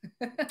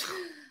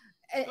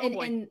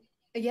 and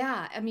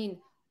yeah, I mean,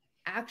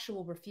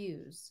 actual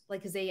refuse,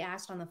 like, because they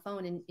asked on the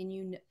phone, and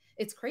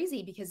it's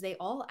crazy because they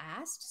all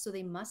asked, so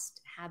they must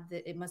have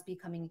it must be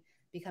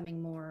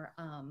becoming more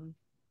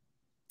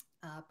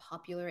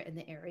popular in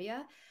the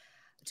area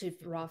to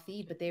raw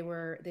feed. But they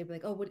were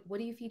like, oh, what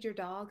do you feed your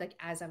dog? Like,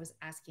 as I was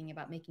asking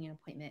about making an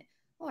appointment,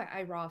 oh,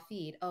 I raw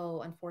feed. Oh,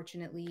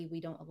 unfortunately,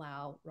 we don't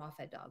allow raw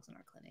fed dogs in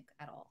our clinic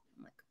at all.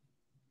 I'm like,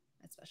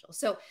 that's special.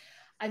 So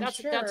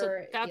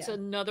that's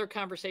another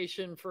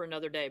conversation for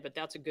another day, but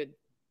that's a good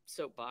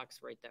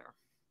soapbox right there.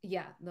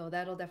 Yeah, no,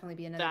 that'll definitely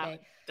be another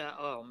day.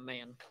 Oh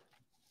man.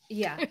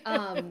 Yeah.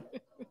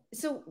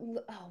 So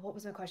what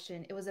was my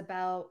question? It was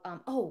about,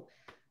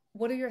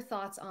 what are your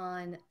thoughts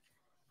on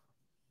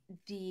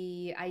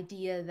the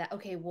idea that,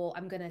 okay, well,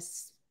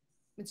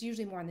 it's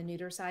usually more on the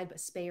neuter side, but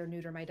spay or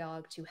neuter my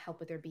dog to help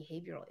with their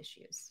behavioral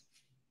issues?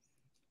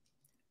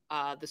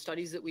 The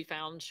studies that we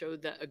found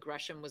showed that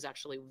aggression was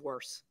actually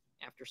worse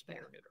after spay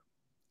or neuter.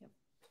 Yep.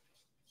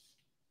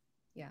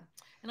 Yeah.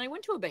 And I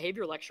went to a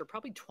behavior lecture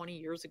probably 20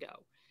 years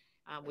ago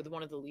with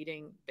one of the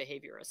leading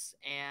behaviorists.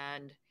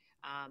 And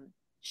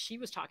she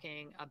was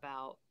talking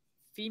about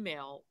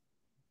female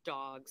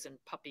dogs and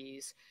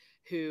puppies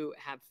who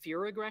have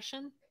fear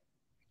aggression.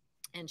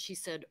 And she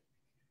said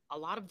a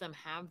lot of them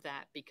have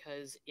that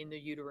because in the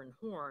uterine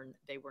horn,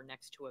 they were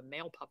next to a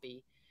male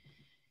puppy,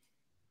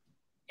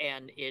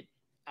 and it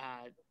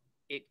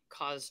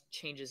caused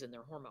changes in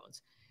their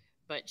hormones.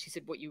 But she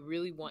said what you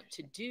really want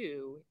to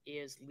do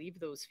is leave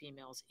those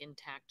females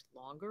intact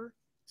longer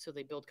so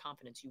they build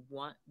confidence. You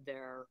want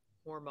their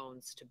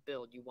hormones to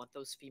build. You want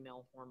those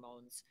female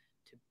hormones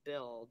to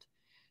build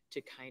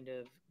to kind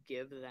of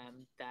give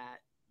them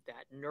that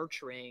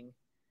nurturing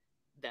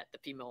that the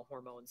female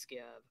hormones give,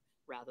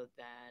 rather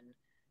than,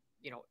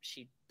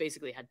 she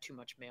basically had too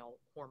much male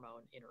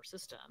hormone in her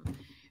system.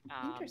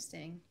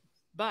 Interesting.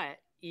 But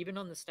even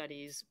on the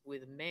studies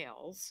with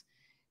males,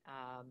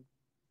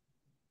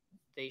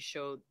 they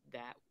showed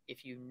that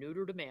if you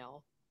neutered a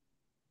male,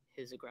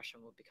 his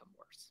aggression would become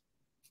worse.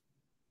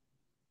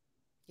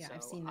 Yeah, so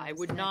I've seen those. I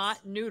would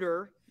not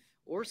neuter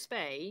or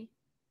spay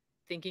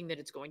thinking that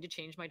it's going to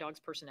change my dog's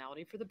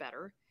personality for the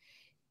better.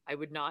 I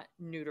would not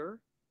neuter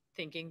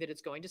thinking that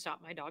it's going to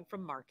stop my dog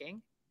from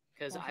marking,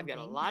 because I've got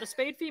a lot of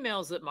spayed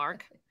females that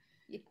mark.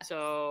 Yeah.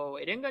 So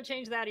it ain't going to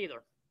change that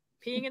either.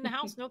 Peeing in the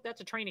house? Nope,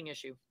 that's a training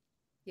issue.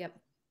 Yep.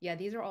 Yeah,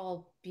 these are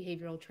all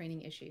behavioral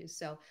training issues.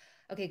 So,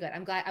 okay, good.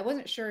 I'm glad. I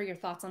wasn't sure your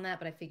thoughts on that,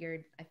 but I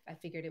figured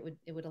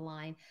it would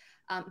align.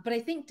 But I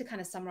think to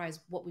kind of summarize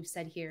what we've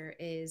said here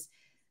is,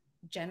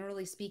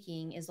 generally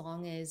speaking, as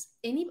long as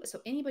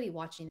anybody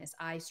watching this,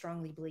 I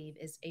strongly believe,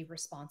 is a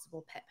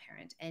responsible pet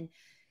parent. And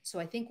so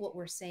I think what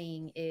we're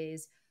saying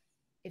is,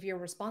 if you're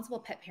a responsible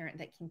pet parent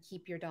that can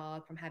keep your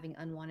dog from having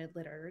unwanted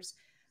litters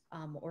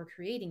or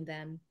creating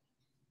them,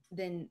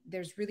 then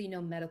there's really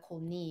no medical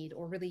need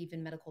or really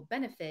even medical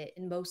benefit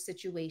in most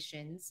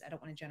situations. I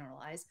don't want to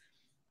generalize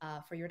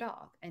for your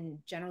dog. And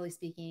generally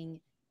speaking,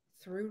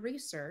 through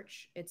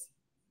research, it's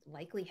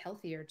likely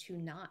healthier to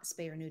not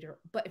spay or neuter.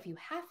 But if you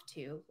have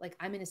to, like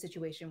I'm in a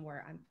situation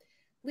where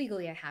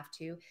I have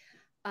to,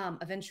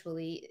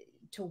 eventually,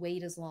 to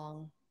wait as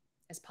long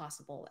as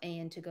possible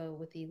and to go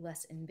with the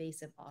less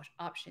invasive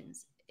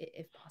options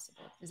if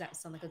possible. Does that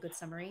sound like a good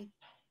summary?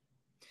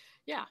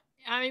 Yeah.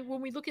 I mean,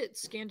 when we look at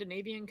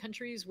Scandinavian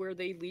countries where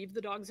they leave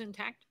the dogs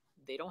intact,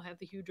 they don't have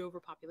the huge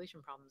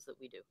overpopulation problems that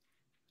we do.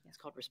 Yeah. It's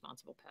called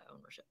responsible pet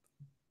ownership.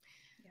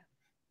 Yeah.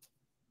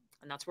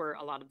 And that's where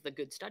a lot of the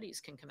good studies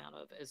can come out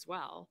of as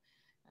well.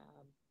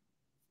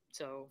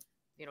 So,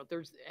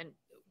 and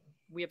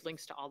we have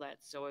links to all that.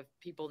 So if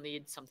people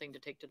need something to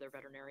take to their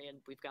veterinarian,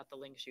 we've got the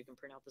links. You can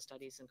print out the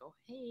studies and go,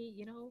 hey,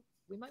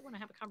 we might want to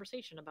have a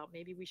conversation about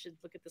maybe we should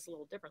look at this a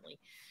little differently.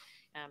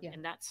 Yeah.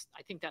 And I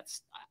think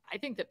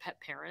that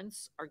pet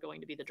parents are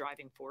going to be the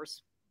driving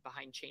force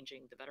behind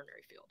changing the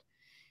veterinary field.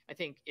 I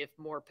think if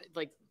more,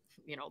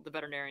 the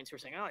veterinarians who are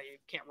saying, oh, you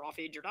can't raw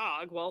feed your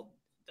dog. Well,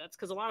 that's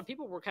because a lot of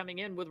people were coming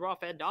in with raw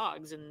fed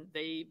dogs and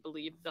they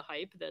believe the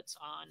hype that's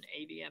on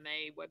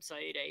AVMA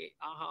website,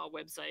 AHA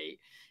website,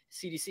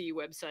 CDC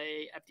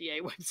website, FDA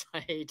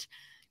website,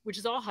 which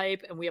is all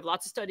hype. And we have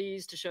lots of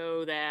studies to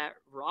show that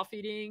raw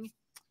feeding,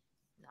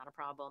 not a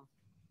problem.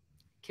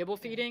 Kibble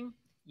feeding,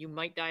 you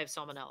might die of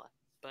salmonella,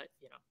 but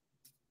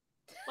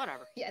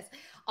whatever. Yes.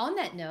 On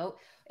that note,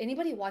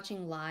 anybody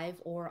watching live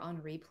or on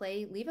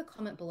replay, leave a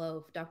comment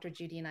below if Dr.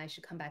 Judy and I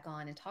should come back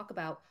on and talk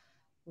about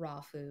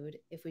raw food,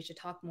 if we should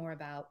talk more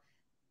about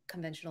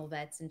conventional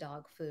vets and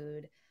dog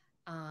food.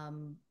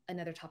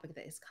 Another topic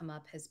that has come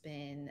up has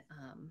been,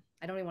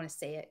 I don't even want to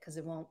say it because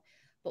it won't,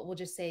 but we'll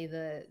just say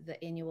the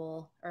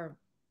annual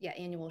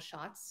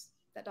shots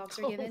that dogs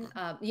are given.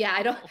 I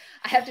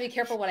have to be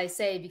careful what I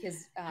say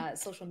because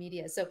social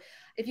media. So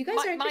if you guys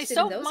are interested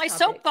in those topics,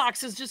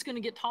 soapbox is just going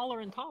to get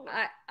taller and taller.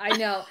 I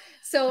know.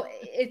 So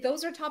if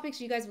those are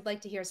topics you guys would like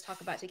to hear us talk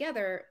about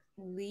together,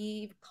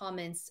 leave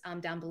comments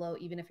down below,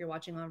 even if you're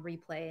watching on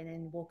replay, and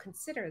then we'll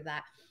consider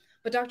that.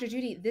 But Dr.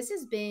 Judy, this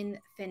has been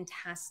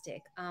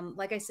fantastic.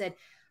 Like I said,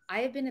 I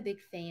have been a big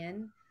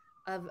fan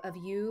of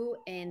you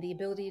and the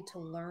ability to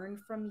learn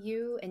from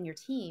you and your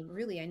team.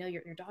 Really, I know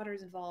your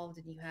daughter's involved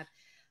and you have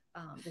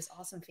this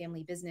awesome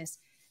family business.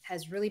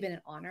 Has really been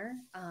an honor.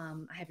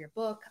 I have your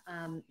book,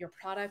 your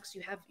products.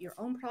 You have your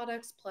own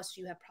products, plus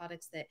you have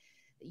products that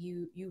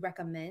you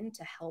recommend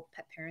to help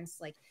pet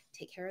parents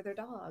take care of their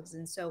dogs.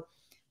 And so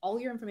all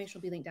your information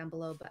will be linked down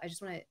below. But I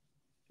just want to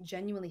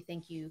genuinely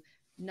thank you,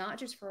 not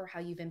just for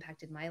how you've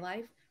impacted my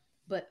life,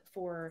 but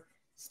for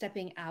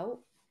stepping out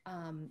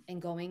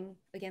and going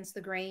against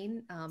the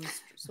grain,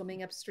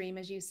 swimming upstream,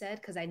 as you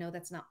said, because I know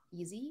that's not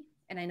easy.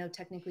 And I know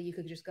technically you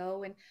could just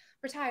go and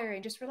retire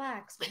and just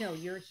relax. But no,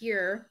 you're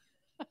here.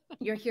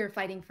 You're here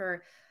fighting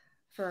for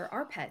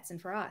our pets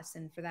and for us.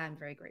 And for that, I'm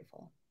very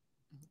grateful.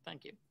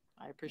 Thank you.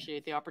 I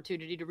appreciate the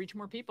opportunity to reach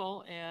more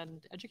people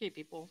and educate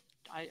people.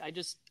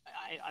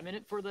 I'm in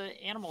it for the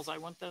animals. I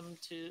want them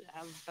to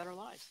have better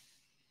lives.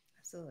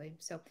 Absolutely.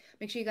 So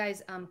make sure you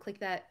guys click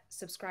that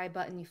subscribe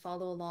button. You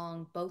follow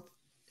along both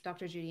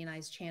Dr. Judy and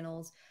I's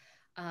channels.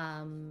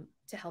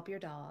 to help your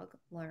dog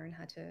learn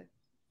how to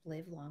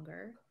live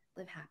longer,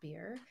 live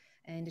happier,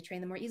 and to train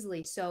them more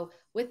easily. So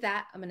with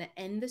that, I'm going to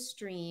end the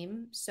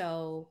stream.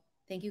 So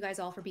thank you guys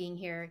all for being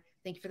here.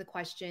 Thank you for the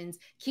questions.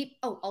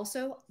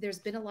 Also, there's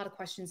been a lot of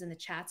questions in the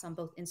chats on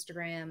both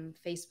Instagram,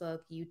 Facebook,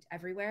 YouTube,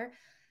 everywhere.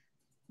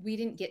 We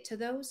didn't get to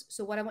those.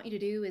 So what I want you to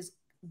do is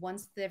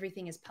once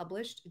everything is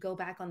published, go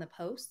back on the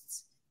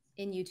posts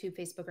in YouTube,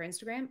 Facebook, or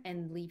Instagram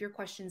and leave your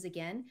questions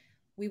again.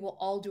 We will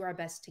all do our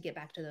best to get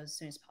back to those as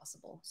soon as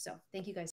possible. So thank you guys